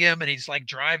chasing him, and he's like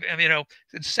driving, I mean,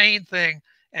 insane thing.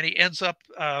 And he ends up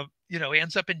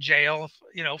in jail,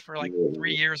 for like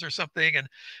 3 years or something.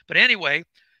 But anyway,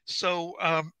 so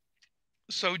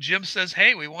so Jim says,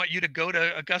 "Hey, we want you to go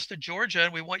to Augusta, Georgia,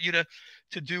 and we want you to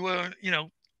do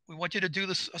we want you to do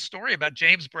a story about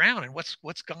James Brown and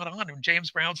what's gone on in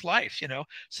James Brown's life."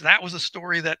 So that was a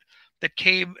story that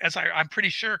came, as I'm pretty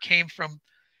sure, came from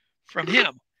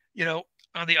him. You know,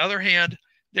 on the other hand,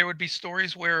 there would be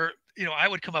stories where I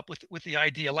would come up with the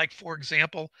idea. Like, for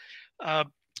example, uh,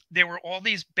 there were all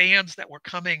these bands that were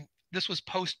coming. This was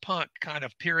post-punk kind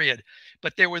of period,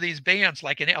 but there were these bands,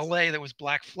 like in LA there was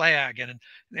Black Flag, and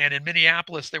in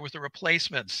Minneapolis there was the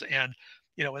Replacements, and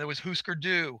there was Husker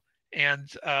Du, and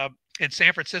in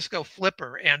San Francisco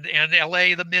Flipper, and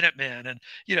LA the Minutemen, and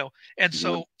Yeah.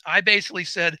 so I basically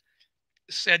said,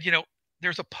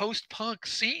 there's a post-punk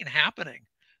scene happening.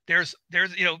 There's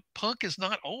punk is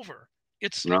not over.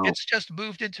 It's No. it's just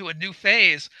moved into a new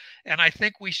phase, and I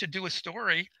think we should do a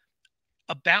story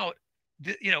about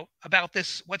about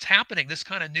this, what's happening, this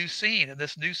kind of new scene and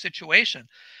this new situation.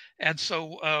 And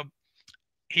so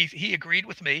he agreed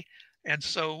with me, and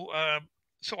so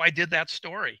I did that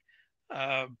story,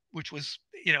 which was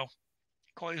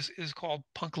is called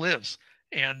Punk Lives.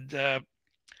 And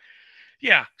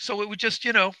yeah, so it would just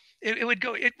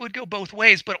it would go both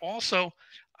ways. But also,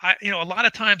 a lot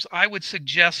of times I could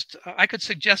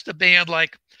suggest a band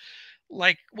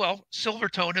well,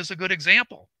 Silvertone is a good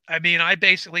example. I mean, I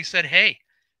basically said, "Hey,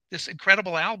 this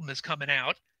incredible album is coming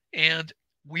out, and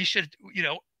we should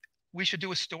we should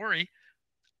do a story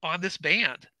on this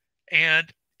band."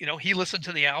 And he listened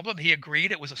to the album, he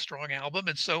agreed it was a strong album,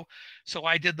 and so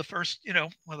I did the first,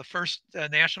 one of the first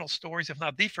national stories, if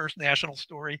not the first national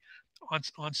story,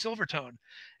 on Silvertone.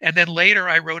 And then later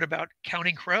I wrote about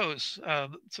Counting Crows,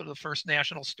 sort of the first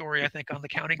national story, I think, on the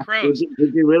Counting Crows.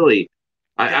 Did you really?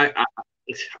 Yeah.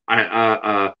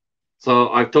 I, so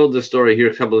I've told this story here.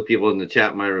 A couple of people in the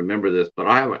chat might remember this, but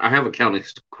I have a Counting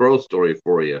Crow story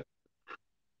for you.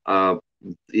 Uh,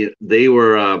 they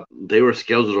were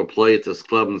scheduled to play at this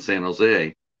club in San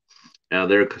Jose.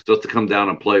 They're supposed to come down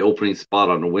and play opening spot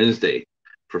on a Wednesday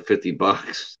for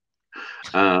 $50.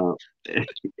 Uh,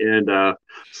 and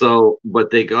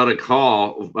but they got a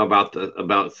call about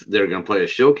they're going to play a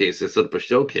showcase. They set up a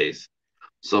showcase.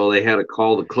 So they had to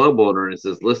call the club owner and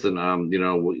says, "Listen,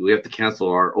 we have to cancel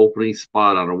our opening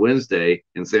spot on a Wednesday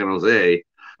in San Jose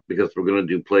because we're going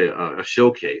to play a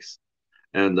showcase."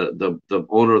 And the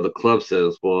owner of the club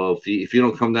says, "Well, if you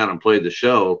don't come down and play the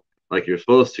show like you're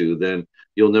supposed to, then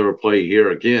you'll never play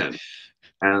here again."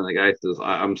 And the guy says,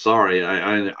 "I'm sorry,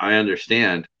 I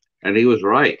understand." And he was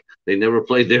right. They never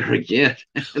played there again.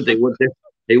 they went there.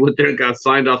 They went there and got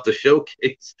signed off the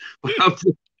showcase.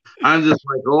 I'm just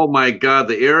like, oh my God,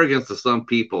 the arrogance of some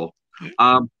people.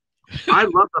 Um, I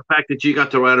love the fact that you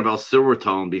got to write about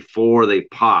Silvertone before they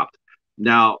popped.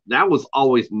 Now, that was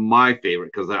always my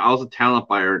favorite because I was a talent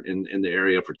buyer in the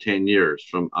area for 10 years,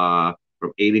 from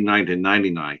 89 to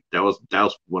 99. That was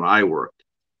when I worked.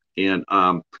 And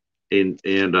I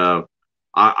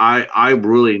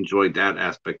really enjoyed that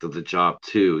aspect of the job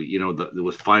too. It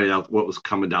was finding out what was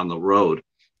coming down the road.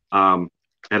 And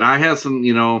I had some,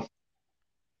 you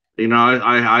and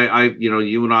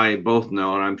I both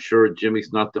know, and I'm sure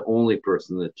Jimmy's not the only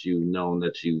person that you've known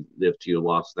that you lived to your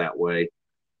loss that way.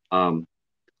 Um,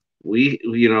 we've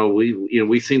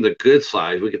seen the good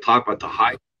side. We could talk about the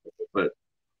high, but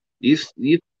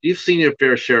you've seen your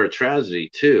fair share of tragedy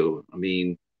too. I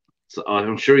mean, so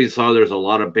I'm sure you saw there's a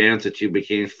lot of bands that you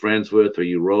became friends with, or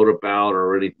you wrote about,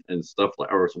 or any and stuff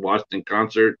like, or watched in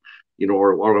concert,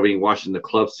 or I mean, watching the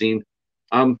club scene.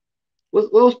 Um,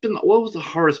 what was the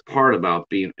hardest part about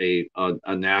being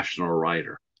a national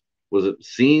writer? Was it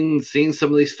seeing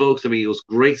some of these folks? I mean, it was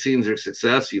great seeing their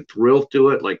success. You thrilled to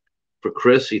it, like for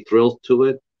Chris, he thrilled to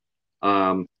it.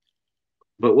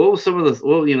 But what was some of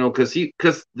the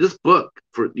because this book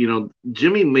for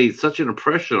Jimmy made such an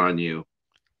impression on you.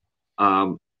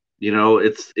 Um,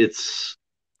 it's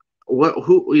what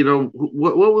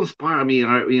will inspire. I mean,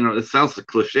 it sounds a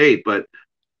cliche, but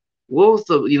what was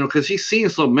the because he's seen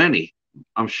so many.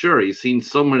 I'm sure he's seen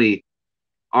so many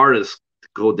artists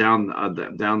go down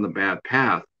the bad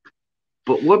path.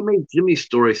 But what made Jimmy's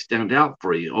story stand out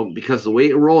for you? Oh, because the way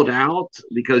it rolled out,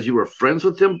 because you were friends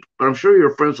with him, but I'm sure you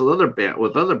were friends with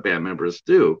other band members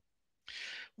too.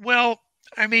 Well,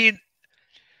 I mean,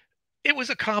 it was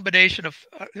a combination of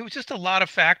it was just a lot of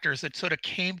factors that sort of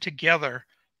came together,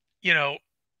 you know,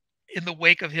 in the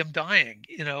wake of him dying,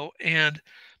 and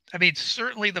I mean,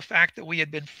 certainly the fact that we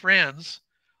had been friends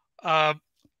uh,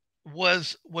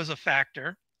 was a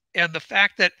factor, and the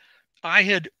fact that I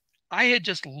had I had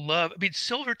just loved. I mean,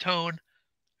 Silvertone,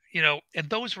 and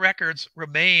those records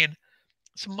remain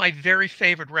some of my very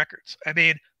favorite records. I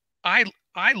mean, I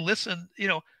I listened,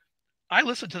 I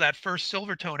listened to that first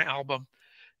Silvertone album.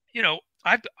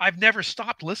 I've never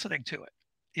stopped listening to it.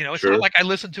 It's not Sure. like I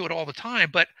listen to it all the time,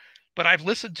 but I've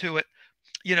listened to it,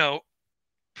 you know,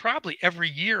 probably every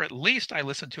year at least. I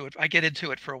listen to it. I get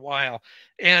into it for a while.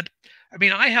 And I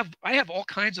mean, I have all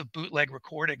kinds of bootleg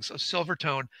recordings of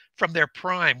Silvertone from their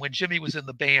prime when Jimmy was in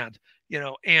the band,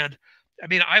 and I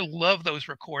mean, I love those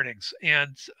recordings.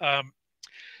 And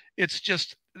it's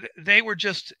just they were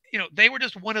just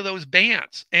one of those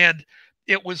bands. And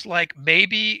it was like,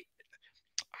 maybe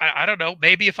I don't know,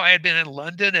 maybe if I had been in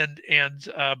London and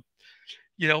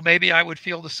maybe I would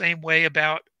feel the same way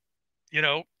about, you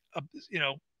know, uh, you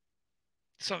know,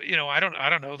 so I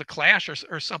don't know, the Clash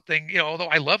or something. Although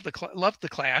I love the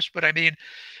Clash, but I mean,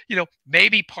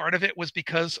 maybe part of it was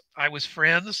because I was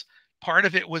friends. Part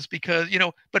of it was because,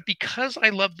 but because I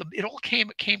loved them, it all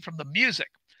came from the music.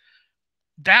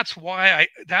 That's why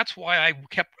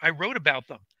I wrote about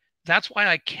them. That's why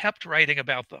I kept writing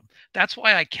about them. That's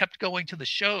why I kept going to the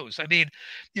shows. I mean,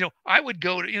 I would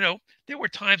go to, there were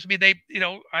times, I mean,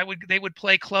 they would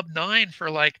play Club 9 for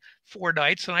like 4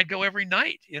 nights, and I'd go every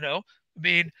night. I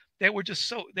mean, they were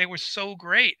so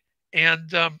great.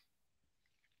 And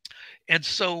and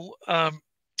so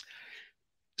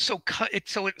so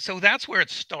that's where it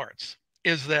starts,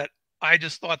 is that I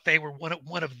just thought they were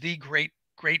one of the great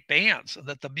bands, and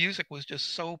that the music was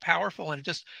just so powerful, and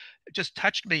it just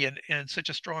touched me in such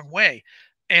a strong way.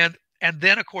 And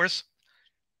then, of course,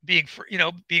 being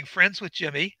friends with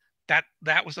Jimmy,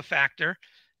 that was a factor.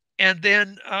 And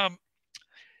then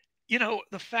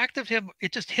the fact of him,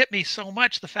 it just hit me so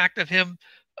much, the fact of him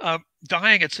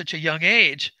dying at such a young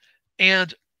age.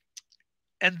 And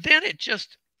and then it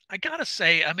just, I gotta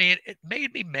say, I mean, it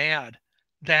made me mad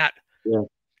that Yeah.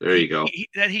 There you go.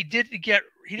 he didn't get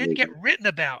written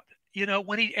about,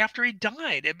 when he after he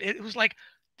died. It was like,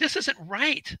 this isn't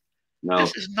right. No.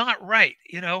 This is not right.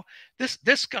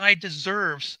 This guy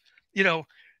deserves, you know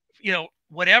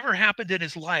whatever happened in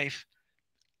his life,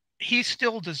 he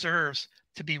still deserves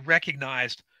to be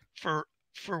recognized for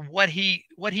what he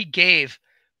gave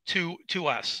to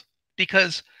us.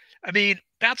 Because I mean,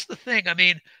 that's the thing. I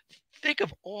mean, think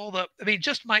of all the, I mean,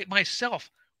 just myself,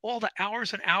 all the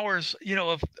hours and hours,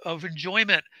 of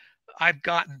enjoyment I've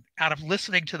gotten out of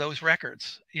listening to those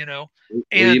records. Were you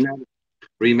And mad?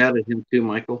 Were you mad at him too,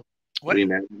 Michael? Were what? you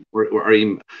mad? Are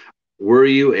you? Were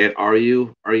you? And are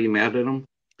you mad at him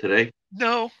today?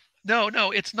 No, no,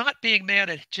 no. It's not being mad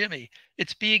at Jimmy.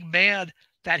 It's being mad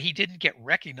that he didn't get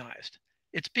recognized.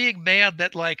 It's being mad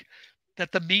that, like,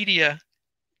 that the media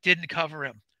didn't cover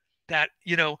him. I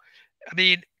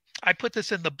mean, I put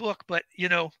this in the book, but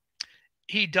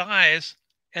he dies,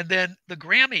 and then the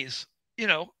Grammys,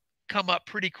 come up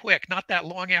pretty quick, not that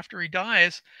long after he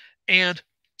dies. And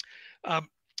um,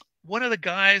 one of the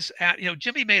guys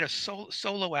Jimmy made a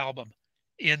solo album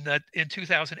in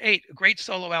 2008, a great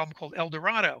solo album called El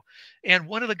Dorado. And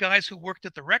one of the guys who worked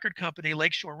at the record company,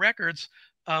 Lakeshore Records,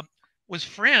 um, was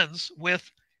friends with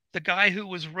the guy who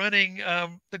was running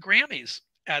the Grammys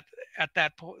at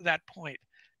that point.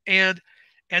 And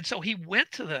so he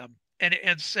went to them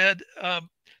and said,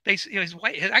 his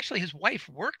wife, actually his wife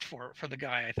worked for the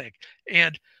guy, I think.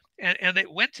 And they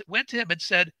went to him and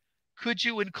said, could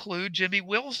you include Jimmy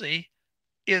Wilsey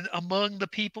in among the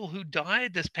people who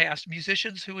died this past,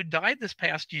 musicians who had died this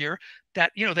past year,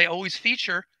 that they always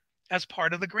feature as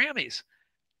part of the Grammys?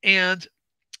 And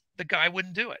the guy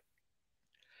wouldn't do it.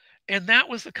 And that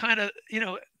was the kind of,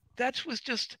 that was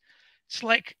just, it's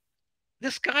like,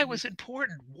 this guy was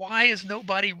important. Why is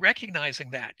nobody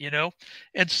recognizing that?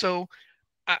 And so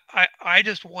I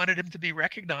just wanted him to be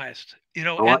recognized.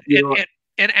 I want you know.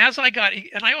 And as I got,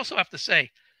 and I also have to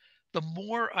say, the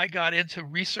more I got into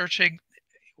researching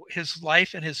his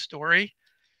life and his story,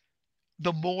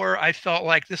 the more I felt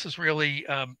like this is really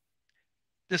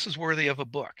this is worthy of a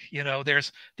book.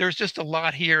 There's just a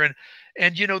lot here,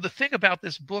 and the thing about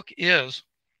this book is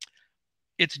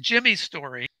it's Jimmy's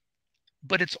story,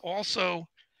 but it's also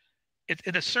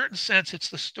in a certain sense it's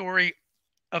the story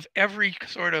of every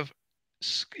sort of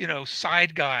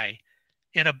side guy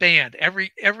in a band,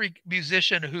 every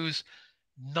musician who's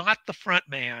not the front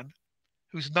man,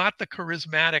 who's not the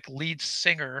charismatic lead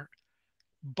singer,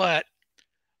 but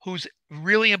who's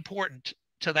really important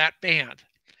to that band.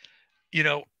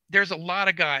 There's a lot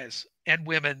of guys and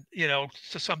women,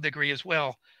 to some degree as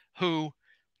well, who,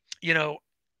 you know,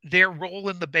 their role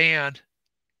in the band,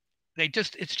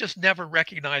 it's just never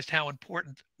recognized how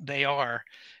important they are.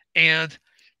 And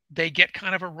they get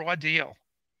kind of a raw deal,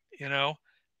 you know?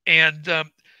 And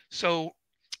so,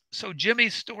 so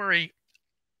Jimmy's story,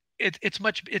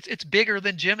 it's bigger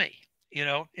than Jimmy,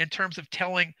 in terms of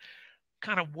telling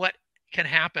kind of what can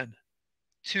happen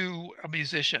to a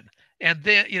musician, and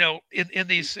then in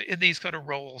these kind of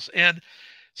roles. And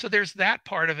so there's that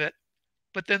part of it,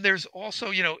 but then there's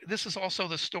also, this is also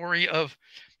the story of,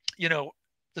 you know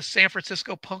the San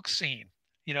Francisco punk scene,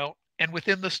 and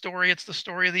within the story it's the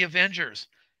story of the Avengers,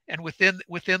 and within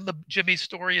the Jimmy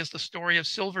story is the story of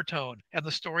Silvertone and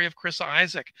the story of Chris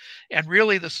Isaak, and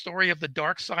really the story of the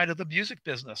dark side of the music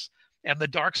business and the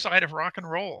dark side of rock and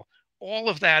roll. All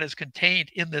of that is contained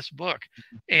in this book.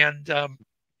 And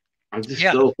I'm just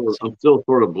yeah, still I'm so still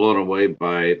sort of blown away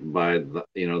by the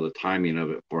the timing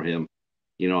of it for him.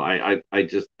 I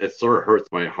just it sort of hurts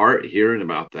my heart hearing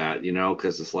about that,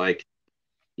 because it's like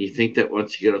you think that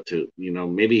once you get up to,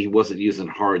 maybe he wasn't using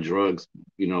hard drugs,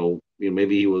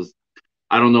 maybe he was.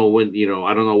 I don't know when,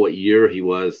 I don't know what year he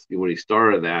was when he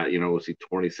started that. Was he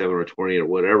 27 or 28 or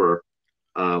whatever?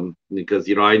 Because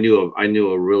I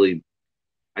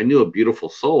knew a beautiful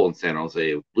soul in San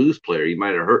Jose, a blues player. You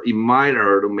might have heard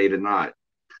him, maybe not.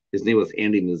 His name was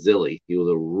Andy Mazzilli. He was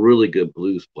a really good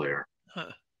blues player.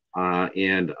 huh,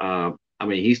 And I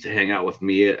mean, he used to hang out with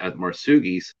me at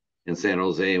Marsugi's in San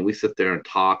Jose, and we sit there and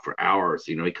talk for hours.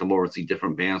 He'd come over and see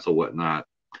different bands or whatnot.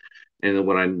 And then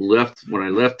when I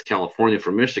left California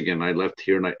for Michigan, I left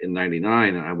here in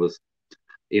 '99, and I was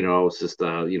just,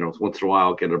 once in a while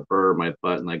I'll get a burr in my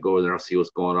butt, and I go over there, I'll see what's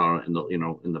going on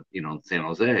in San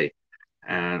Jose,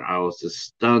 and I was just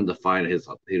stunned to find his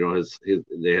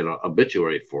they had an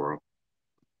obituary for him,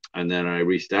 and then I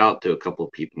reached out to a couple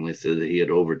of people, and they said that he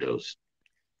had overdosed,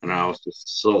 and I mm, was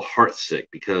just so heartsick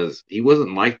because he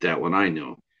wasn't like that when I knew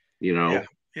him, you yeah, know,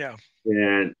 yeah,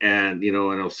 and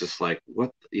it was just like,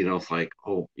 what, it's like,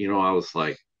 oh,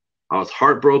 I was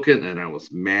heartbroken and I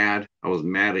was mad. I was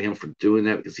mad at him for doing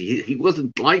that because he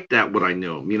wasn't like that when I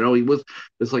knew him.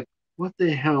 It's like, what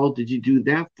the hell did you do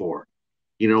that for?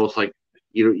 It's like,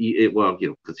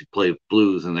 because he played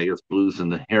blues, and I guess blues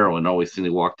and the heroin always seem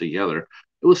to walk together.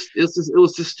 It was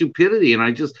just stupidity, and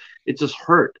it just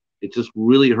hurt. It just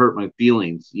really hurt my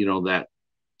feelings, that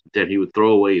he would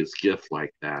throw away his gift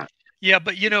like that. yeah.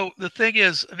 But the thing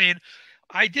is, I mean,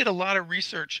 I did a lot of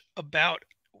research about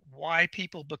why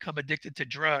people become addicted to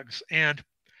drugs, and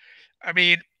I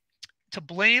mean, to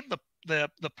blame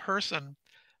the person,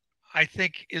 I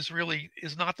think is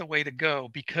not the way to go,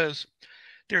 because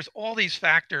there's all these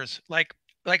factors, like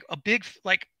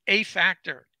a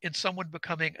factor in someone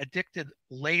becoming addicted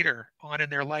later on in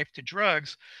their life to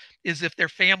drugs is if their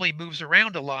family moves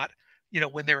around a lot,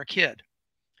 when they're a kid.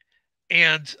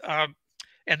 And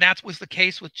that was the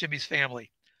case with Jimmy's family.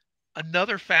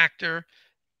 Another factor,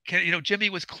 Jimmy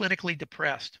was clinically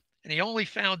depressed, and he only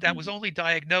found that was Mm. only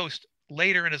diagnosed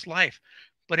later in his life.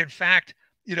 But in fact,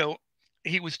 you know,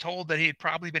 he was told that he had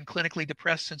probably been clinically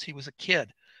depressed since he was a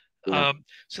kid. Yeah,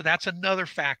 So that's another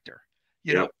factor,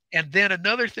 yeah, And then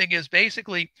another thing is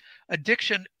basically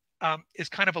addiction is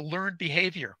kind of a learned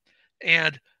behavior.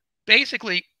 And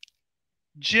basically,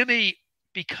 Jimmy,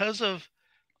 because of,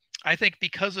 I think,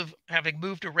 because of having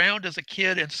moved around as a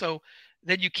kid, and so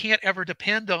then you can't ever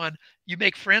depend on, you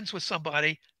make friends with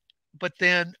somebody, but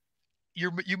then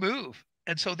you move,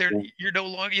 and so there yeah. you're no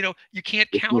longer, you can't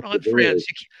It's count not on today. friends,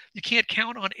 you can't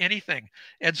count on anything.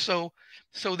 And so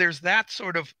there's that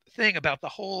sort of thing about the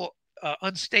whole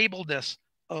unstableness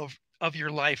of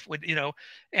your life when,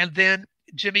 and then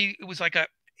Jimmy, it was like a,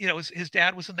 his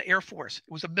dad was in the Air Force,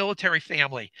 it was a military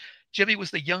family. Jimmy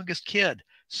was the youngest kid,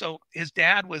 so his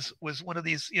dad was one of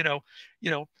these,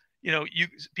 you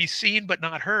be seen but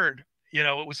not heard.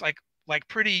 It was like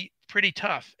pretty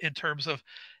tough in terms of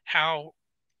how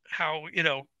how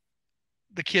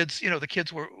the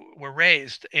kids were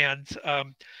raised. And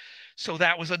so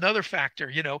that was another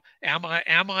factor. Am I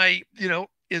am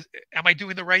I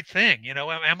doing the right thing?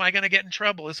 Am I going to get in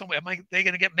trouble? They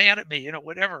going to get mad at me?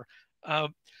 Whatever.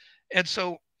 Um, and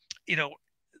so, you know,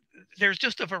 there's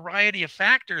just a variety of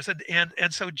factors,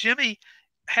 and so Jimmy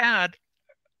had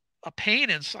a pain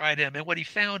inside him, and what he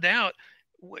found out,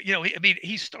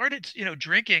 he started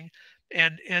drinking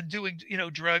and doing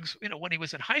drugs when he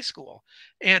was in high school,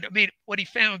 and what he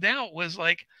found out was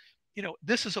like,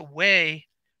 this is a way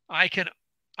I can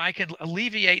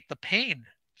alleviate the pain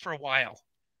for a while.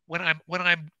 When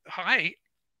I'm high,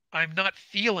 I'm not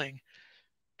feeling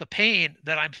the pain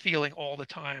that I'm feeling all the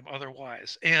time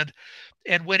otherwise. And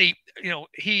when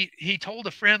he told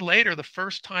a friend later, the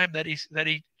first time that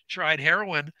he tried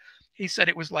heroin, he said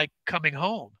it was like coming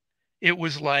home. It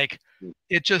was like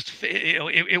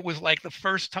it was like the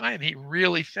first time he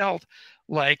really felt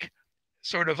like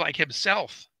sort of like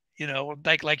himself,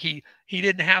 like he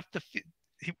didn't have to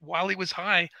while he was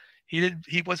high,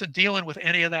 he wasn't dealing with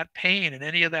any of that pain and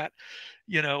any of that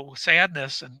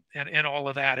sadness and all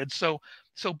of that. And so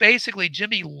basically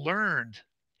Jimmy learned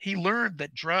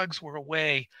that drugs were a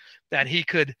way that he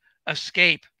could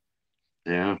escape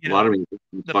Yeah, a lot of people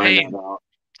the find pain. that out.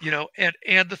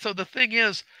 So the thing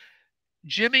is,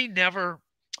 Jimmy never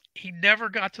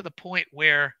got to the point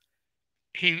where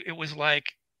it was like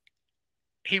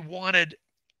he wanted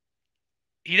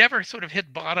he never sort of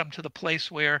hit bottom to the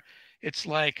place where it's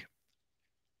like,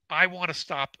 I want to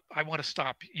stop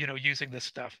using this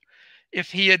stuff.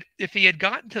 If he had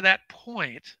gotten to that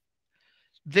point,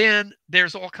 then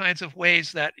there's all kinds of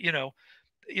ways that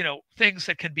things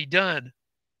that can be done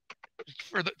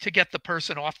to get the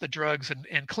person off the drugs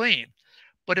and clean.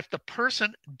 But if the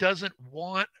person doesn't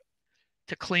want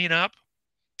to clean up,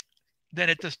 then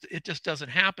it just doesn't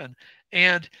happen.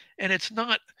 And it's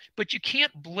not, but you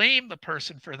can't blame the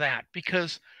person for that,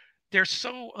 because they're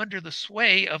so under the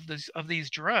sway of these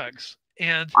drugs.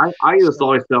 And I just so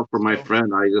always felt for my so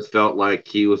friend, I just felt like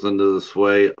he was under the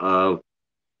sway of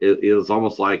it was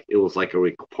almost like it was like a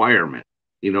requirement,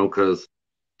 because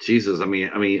Jesus,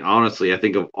 honestly, I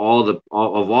think of all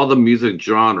the music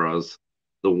genres,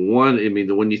 when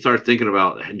you start thinking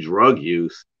about drug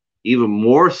use, even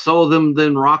more so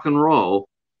than rock and roll,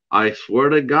 I swear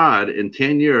to God, in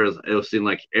 10 years, it seemed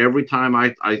like every time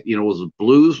was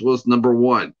blues was number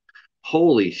one.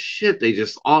 Holy shit, they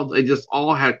just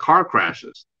all had car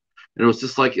crashes. And it was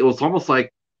just like, it was almost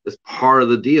like it's part of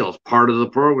the deal, it's part of the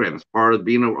program, it's part of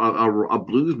being a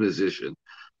blues musician.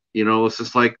 It's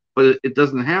just like, but it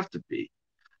doesn't have to be.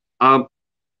 Um,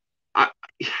 I,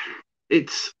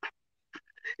 it's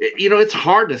it's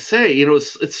hard to say.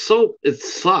 It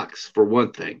sucks for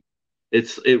one thing.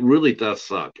 It really does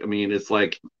suck. It's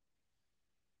like,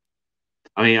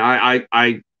 I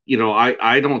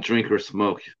don't drink or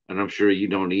smoke, and I'm sure you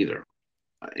don't either.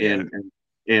 yeah.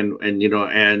 And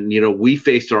we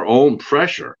faced our own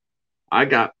pressure. I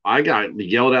got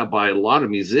yelled at by a lot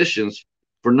of musicians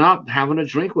for not having a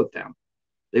drink with them.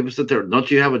 They would sit there.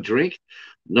 Don't you have a drink?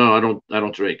 No, I don't. I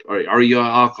don't drink. Are you an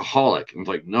alcoholic? I'm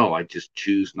like, no, I just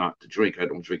choose not to drink. I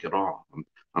don't drink at all.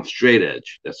 I'm straight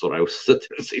edge. That's what I would sit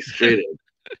there and say, straight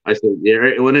edge. I said,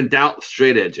 yeah. When in doubt,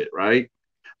 straight edge it, right?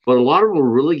 But a lot of them will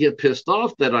really get pissed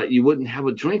off that you wouldn't have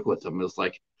a drink with them. It's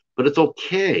like, but it's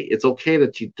okay. It's okay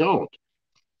that you don't.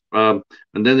 And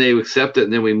then they accept it,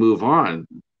 and then we move on.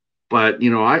 But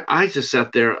I just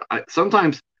sat there.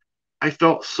 Sometimes I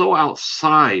felt so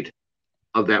outside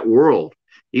of that world,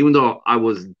 even though I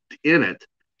was in it.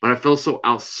 But I felt so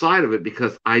outside of it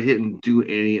because I didn't do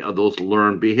any of those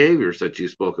learned behaviors that you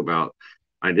spoke about.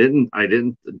 I didn't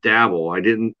dabble.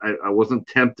 I wasn't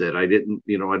tempted. I didn't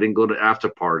go to after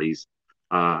parties.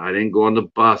 I didn't go on the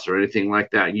bus or anything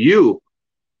like that.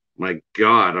 My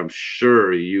God, I'm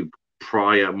sure you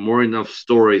probably have more enough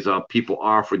stories of people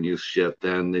offering you shit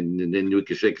than you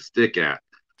could shake a stick at.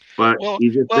 But Well,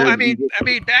 you just well, said, you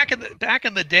just, back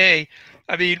in the day,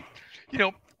 I mean, you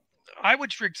know, I would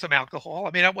drink some alcohol.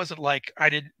 I wasn't like I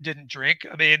didn't drink.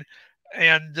 And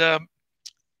and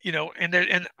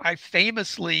I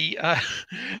famously,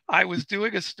 I was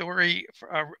doing a story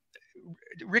for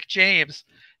Rick James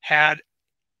had,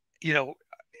 you know,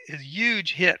 his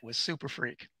huge hit was Super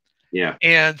Freak, yeah,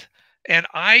 and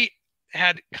I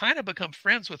had kind of become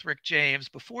friends with Rick James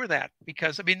before that,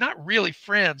 because not really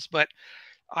friends, but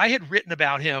I had written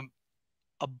about him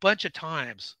a bunch of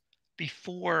times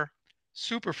before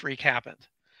Super Freak happened.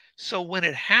 So when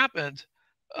it happened,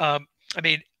 um, I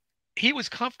mean, he was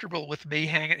comfortable with me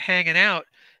hanging out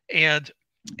and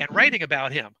writing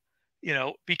about him,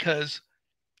 because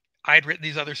I had written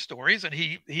these other stories, and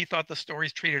he thought the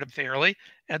stories treated him fairly,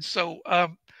 and so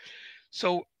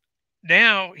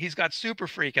now he's got Super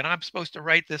Freak, and I'm supposed to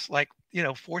write this, like,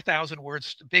 4,000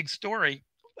 words big story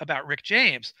about Rick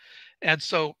James. And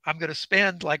so I'm going to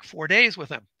spend like 4 days with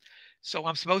him. So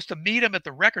I'm supposed to meet him at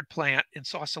the record plant in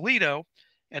Sausalito,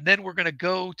 and then we're going to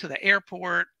go to the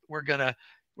airport. We're going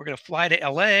to fly to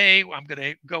LA. I'm going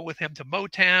to go with him to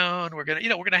Motown. We're going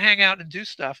to hang out and do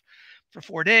stuff for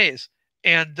 4 days.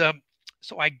 And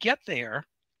so I get there,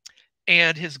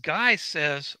 and his guy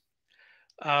says,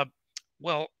 uh,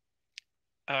 well,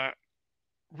 uh,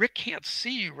 Rick can't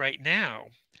see you right now,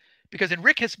 because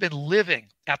Rick has been living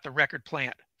at the record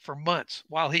plant for months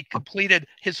while he completed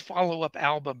his follow-up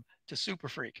album to Super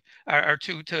Freak, or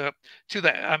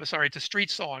to Street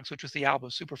Songs, which was the album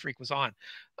Super Freak was on.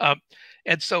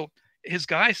 And so his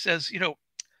guy says,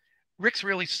 Rick's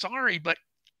really sorry, but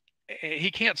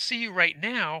he can't see you right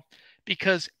now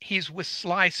because he's with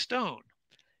Sly Stone,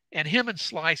 and him and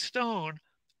Sly Stone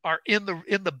are in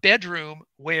the bedroom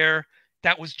where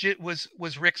that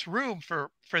was Rick's room for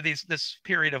this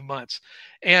period of months.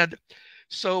 And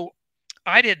so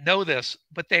I didn't know this,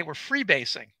 but they were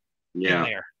freebasing in Yeah,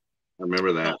 there. I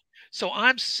remember that. So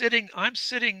I'm sitting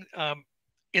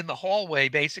in the hallway,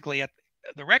 basically, at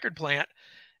the record plant,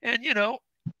 and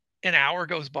an hour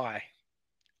goes by,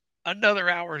 another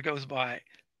hour goes by.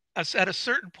 At a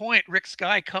certain point, Rick's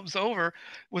guy comes over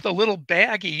with a little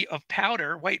baggie of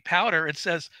powder, white powder, and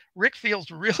says, Rick feels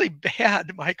really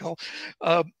bad, Michael,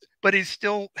 but he's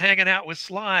still hanging out with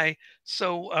Sly.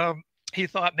 So he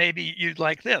thought maybe you'd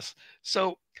like this.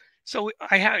 So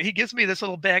he gives me this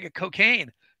little bag of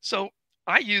cocaine. So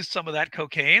I used some of that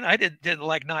cocaine. I didn't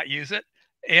like not use it.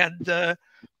 And, that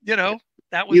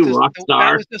was You just, rock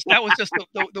star.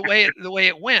 the way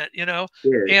it went, Sure,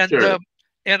 and, sure.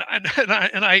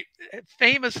 I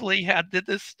famously did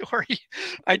this story.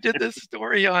 I did this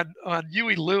story on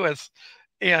Huey Lewis,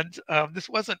 and this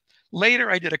wasn't later.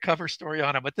 I did a cover story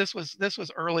on him, but this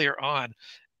was earlier on,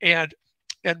 and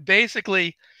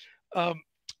basically,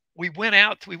 we went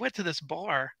to this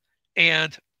bar,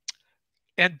 and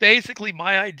basically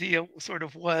my idea sort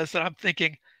of was that I'm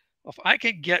thinking, if I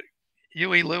can get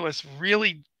Huey Lewis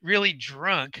really, really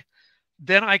drunk,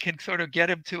 then I can sort of get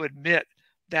him to admit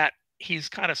that he's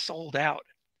kind of sold out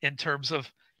in terms of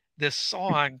this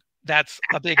song that's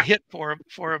a big hit for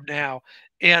him now.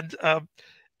 And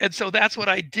so that's what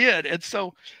I did. And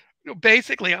so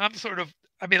basically I'm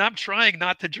trying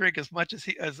not to drink as much as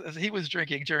he was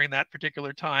drinking during that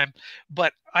particular time,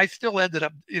 but I still ended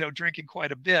up drinking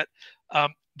quite a bit.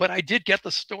 But I did get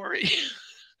the story.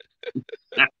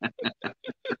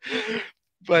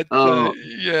 But Oh,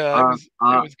 yeah, it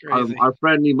was crazy. our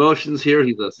friend Emotions here.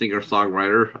 He's a singer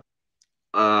songwriter,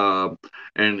 and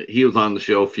he was on the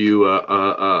show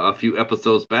a few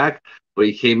episodes back. But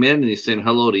he came in and he's saying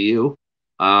hello to you.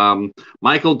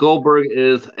 Michael Goldberg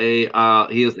is a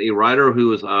writer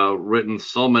who has written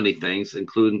so many things,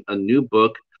 including a new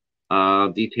book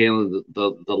detailing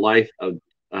the life of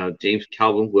James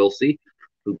Calvin Wilsey,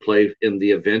 who played in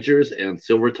the Avengers and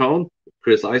Silvertone,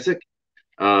 Chris Isaak.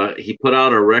 He put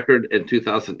out a record in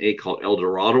 2008 called El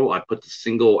Dorado. I put the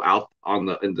single out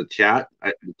in the chat.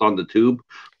 It's on the tube,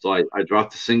 so I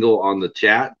dropped the single on the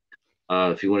chat.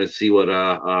 If you want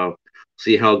to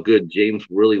see how good James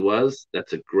really was,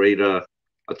 that's a great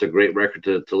record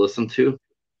to listen to.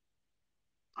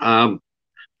 What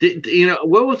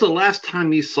was the last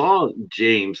time you saw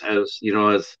James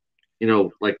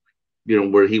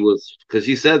where he was, because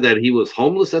he said that he was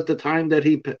homeless at the time that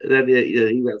he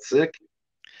got sick.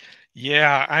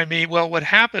 Yeah, I mean, well, what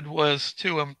happened was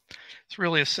to him, it's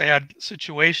really a sad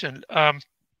situation.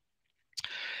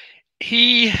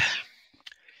 He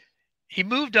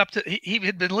moved up to he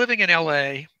had been living in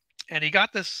LA, and he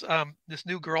got this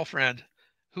new girlfriend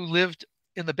who lived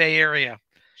in the Bay Area.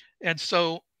 And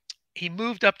so he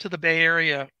moved up to the Bay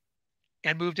Area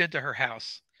and moved into her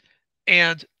house.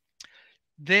 And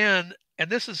then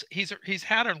he's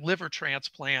had a liver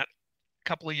transplant a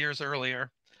couple of years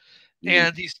earlier.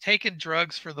 And he's taken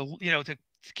drugs for to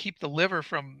keep the liver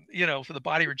from, for the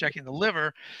body rejecting the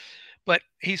liver. But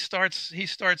he starts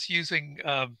using,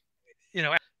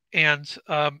 and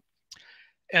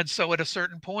so at a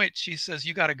certain point, she says,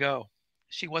 you got to go.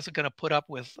 She wasn't going to put up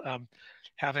with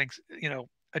having,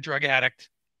 a drug addict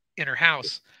in her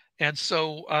house. And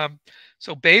so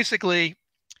basically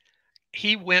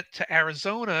he went to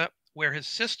Arizona where his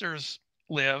sisters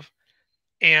live,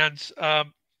 and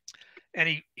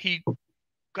he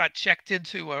got checked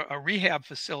into a rehab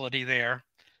facility there,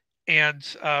 and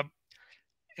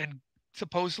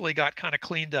supposedly got kind of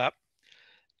cleaned up.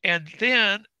 And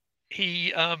then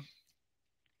he went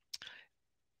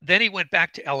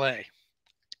back to LA,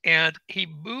 and he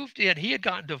moved in. He had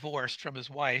gotten divorced from his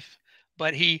wife,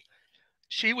 but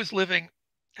she was living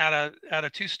at a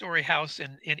two-story house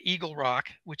in Eagle Rock,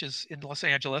 which is in Los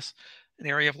Angeles, an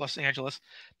area of Los Angeles.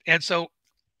 And so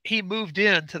he moved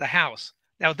into the house.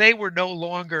 Now they were no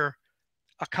longer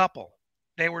a couple.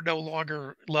 They were no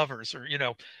longer lovers, or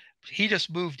he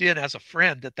just moved in as a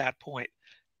friend at that point.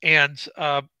 And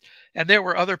there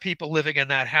were other people living in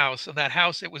that house. And that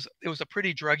house, it was a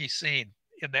pretty druggy scene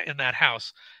in that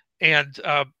house. And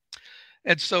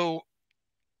so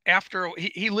after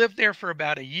he lived there for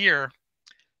about a year,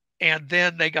 and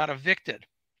then they got evicted.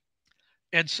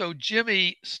 And so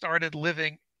Jimmy started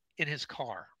living in his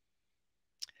car.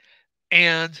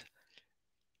 And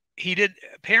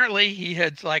apparently he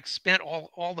had like spent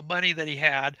all the money that he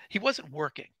had. He wasn't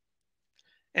working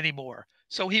anymore.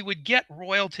 So he would get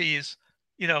royalties,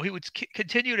 he would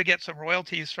continue to get some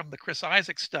royalties from the Chris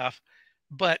Isaak stuff,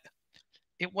 but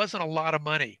it wasn't a lot of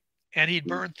money, and he'd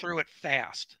burned through it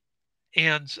fast.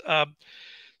 And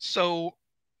so,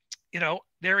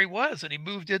 there he was, and he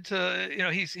moved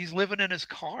into, he's living in his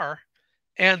car.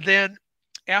 And then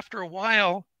after a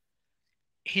while,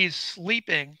 he's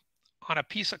sleeping on a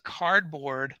piece of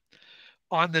cardboard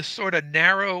on this sort of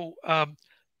narrow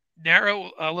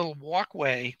little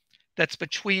walkway that's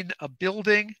between a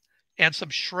building and some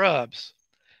shrubs.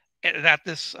 And that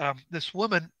this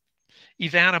woman,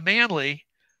 Ivana Manley,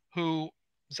 who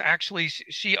was actually,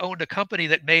 she owned a company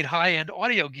that made high-end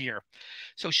audio gear.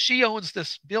 So she owns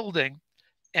this building,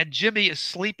 and Jimmy is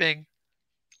sleeping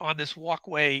on this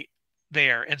walkway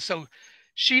there. And so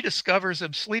she discovers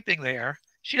him sleeping there.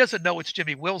 She doesn't know it's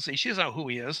Jimmy Wilsey. She doesn't know who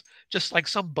he is, just like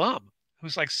some bum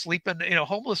who's like sleeping,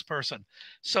 homeless person.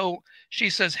 So she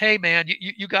says, "Hey man,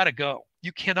 you got to go.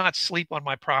 You cannot sleep on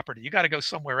my property. You got to go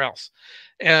somewhere else."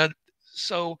 And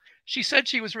so she said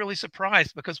she was really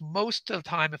surprised, because most of the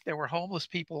time, if there were homeless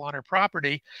people on her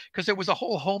property, because there was a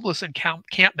whole homeless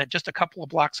encampment just a couple of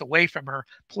blocks away from her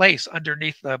place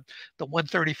underneath the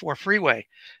 134 freeway.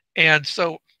 And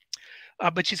so,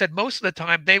 but she said most of the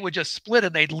time they would just split,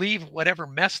 and they'd leave whatever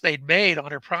mess they'd made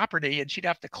on her property, and she'd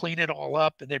have to clean it all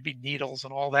up, and there'd be needles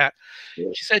and all that.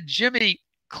 Yeah. She said Jimmy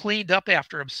cleaned up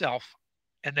after himself,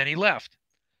 and then he left.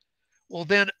 Well,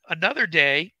 then another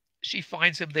day, she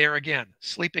finds him there again,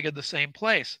 sleeping in the same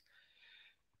place.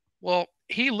 Well,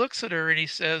 he looks at her and he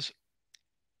says,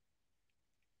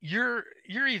 you're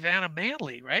Ivana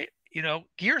Manley, right?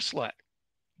 Gear Slut.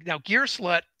 Now, Gear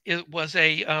Slut was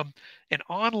an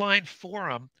online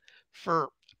forum for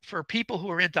people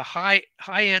who are into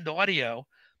high-end audio.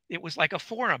 It was like a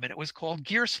forum, and it was called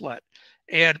Gear Slut.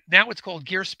 And now it's called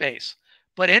Gear Space.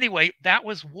 But anyway, that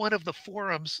was one of the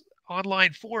forums,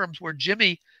 online forums, where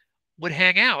Jimmy would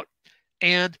hang out,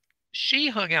 and she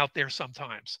hung out there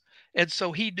sometimes. And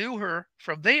so he knew her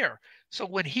from there. So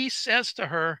when he says to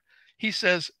her, he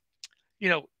says,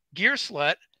 Gear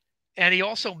Slut, and he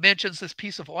also mentions this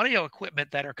piece of audio equipment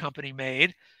that her company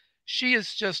made, she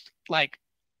is just like,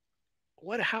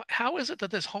 how is it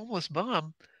that this homeless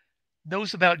bum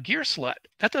knows about Gear Slut?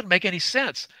 That doesn't make any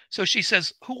sense. So she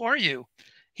says, "Who are you?"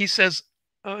 He says,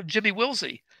 "Jimmy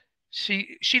Wilsey."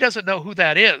 She doesn't know who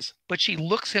that is, but she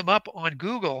looks him up on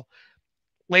Google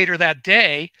later that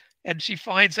day, and she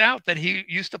finds out that he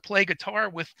used to play guitar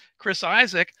with Chris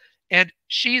Isaak, and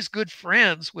she's good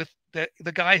friends with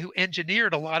the guy who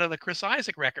engineered a lot of the Chris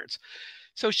Isaak records.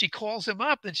 So she calls him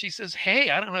up and she says, "Hey,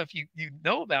 I don't know if you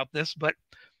know about this, but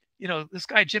this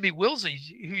guy Jimmy Wilsey,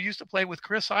 who used to play with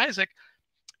Chris Isaak,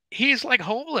 he's like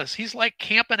homeless. He's like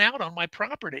camping out on my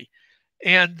property."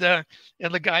 And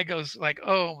the guy goes like,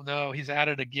 "Oh no, he's at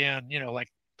it again." Like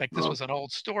this was an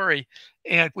old story,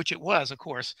 and which it was, of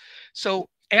course. So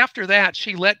after that,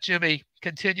 she let Jimmy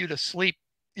continue to sleep,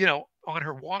 on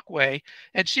her walkway,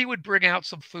 and she would bring out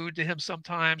some food to him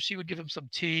sometimes. She would give him some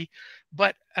tea,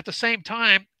 but at the same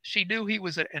time, she knew he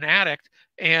was an addict,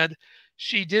 and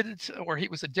she didn't, or he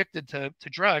was addicted to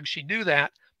drugs. She knew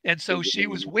that, and so she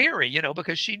was wary,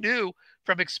 because she knew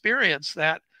from experience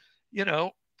that,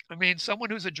 I mean,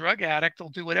 someone who's a drug addict will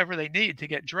do whatever they need to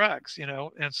get drugs,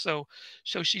 and so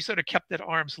she sort of kept at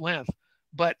arm's length.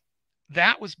 But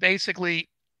that was basically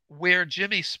where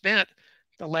Jimmy spent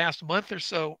the last month or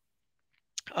so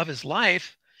of his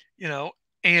life,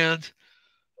 and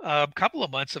a couple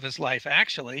of months of his life,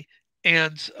 actually.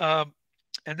 And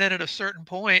then at a certain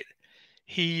point,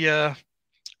 he,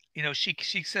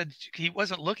 she said he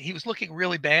wasn't looking, he was looking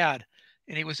really bad,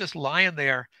 and he was just lying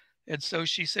there. And so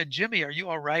she said, "Jimmy, are you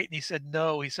all right?" And he said,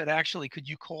 "No." He said, "Actually, could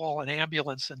you call an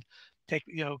ambulance and take,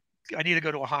 I need to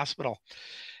go to a hospital."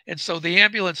 And so the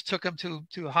ambulance took him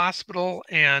to a hospital,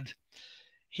 and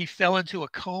he fell into a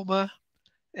coma.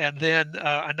 And then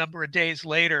a number of days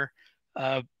later,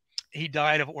 uh, he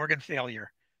died of organ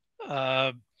failure.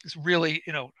 It's really,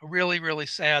 a really, really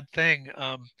sad thing.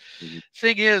 Mhm.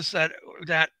 Thing is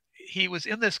that he was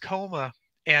in this coma,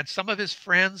 and some of his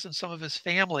friends and some of his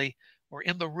family were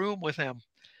in the room with him.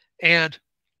 And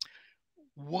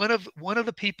one of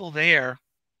the people there,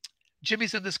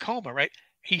 Jimmy's in this coma, right?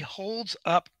 He holds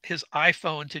up his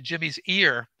iPhone to Jimmy's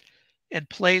ear and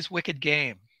plays Wicked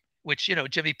Game, which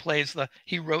Jimmy plays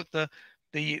he wrote the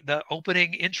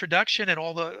opening introduction and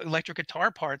all the electric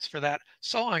guitar parts for that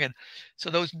song, and so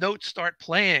those notes start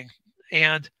playing,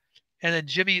 and then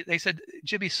they said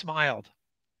Jimmy smiled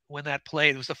when that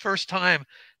played. It was the first time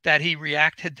that he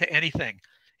reacted to anything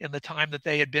in the time that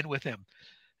they had been with him,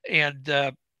 and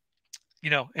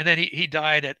and then he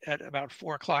died at about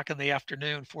 4 o'clock in the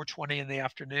afternoon, 4:20 in the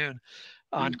afternoon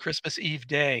on Mhm. Christmas Eve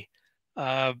day.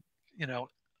 Uh, you know,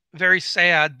 very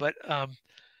sad, but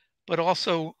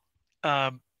also,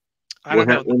 um, I don't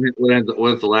know. When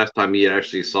was the last time you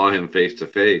actually saw him face to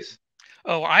face?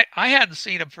 Oh, I hadn't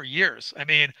seen him for years. I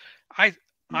mean, I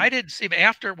Mm. I didn't see him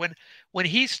after when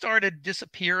he started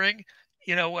disappearing.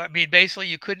 I mean, basically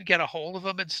you couldn't get a hold of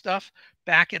him and stuff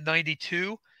back in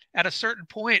 '92. At a certain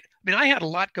point, I mean, I had a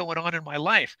lot going on in my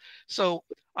life, so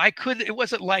I couldn't. It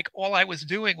wasn't like all I was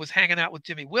doing was hanging out with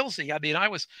Jimmy Wilsey. I mean, I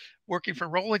was working for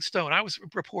Rolling Stone. I was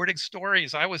reporting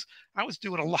stories. I was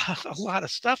doing a lot a lot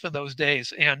of stuff in those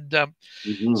days, and so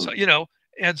Mhm.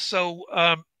 and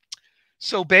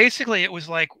so basically, it was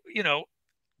like,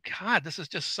 God, this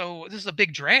is a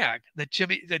big drag that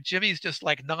Jimmy's just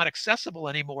like not accessible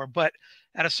anymore. But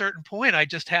at a certain point, I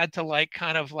just had to like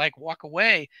kind of like walk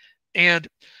away. And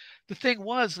the thing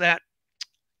was that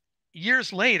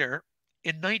years later,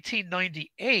 in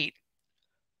 1998,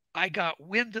 I got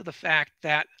wind of the fact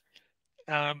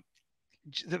um,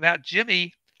 that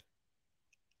Jimmy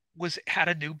had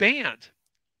a new band.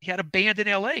 He had a band in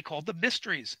LA called the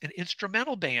Mysteries, an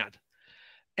instrumental band.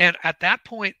 And at that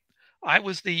point, I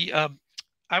was the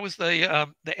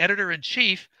editor in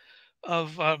chief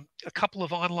of a couple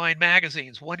of online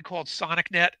magazines, one called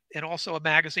SonicNet and also a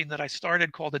magazine that I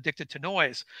started called Addicted to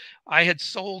Noise. I had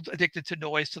sold Addicted to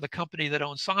Noise to the company that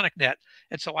owned SonicNet,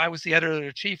 and so I was the editor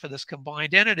in chief of this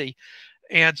combined entity.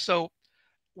 And so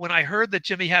when I heard that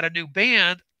Jimmy had a new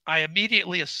band, I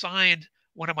immediately assigned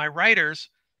one of my writers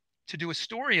to do a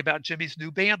story about Jimmy's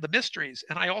new band, The Mysteries.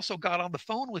 And I also got on the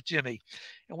phone with Jimmy,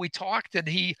 and we talked, and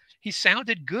he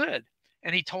sounded good,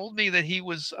 and he told me that he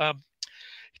was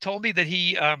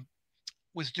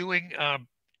doing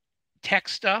tech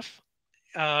stuff,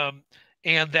 um,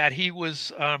 and that he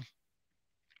was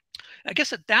I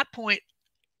guess at that point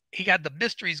he had the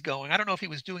mysteries going. I don't know if he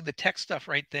was doing the tech stuff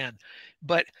right then,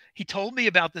 but he told me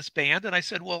about this band, and I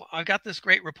said, "Well, I've got this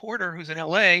great reporter who's in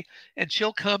LA, and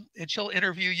she'll come and she'll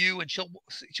interview you, and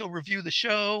she'll review the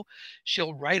show,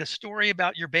 she'll write a story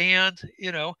about your band,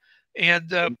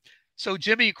 And so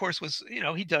Jimmy, of course,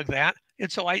 he dug that, and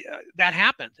so I that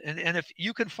happened. And if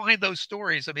you can find those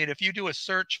stories, I mean, if you do a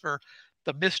search for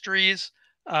the mysteries,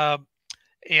 um,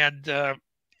 and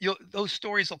those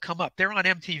stories will come up. They're on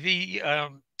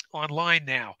MTV online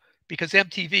now because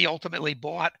MTV ultimately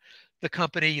bought the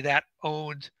company that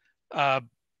uh,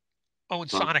 owned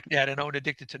Son. SonicNet and owned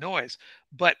Addicted to Noise.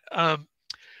 But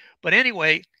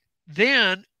anyway,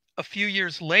 then a few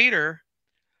years later,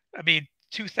 I mean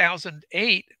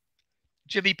 2008,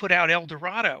 Jimmy put out El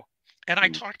Dorado, and I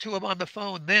Mm. talked to him on the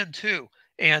phone then too.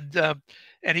 And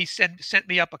he sent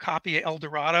me up a copy of El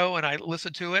Dorado, and I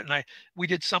listened to it, and we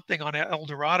did something on El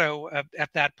Dorado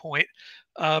at that point.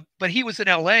 But he was in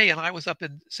L.A. and I was up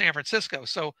in San Francisco,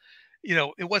 so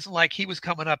it wasn't like he was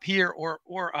coming up here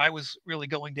or I was really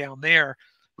going down there.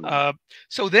 Mm. Uh,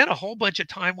 so then a whole bunch of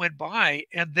time went by,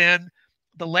 and then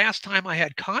the last time I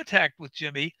had contact with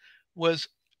Jimmy was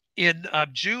in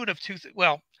June of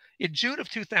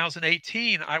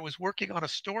 2018, I was working on a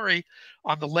story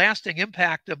on the lasting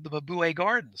impact of the Mabuhay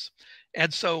Gardens.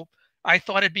 And so I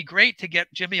thought it'd be great to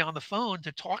get Jimmy on the phone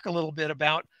to talk a little bit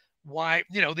about why,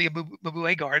 the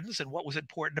Mabuhay Gardens and what was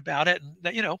important about it. And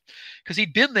that, because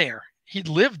he'd been there, he'd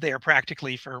lived there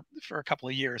practically for a couple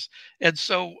of years. And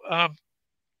so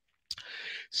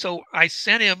I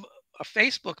sent him a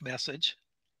Facebook message,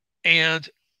 and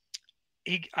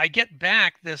I get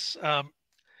back this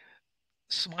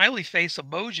smiley face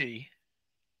emoji,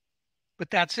 but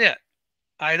that's it.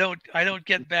 I don't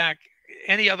get back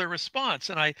any other response.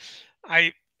 And I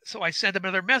so I sent him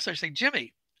another message saying,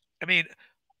 Jimmy, I mean,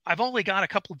 I've only got a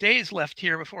couple of days left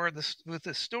here before this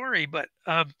story, but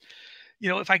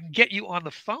if I can get you on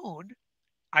the phone,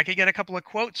 I could get a couple of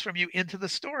quotes from you into the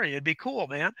story. It'd be cool,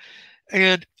 man.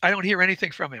 And I don't hear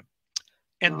anything from him.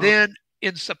 And then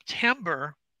in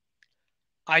September,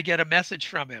 I get a message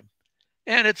from him.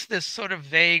 And it's this sort of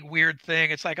vague, weird thing.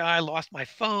 It's like, I lost my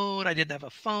phone. I didn't have a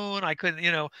phone. I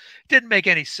couldn't, didn't make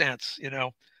any sense.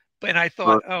 But and I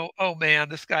thought, oh man,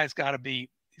 this guy's got to be,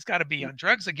 he's got to be on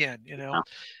drugs again.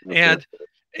 And,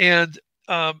 and,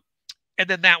 and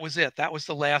then that was it. That was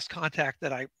the last contact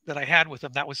that I had with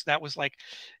him. That was like,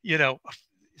 you know,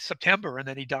 September, and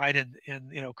then he died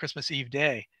in Christmas Eve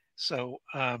day. So,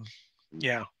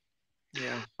 yeah.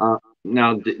 Yeah.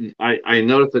 Now, I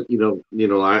noticed that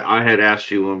I had asked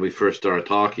you when we first started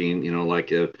talking,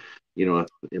 like if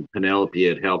if Penelope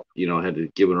had helped,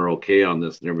 had given her okay on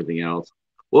this and everything else.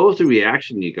 What was the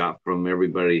reaction you got from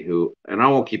everybody who? And I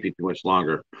won't keep you too much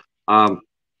longer.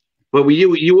 But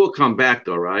you will come back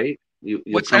though, right? You'll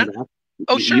What's come that? back.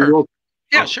 Oh, You sure. will.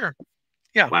 Yeah, Oh, sure.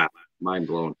 Yeah. wow, mind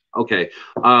blown. Okay.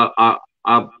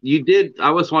 You did.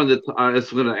 I was going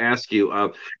to ask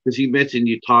you because you mentioned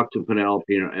you talked to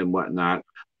Penelope and whatnot.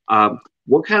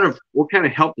 What kind of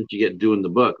help did you get doing the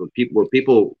book? Were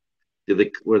people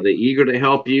were they eager to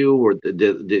help you, or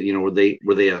were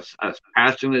they as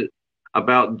passionate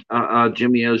about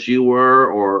Jimmy as you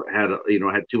were, or had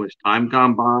too much time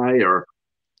gone by, or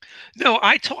No,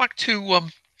 I talked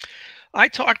to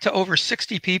over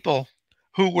 60 people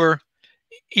who were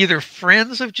either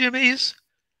friends of Jimmy's,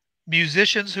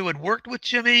 musicians who had worked with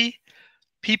Jimmy,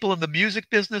 people in the music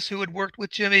business who had worked with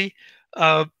Jimmy,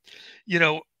 uh, you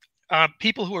know,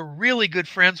 people who were really good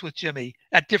friends with Jimmy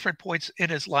at different points in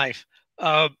his life.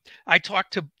 Uh, I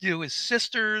talked to his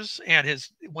sisters and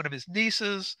one of his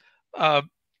nieces. Uh,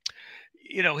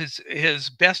 his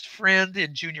best friend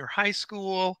in junior high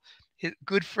school, his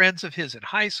good friends of his in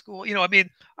high school. I mean,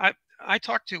 I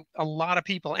talked to a lot of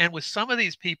people, and with some of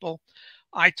these people,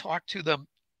 I talked to them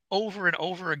over and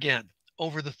over again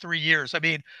over the 3 years. I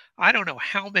mean, I don't know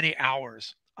how many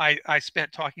hours I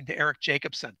spent talking to Eric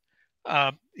Jacobson,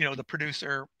 the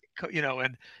producer,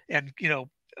 and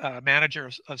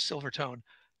manager of Silvertone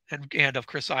and of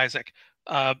Chris Isaak.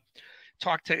 Uh,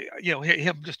 Talk to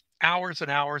him just hours and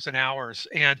hours and hours,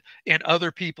 and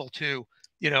other people too.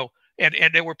 And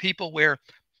there were people where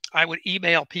I would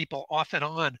email people off and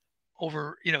on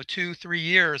over 2-3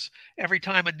 years every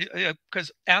time,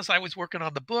 because as I was working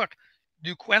on the book,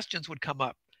 new questions would come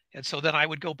up, and so then I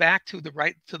would go back to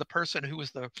the person who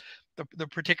was the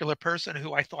particular person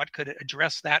who I thought could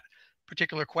address that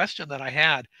particular question that I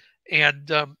had.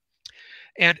 And um,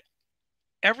 and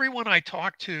everyone I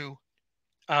talked to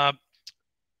uh,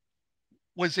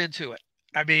 was into it.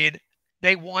 I mean,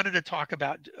 they wanted to talk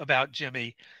about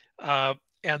Jimmy, uh,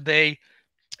 and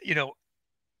you know,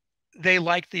 they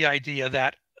liked the idea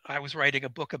that I was writing a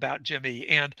book about Jimmy,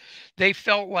 and they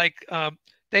felt like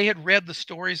they had read the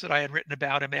stories that I had written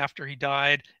about him after he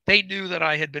died. They knew that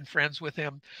I had been friends with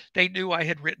him. They knew I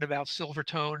had written about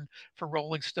Silvertone for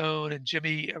Rolling Stone, and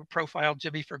Jimmy profiled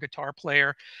Jimmy for Guitar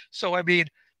Player. So I mean,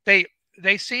 they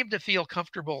they seemed to feel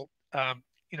comfortable,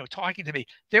 talking to me.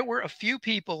 There were a few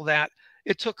people that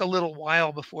it took a little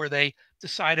while before they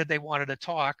decided they wanted to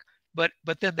talk, but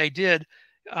then they did.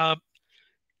 Um,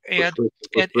 was and Chris,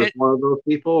 was and Chris and one of those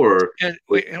people, or and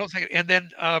was, wait, hold on a second. And then,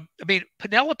 I mean,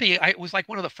 Penelope, I was like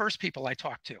one of the first people I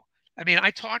talked to. I mean,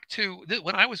 I talked to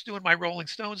when I was doing my Rolling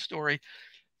Stone story.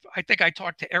 I think I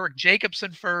talked to Eric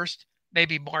Jacobson first,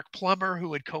 maybe Mark Plummer,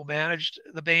 who had co-managed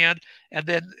the band, and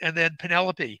then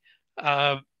Penelope,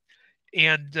 uh,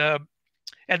 and uh,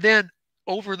 and then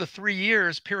over the 3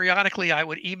 years, periodically I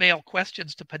would email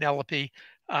questions to Penelope,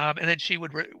 and then she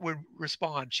would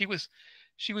respond. She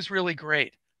was really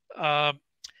great. Um,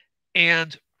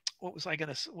 and what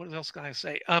else can I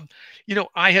say?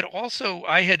 I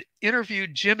had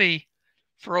interviewed Jimmy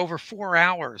for over 4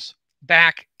 hours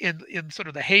back in sort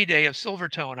of the heyday of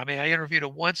Silvertone. I mean, I interviewed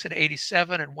him once in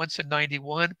 '87 and once in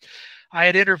 '91. I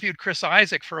had interviewed Chris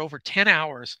Isaak for over 10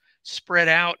 hours, spread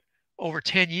out over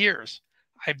 10 years.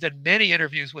 I've done many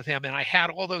interviews with him, and I had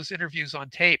all those interviews on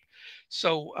tape.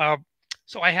 So I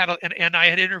and I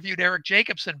had interviewed Eric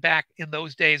Jacobson back in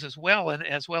those days as well, and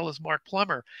as well as Mark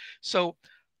Plummer. So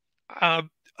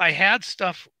I had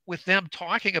stuff with them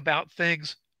talking about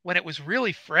things when it was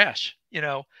really fresh,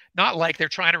 not like they're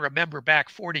trying to remember back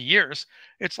 40 years.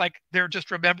 It's like they're just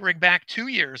remembering back 2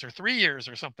 years or 3 years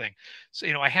or something. So,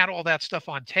 I had all that stuff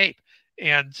on tape.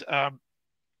 And,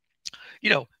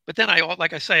 but then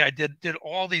like I say, I did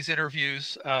all these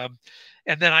interviews.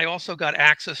 And then I also got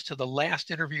access to the last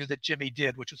interview that Jimmy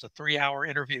did, which was a 3-hour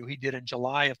interview he did in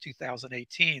July of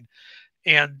 2018.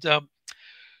 And,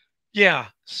 yeah.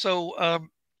 So,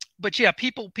 but yeah,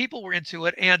 people were into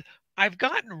it, and I've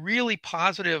gotten really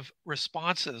positive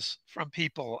responses from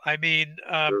people. I mean,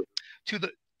 to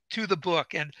the to the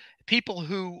book, and people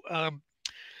who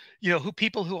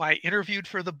people who I interviewed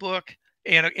for the book,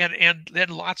 and then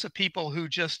lots of people who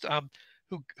just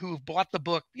who bought the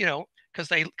book,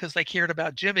 because they cared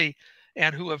about Jimmy,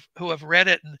 and who have read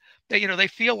it, and they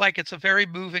feel like it's a very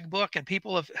moving book, and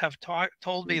people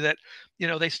told me that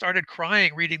they started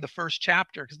crying reading the first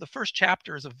chapter, because the first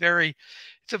chapter is a very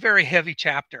heavy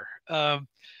chapter.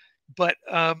 But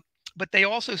but they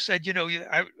also said,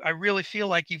 I really feel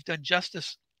like you've done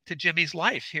justice to Jimmy's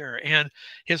life here, and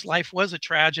his life was a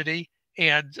tragedy,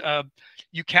 and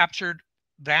you captured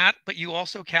that, but you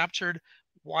also captured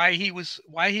why he was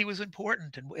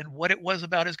important, and what it was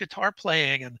about his guitar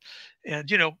playing, and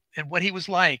what he was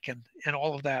like, and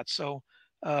all of that. So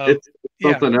It's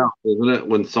yeah, something else, isn't it?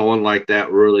 When someone like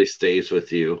that really stays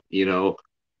with you,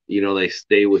 they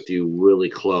stay with you really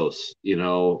close.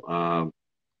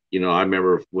 I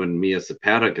remember when Mia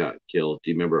Zapata got killed.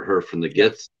 Do you remember her from the yeah,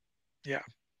 Gits? yeah.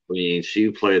 I mean, she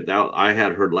played that. I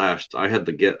had her last. I had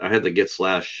the Gits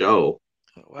last show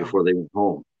Oh, wow, before they went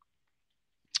home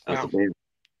as a wow. band,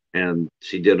 and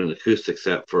she did an acoustic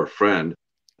set for a friend,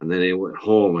 and then they went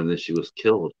home, and then she was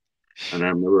killed. And I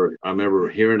remember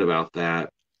hearing about that,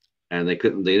 and they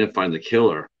didn't find the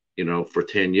killer. For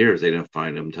 10 years they didn't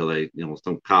find him until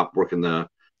some cop working the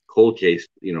cold case,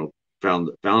 found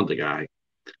the guy.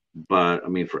 But I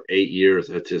mean, for 8 years,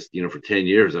 it's just, for 10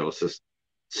 years, that was just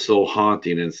so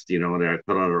haunting. And I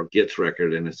put on a Gits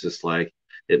record, and it's just like,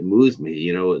 it moves me.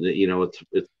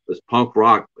 It's punk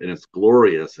rock, and it's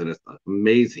glorious, and it's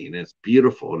amazing, and it's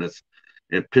beautiful, and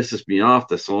it pisses me off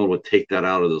that someone would take that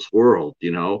out of this world.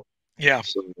 Yeah,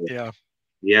 So yeah.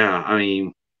 yeah, I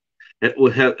mean,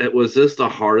 was this the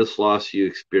hardest loss you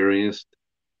experienced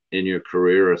in your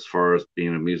career as far as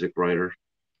being a music writer?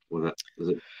 Was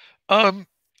it? um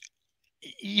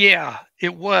yeah,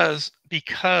 it was,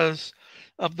 because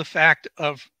of the fact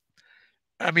of,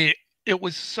 I mean, it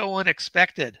was so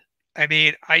unexpected. I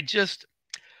mean, I just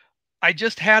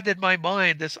had in my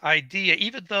mind this idea,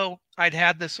 even though I'd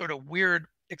had this sort of weird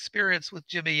experience with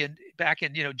Jimmy back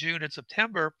in, June and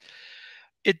September.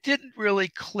 It didn't really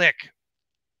click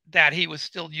that he was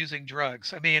still using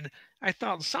drugs. I mean, I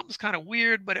thought something's kind of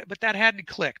weird, but that hadn't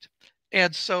clicked.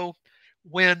 And so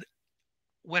when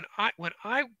when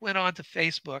I went on to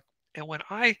Facebook, and when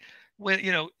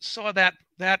saw that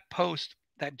post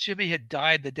that Jimmy had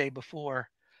died the day before,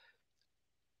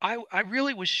 I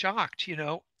really was shocked,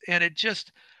 and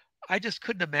I just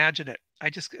couldn't imagine it.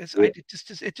 It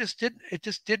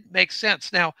just didn't make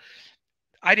sense. Now,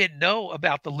 I didn't know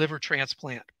about the liver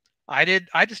transplant. I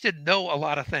just didn't know a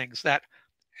lot of things that,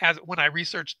 as when I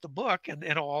researched the book,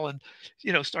 and all, and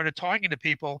started talking to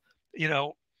people, you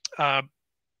know um,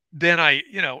 then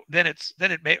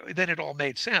it all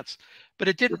made sense. But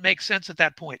it didn't make sense at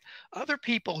that point. Other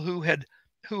people who had,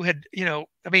 I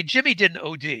mean, Jimmy didn't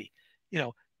OD.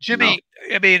 No, Jimmy,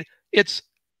 I mean, it's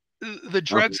nothing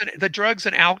the drugs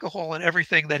and alcohol and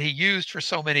everything that he used for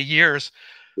so many years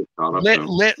caught up to led him.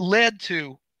 led, led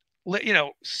to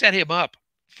set him up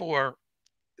for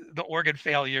the organ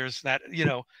failures that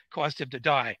caused him to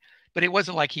die. But it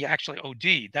wasn't like he actually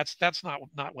OD'd. That's not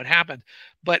what happened.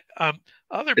 But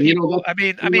other And people,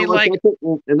 like,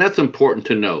 that's important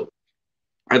to note.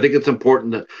 I think it's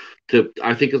important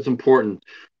I think it's important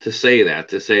to say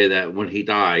that when he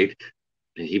died,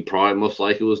 he probably most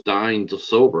likely was dying to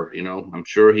sober. I'm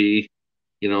sure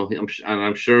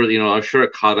I'm sure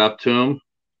it caught up to him,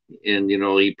 and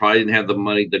he probably didn't have the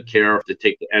money to care to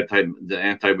take the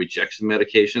anti rejection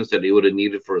medications that he would have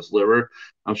needed for his liver.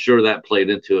 I'm sure that played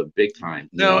into it big time.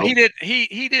 no, he didn't.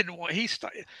 He didn't want.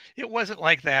 It wasn't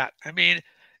like that. I mean,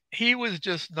 he was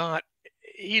just not.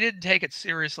 He didn't take it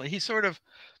seriously.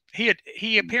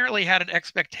 He apparently had an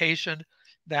expectation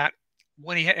that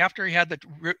after he had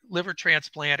the liver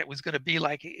transplant, it was going to be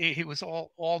like he was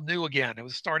all new again. It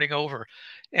was starting over,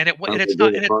 and Sounds it's like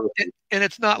not, David Carson. and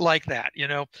it's not like that.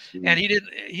 And Mm.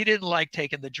 he didn't like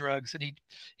taking the drugs, and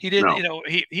he didn't, No,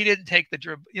 he didn't take the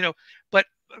drug,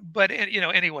 but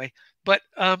anyway. But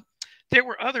there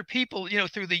were other people,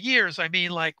 through the years. I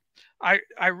mean, like,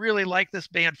 I really like this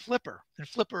band Flipper, and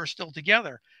Flipper are still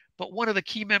together. But one of the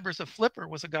key members of Flipper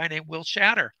was a guy named Will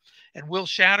Shatter, and Will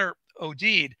Shatter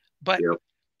OD'd. But yep,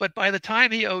 but by the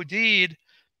time he OD'd,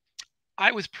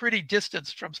 I was pretty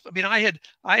distanced from. I mean,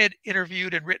 I had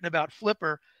interviewed and written about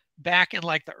Flipper back in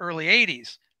like the early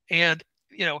 '80s, and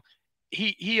you know,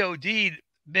 he OD'd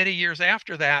many years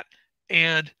after that,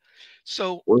 and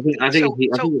so was he? so I so think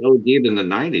he OD'd in the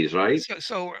 '90s, right?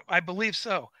 so I believe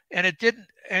so, and it didn't,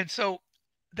 and so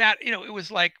that, it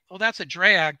was like, well, that's a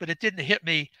drag, but it didn't hit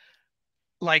me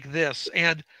like this.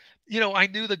 And I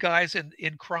knew the guys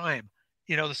in Crime,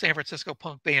 the San Francisco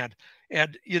punk band,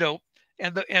 and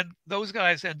and those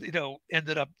guys, and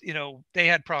ended up, they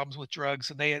had problems with drugs,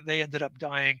 and they ended up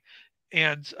dying,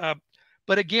 and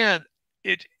but again,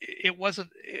 it wasn't,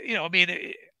 I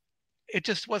mean, it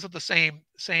just wasn't the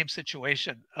same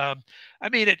situation. I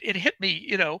mean, it hit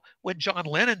me, when John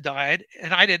Lennon died,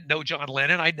 and I didn't know John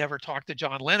Lennon. I never talked to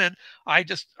John Lennon. I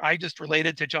just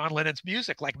related to John Lennon's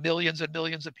music, like millions and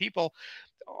millions of people,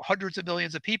 hundreds of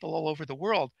millions of people all over the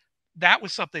world. That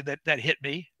was something that hit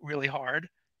me really hard,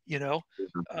 you know.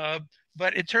 Uh,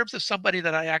 but in terms of somebody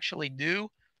that I actually knew,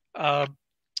 um,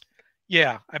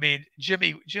 yeah, I mean,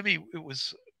 Jimmy, it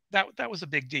was that was a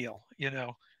big deal, you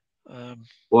know. Yeah.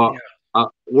 Well,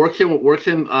 where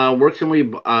can we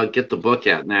get the book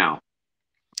at now?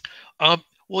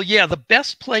 Well, yeah, the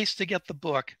best place to get the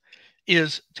book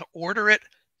is to order it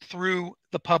through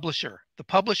the publisher. The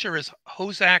publisher is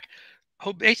Hozak.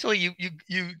 Basically, you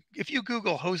if you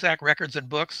Google Hozak Records and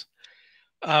Books,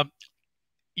 um,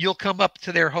 you'll come up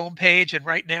to their homepage, and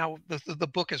right now the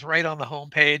book is right on the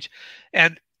homepage.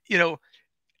 And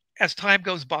as time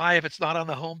goes by, if it's not on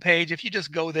the homepage, if you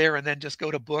just go there and then just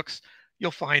go to books, you'll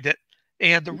find it.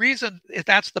 And the reason if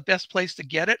that's the best place to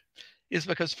get it is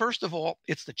because, first of all,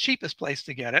 it's the cheapest place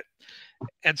to get it.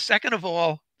 And second of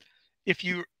all, if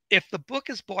the book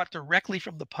is bought directly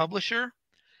from the publisher,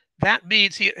 that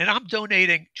means and I'm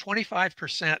donating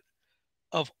 25%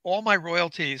 of all my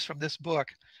royalties from this book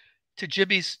to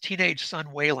Jimmy's teenage son,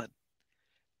 Waylon.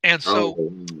 And so,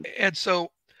 Oh, and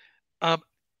so, um,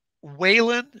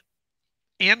 Waylon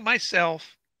and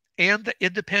myself and the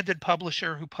independent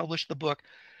publisher who published the book,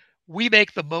 we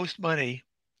make the most money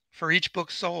for each book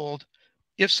sold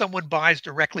if someone buys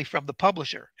directly from the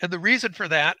publisher. And the reason for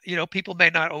that, people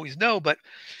may not always know, but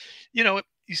if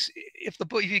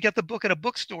you get the book at a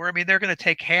bookstore, I mean, they're going to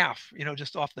take half,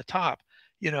 just off the top,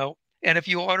 and if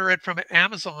you order it from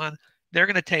Amazon, they're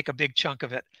going to take a big chunk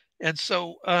of it. And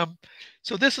so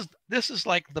this is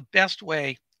like the best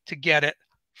way to get it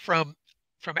from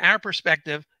our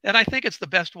perspective, and I think it's the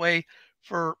best way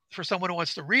for someone who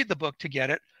wants to read the book to get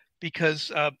it,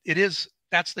 because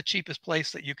that's the cheapest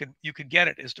place that you can get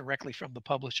it, is directly from the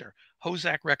publisher,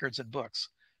 Hozak Records and Books.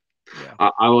 Yeah.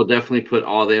 I will definitely put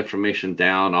all the information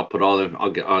down. I'll put all the.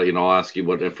 I'll get. I'll ask you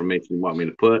what information you want me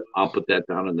to put. I'll put that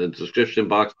down in the description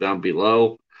box down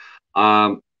below.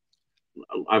 Um,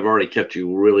 I've already kept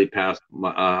you really past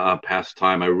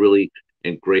time. I really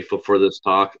am grateful for this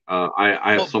talk. I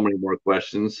have Well, so many more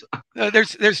questions.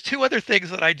 there's two other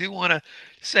things that I do want to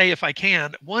say, if I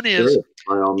can. One is, Sure,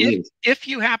 by all if means. if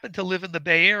you happen to live in the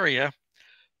Bay Area,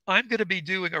 I'm going to be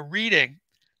doing a reading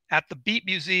at the Beat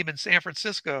Museum in San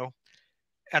Francisco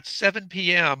at 7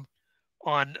 p.m.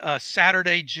 on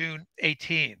Saturday, June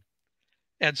 18.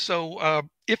 And so,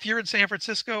 if you're in San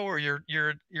Francisco, or you're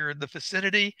in the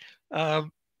vicinity,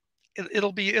 um,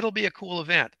 it'll be a cool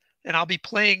event. And I'll be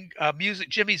playing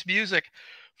Jimmy's music,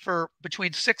 for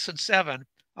between 6 and 7.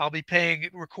 I'll be playing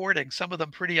recordings, some of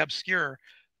them pretty obscure,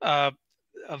 uh,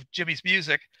 of Jimmy's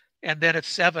music. And then at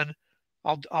 7,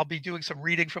 I'll be doing some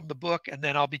reading from the book, and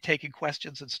then I'll be taking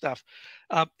questions and stuff.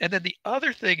 And then the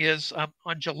other thing is,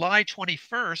 on July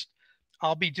 21st,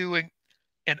 I'll be doing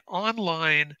an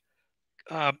online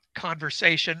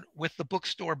conversation with the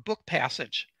bookstore Book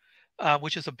Passage,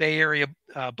 which is a Bay Area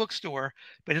bookstore,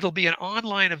 but it'll be an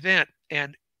online event.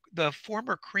 And the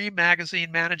former Creem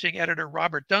magazine managing editor,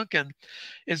 Robert Duncan,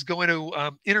 is going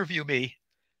to interview me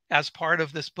as part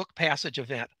of this Book Passage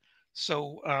event.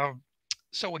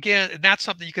 So again, and that's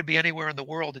something, you could be anywhere in the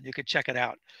world and you could check it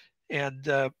out. And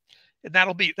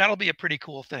that'll be a pretty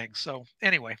cool thing. So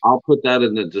anyway, I'll put that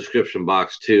in the description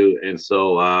box too. And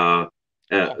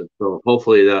cool. so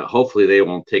hopefully they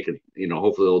won't take it.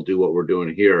 Hopefully they'll do what we're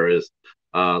doing here, is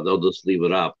they'll just leave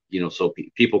it up. So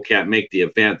people can't make the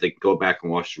event. They can go back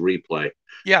and watch the replay.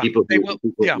 Yeah, they will.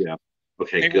 Yeah, Yeah.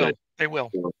 Okay, they good. will. They will.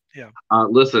 So, Yeah.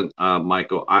 listen,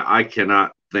 Michael, I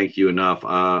cannot thank you enough.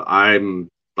 I'm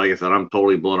like I said, I'm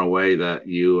totally blown away that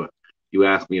you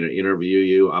asked me to interview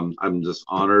you. I'm just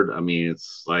honored. I mean,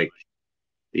 it's like,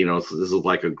 so this is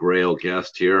like a grail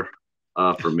guest here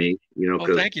for me. Oh,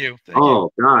 because thank you. Thank you.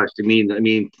 oh gosh, I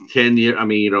mean, 10 years. I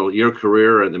mean, your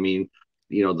career, and I mean,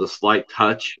 the slight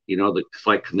touch, the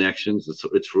slight connections.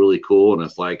 It's really cool, and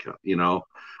it's like,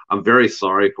 I'm very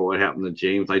sorry for what happened to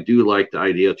James. I do like the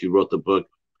idea that you wrote the book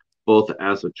both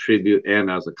as a tribute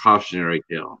and as a cautionary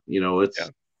tale. Yeah.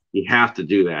 You have to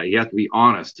do that. You have to be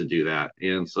honest to do that.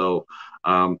 And so,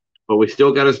 but we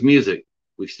still got his music.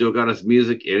 We still got his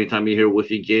music. Anytime you hear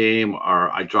Wiki Game, or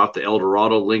I dropped the El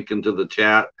Dorado link into the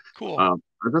chat. Cool.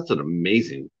 That's an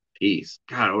amazing piece.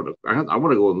 God, I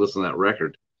want to go and listen to that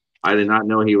record. I did not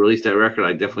know he released that record.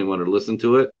 I definitely want to listen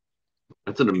to it.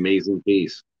 That's an amazing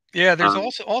piece. Yeah, there's Um,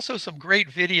 also some great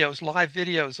videos, live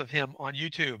videos of him on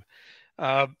YouTube,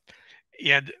 uh,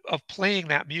 and of playing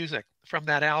that music from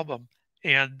that album,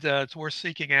 and it's worth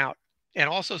seeking out. And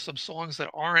also some songs that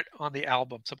aren't on the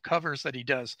album, some covers that he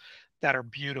does that are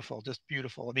beautiful, just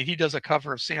beautiful. I mean, he does a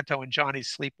cover of Santo and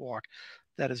Johnny's Sleepwalk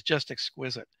that is just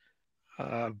exquisite.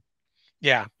 Uh,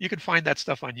 yeah, you can find that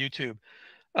stuff on YouTube.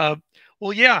 Uh,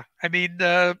 well, yeah, I mean,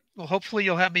 well, hopefully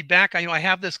you'll have me back. I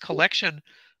have this collection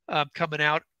coming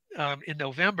out in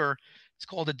November. It's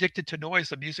called Addicted to Noise: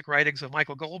 The Music Writings of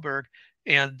Michael Goldberg,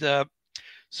 and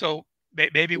so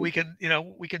maybe we can,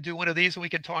 we can do one of these and we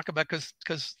can talk about, because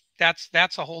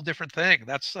that's a whole different thing.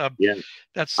 yeah,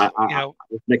 That's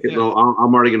let's make it yeah, go.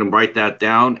 I'm already going to write that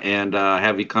down and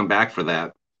have you come back for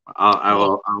that.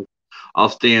 cool, I'll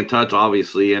stay in touch,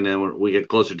 obviously, and then when we get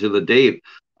closer to the date,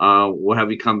 we'll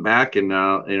have you come back and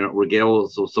regale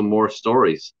us with some more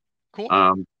stories. cool,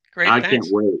 Um, great, I can't thanks.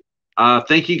 wait.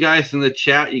 Thank you guys in the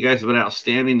chat. You guys have been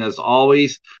outstanding as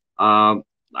always. Um,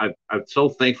 I'm so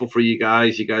thankful for you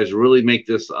guys. You guys really make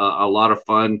this a lot of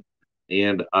fun.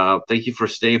 And thank you for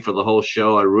staying for the whole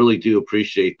show. I really do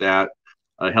appreciate that.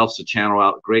 It helps the channel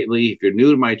out greatly. If you're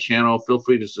new to my channel, feel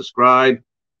free to subscribe,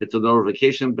 hit the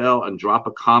notification bell, and drop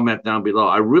a comment down below.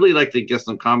 I really like to get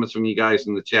some comments from you guys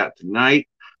in the chat tonight.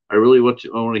 I really want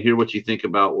to hear what you think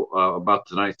about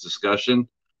tonight's discussion.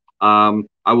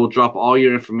 I will drop all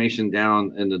your information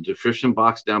down in the description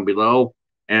box down below.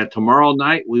 And tomorrow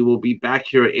night, we will be back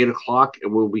here at 8 o'clock,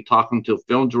 and we'll be talking to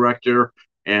film director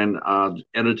and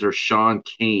editor Sean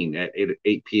Kane at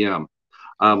 8 p.m.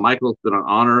 Cool, Michael, it's been an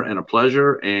honor and a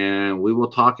pleasure, and we will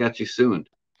talk at you soon.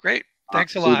 great,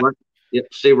 thanks a Stay lot. right, yep,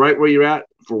 stay right where you're at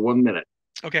for 1 minute.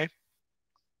 Okay.